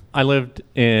 I lived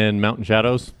in Mountain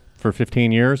Shadows for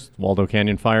 15 years. Waldo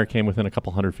Canyon fire came within a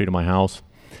couple hundred feet of my house.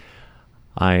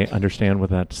 I understand what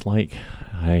that's like.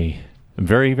 I am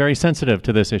very, very sensitive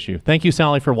to this issue. Thank you,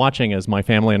 Sally, for watching as my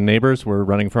family and neighbors were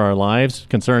running for our lives,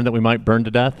 concerned that we might burn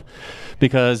to death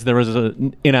because there was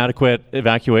inadequate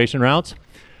evacuation routes.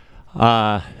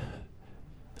 I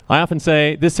often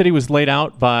say this city was laid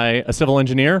out by a civil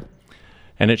engineer,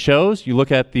 and it shows. You look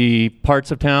at the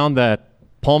parts of town that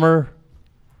Palmer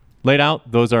laid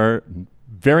out, those are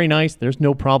very nice. There's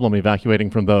no problem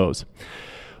evacuating from those.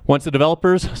 Once the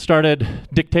developers started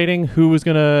dictating who was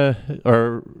going to,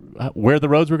 or where the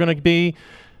roads were going to be,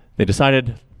 they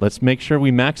decided, let's make sure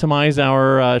we maximize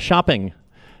our shopping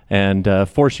and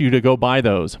force you to go buy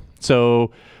those.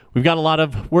 So we've got a lot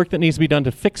of work that needs to be done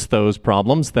to fix those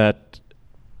problems that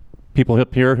people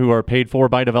up here who are paid for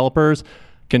by developers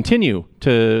continue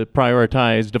to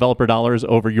prioritize developer dollars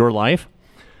over your life.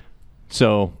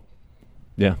 So,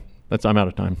 yeah, I'm out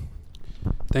of time.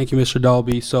 Thank you, Mr.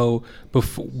 Dalby. So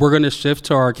we're going to shift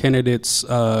to our candidates'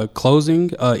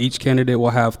 closing. Each candidate will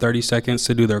have 30 seconds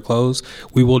to do their close.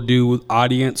 We will do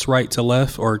audience right to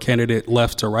left or candidate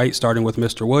left to right, starting with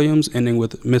Mr. Williams, ending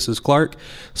with Mrs. Clark.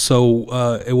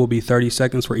 So it will be 30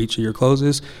 seconds for each of your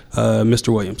closes.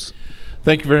 Mr. Williams.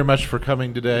 Thank you very much for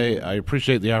coming today. I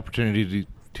appreciate the opportunity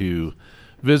to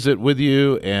visit with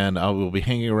you, and I will be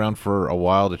hanging around for a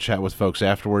while to chat with folks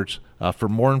afterwards. For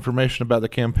more information about the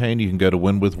campaign, you can go to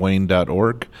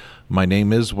winwithwayne.org. My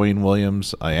name is Wayne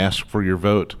Williams. I ask for your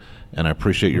vote, and I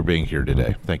appreciate your being here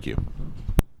today. Thank you.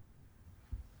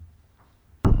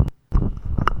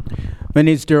 My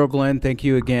name is Daryl Glenn. Thank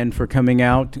you again for coming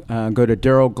out. Go to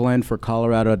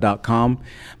darylglennforcolorado.com.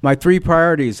 My 3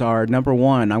 priorities are, number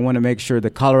 1, I want to make sure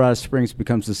that Colorado Springs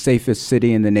becomes the safest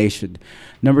city in the nation.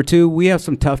 Number 2, we have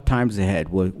some tough times ahead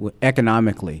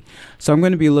economically. So I'm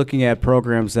going to be looking at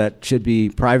programs that should be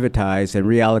privatized and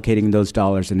reallocating those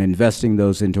dollars and investing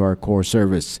those into our core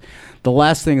service. The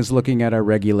last thing is looking at our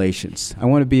regulations. I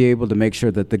want to be able to make sure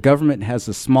that the government has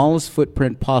the smallest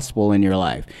footprint possible in your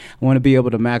life. I want to be able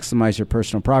to maximize your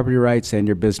personal property rights and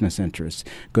your business interests.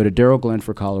 Go to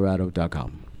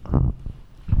darylglennforcolorado.com.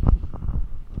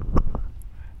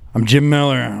 I'm Jim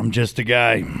Miller. I'm just a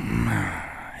guy.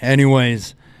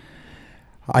 Anyways,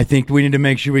 I think we need to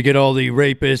make sure we get all the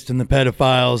rapists and the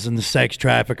pedophiles and the sex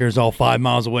traffickers all 5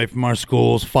 miles away from our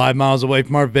schools, 5 miles away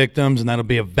from our victims, and that'll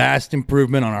be a vast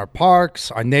improvement on our parks,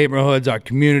 our neighborhoods, our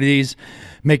communities,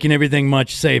 making everything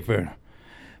much safer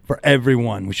for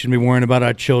everyone. We shouldn't be worrying about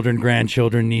our children,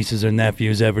 grandchildren, nieces, or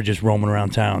nephews ever just roaming around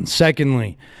town.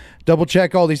 Secondly, double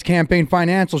check all these campaign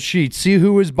financial sheets. See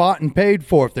who is bought and paid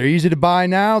for. If they're easy to buy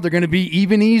now, they're going to be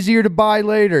even easier to buy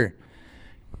later.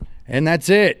 And that's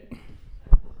it.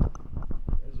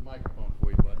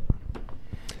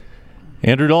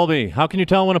 Andrew Dolby, how can you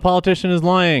tell when a politician is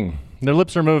lying? Their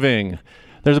lips are moving.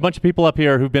 There's a bunch of people up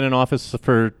here who've been in office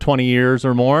for 20 years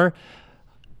or more.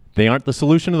 They aren't the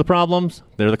solution to the problems.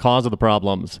 They're the cause of the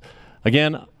problems.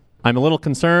 Again, I'm a little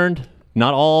concerned.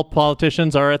 Not all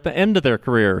politicians are at the end of their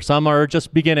career. Some are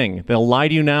just beginning. They'll lie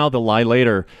to you now. They'll lie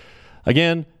later.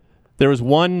 Again, there was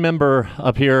one member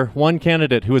up here, one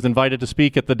candidate who was invited to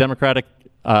speak at the Democratic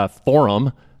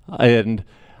Forum, and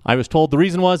I was told the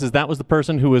reason was that was the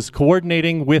person who was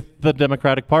coordinating with the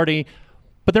Democratic Party,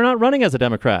 but they're not running as a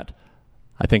Democrat.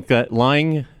 I think that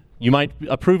lying, you might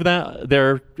approve that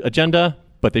their agenda,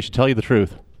 but they should tell you the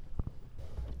truth.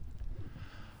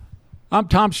 I'm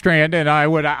Tom Strand, and I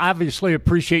would obviously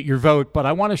appreciate your vote, but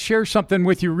I want to share something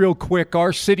with you real quick.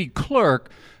 Our city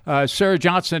clerk, Sarah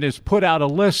Johnson, has put out a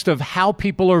list of how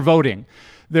people are voting.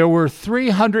 There were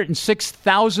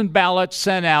 306,000 ballots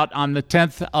sent out on the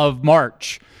 10th of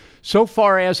March. So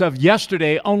far, as of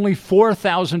yesterday, only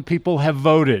 4,000 people have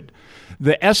voted.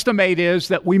 The estimate is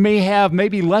that we may have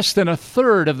maybe less than a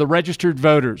third of the registered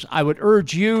voters. I would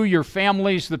urge you, your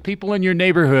families, the people in your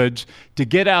neighborhoods to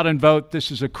get out and vote.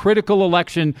 This is a critical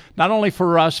election, not only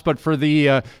for us, but for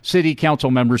the city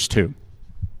council members too.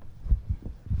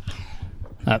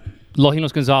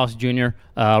 Lojinos Gonzalez Jr.,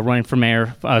 running for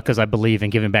mayor because I believe in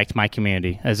giving back to my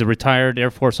community. As a retired Air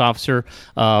Force officer,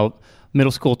 middle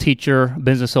school teacher,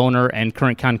 business owner, and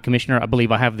current county commissioner, I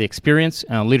believe I have the experience,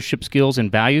 leadership skills,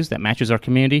 and values that matches our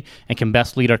community and can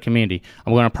best lead our community.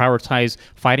 I'm going to prioritize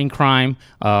fighting crime,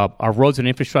 our roads and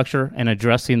infrastructure, and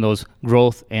addressing those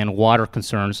growth and water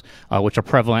concerns which are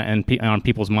prevalent on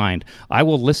people's mind. I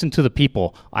will listen to the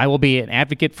people. I will be an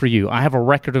advocate for you. I have a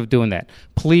record of doing that.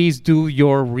 Please do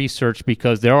your research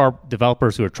because there are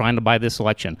developers who are trying to buy this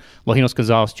election. Lojinos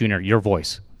Gonzalez Jr., your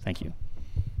voice. Thank you.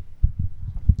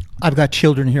 I've got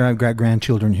children here. I've got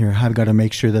grandchildren here. I've got to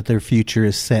make sure that their future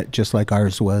is set just like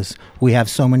ours was. We have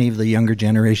so many of the younger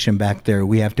generation back there.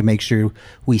 We have to make sure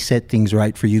we set things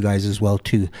right for you guys as well,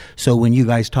 too. So when you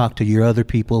guys talk to your other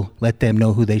people, let them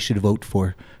know who they should vote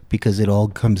for, because it all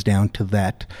comes down to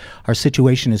that. Our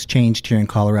situation has changed here in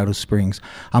Colorado Springs.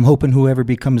 I'm hoping whoever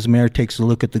becomes mayor takes a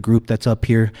look at the group that's up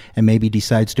here and maybe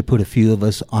decides to put a few of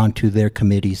us onto their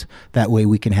committees. That way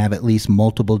we can have at least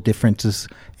multiple differences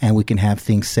and we can have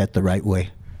things set the right way.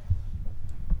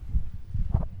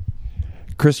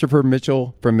 Christopher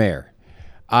Mitchell for mayor.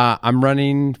 I'm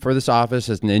running for this office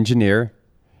as an engineer.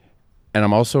 and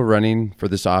I'm also running for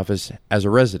this office as a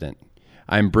resident.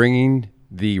 I'm bringing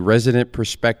the resident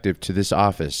perspective to this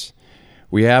office.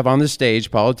 We have on the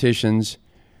stage politicians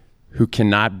who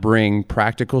cannot bring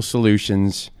practical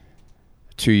solutions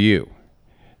to you.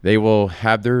 They will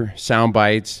have their sound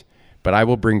bites, but I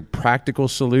will bring practical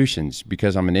solutions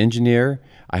because I'm an engineer,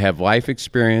 I have life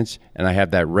experience, and I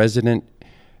have that resident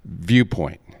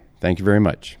viewpoint. Thank you very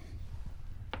much.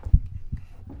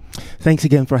 Thanks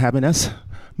again for having us.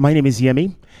 My name is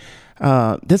Yemi.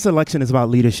 This election is about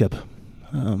leadership.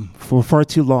 For far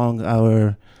too long,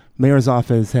 our mayor's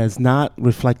office has not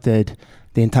reflected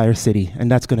the entire city,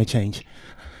 and that's going to change.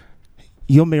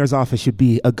 Your mayor's office should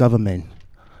be a government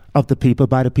of the people,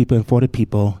 by the people, and for the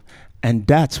people, and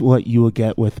that's what you will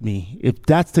get with me. If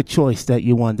that's the choice that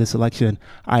you want this election,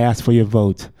 I ask for your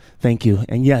vote. Thank you.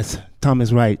 And yes, Tom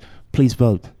is right. Please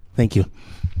vote. Thank you.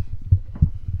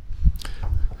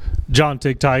 John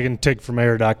Tig Tigan,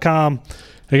 tigformayor.com.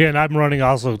 Again, I'm running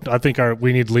also. I think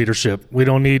we need leadership. We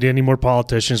don't need any more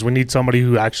politicians. We need somebody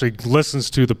who actually listens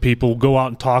to the people, go out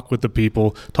and talk with the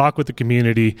people, talk with the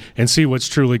community, and see what's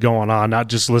truly going on, not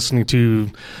just listening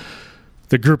to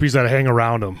the groupies that hang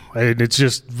around them. And it's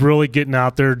just really getting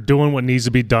out there, doing what needs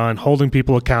to be done, holding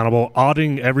people accountable,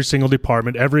 auditing every single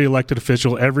department, every elected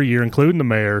official every year, including the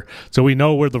mayor, so we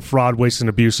know where the fraud, waste, and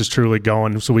abuse is truly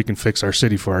going so we can fix our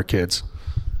city for our kids.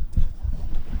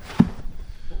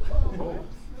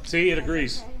 See, it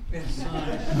agrees.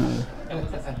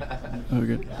 We're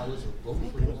good.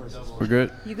 We're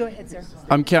good. You go ahead, sir.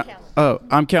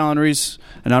 I'm Callan Reese,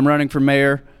 and I'm running for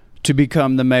mayor to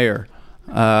become the mayor.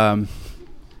 I'm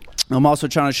also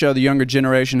trying to show the younger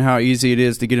generation how easy it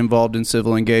is to get involved in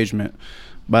civil engagement.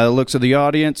 By the looks of the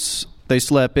audience, they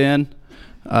slept in,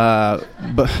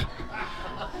 but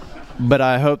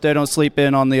I hope they don't sleep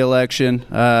in on the election.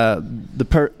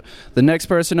 The next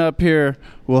person up here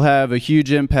will have a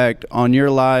huge impact on your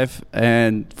life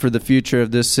and for the future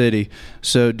of this city.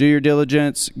 So do your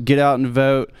diligence, get out and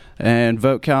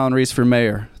vote Callan Reese for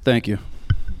mayor. Thank you.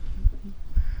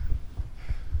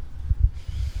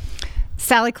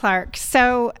 Sally Clark.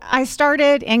 So I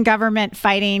started in government,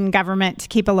 fighting government to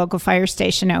keep a local fire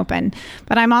station open.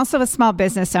 But I'm also a small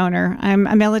business owner. I'm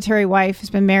a military wife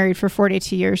who's been married for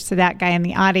 42 years to that guy in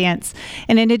the audience.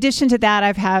 And in addition to that,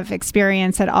 I've had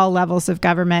experience at all levels of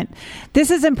government.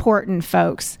 This is important,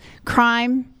 folks.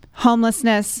 Crime,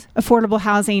 homelessness, affordable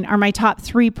housing are my top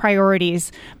 3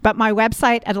 priorities. But my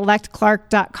website at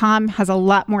electclark.com has a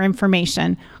lot more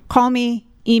information. Call me,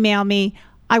 email me.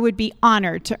 I would be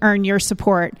honored to earn your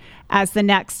support as the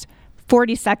next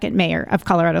 42nd mayor of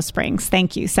Colorado Springs.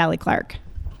 Thank you, Sally Clark.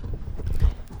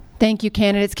 Thank you,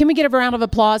 candidates. Can we get a round of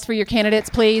applause for your candidates,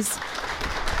 please?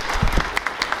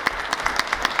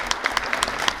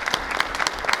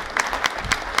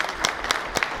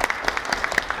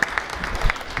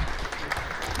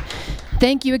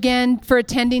 Thank you again for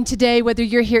attending today, whether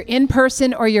you're here in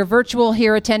person or you're virtual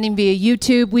here attending via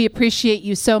YouTube. We appreciate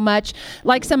you so much.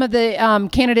 Like some of the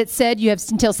candidates said, you have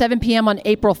until 7 p.m. on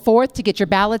April 4th to get your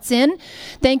ballots in.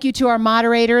 Thank you to our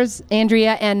moderators,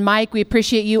 Andrea and Mike. We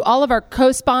appreciate you. All of our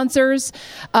co-sponsors,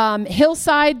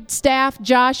 Hillside staff,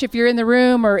 Josh, if you're in the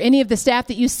room, or any of the staff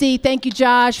that you see, thank you,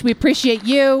 Josh. We appreciate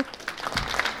you.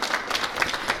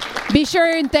 Be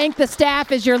sure and thank the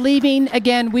staff as you're leaving.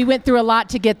 Again, we went through a lot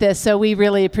to get this, so we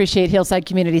really appreciate Hillside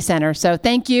Community Center. So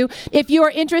thank you. If you are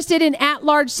interested in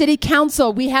at-large city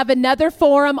council, we have another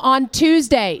forum on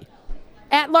Tuesday.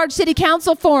 At-large city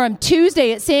council forum,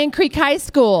 Tuesday at Sand Creek High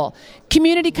School.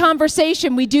 Community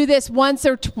conversation, we do this once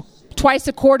or twice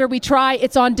a quarter we try.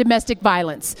 It's on domestic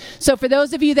violence. So for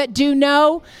those of you that do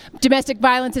know, domestic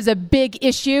violence is a big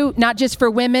issue, not just for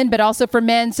women, but also for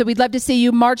men. So we'd love to see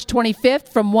you March 25th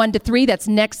from 1 to 3. That's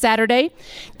next Saturday.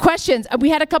 Questions. We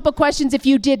had a couple questions. If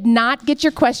you did not get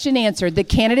your question answered, the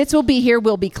candidates will be here.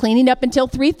 We'll be cleaning up until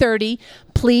 3:30.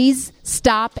 Please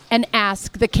stop and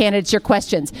ask the candidates your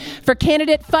questions. For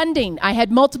candidate funding, I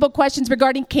had multiple questions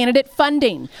regarding candidate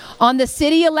funding. On the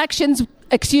city elections,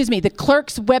 the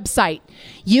clerk's website,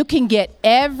 you can get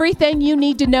everything you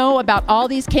need to know about all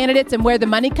these candidates and where the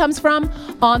money comes from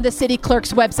on the city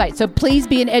clerk's website. So please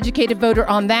be an educated voter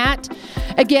on that.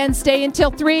 Again, stay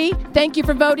until 3. Thank you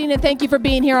for voting and thank you for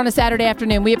being here on a Saturday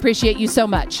afternoon. We appreciate you so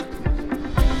much.